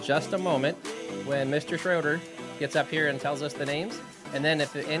turtles in just a moment when Mr. Schroeder gets up here and tells us the names. And then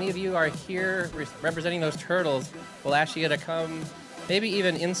if any of you are here representing those turtles, we'll ask you to come maybe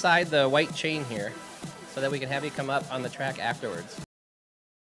even inside the white chain here so that we can have you come up on the track afterwards.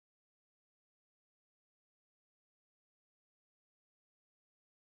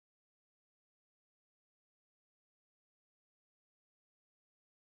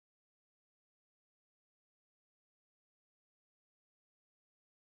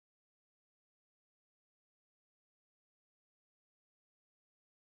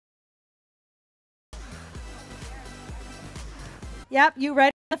 Yep, you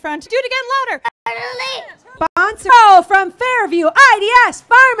ready in the front? Do it again louder. Sponsor from Fairview IDS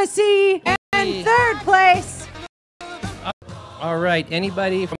Pharmacy. And third place. All right,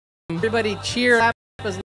 everybody cheer up as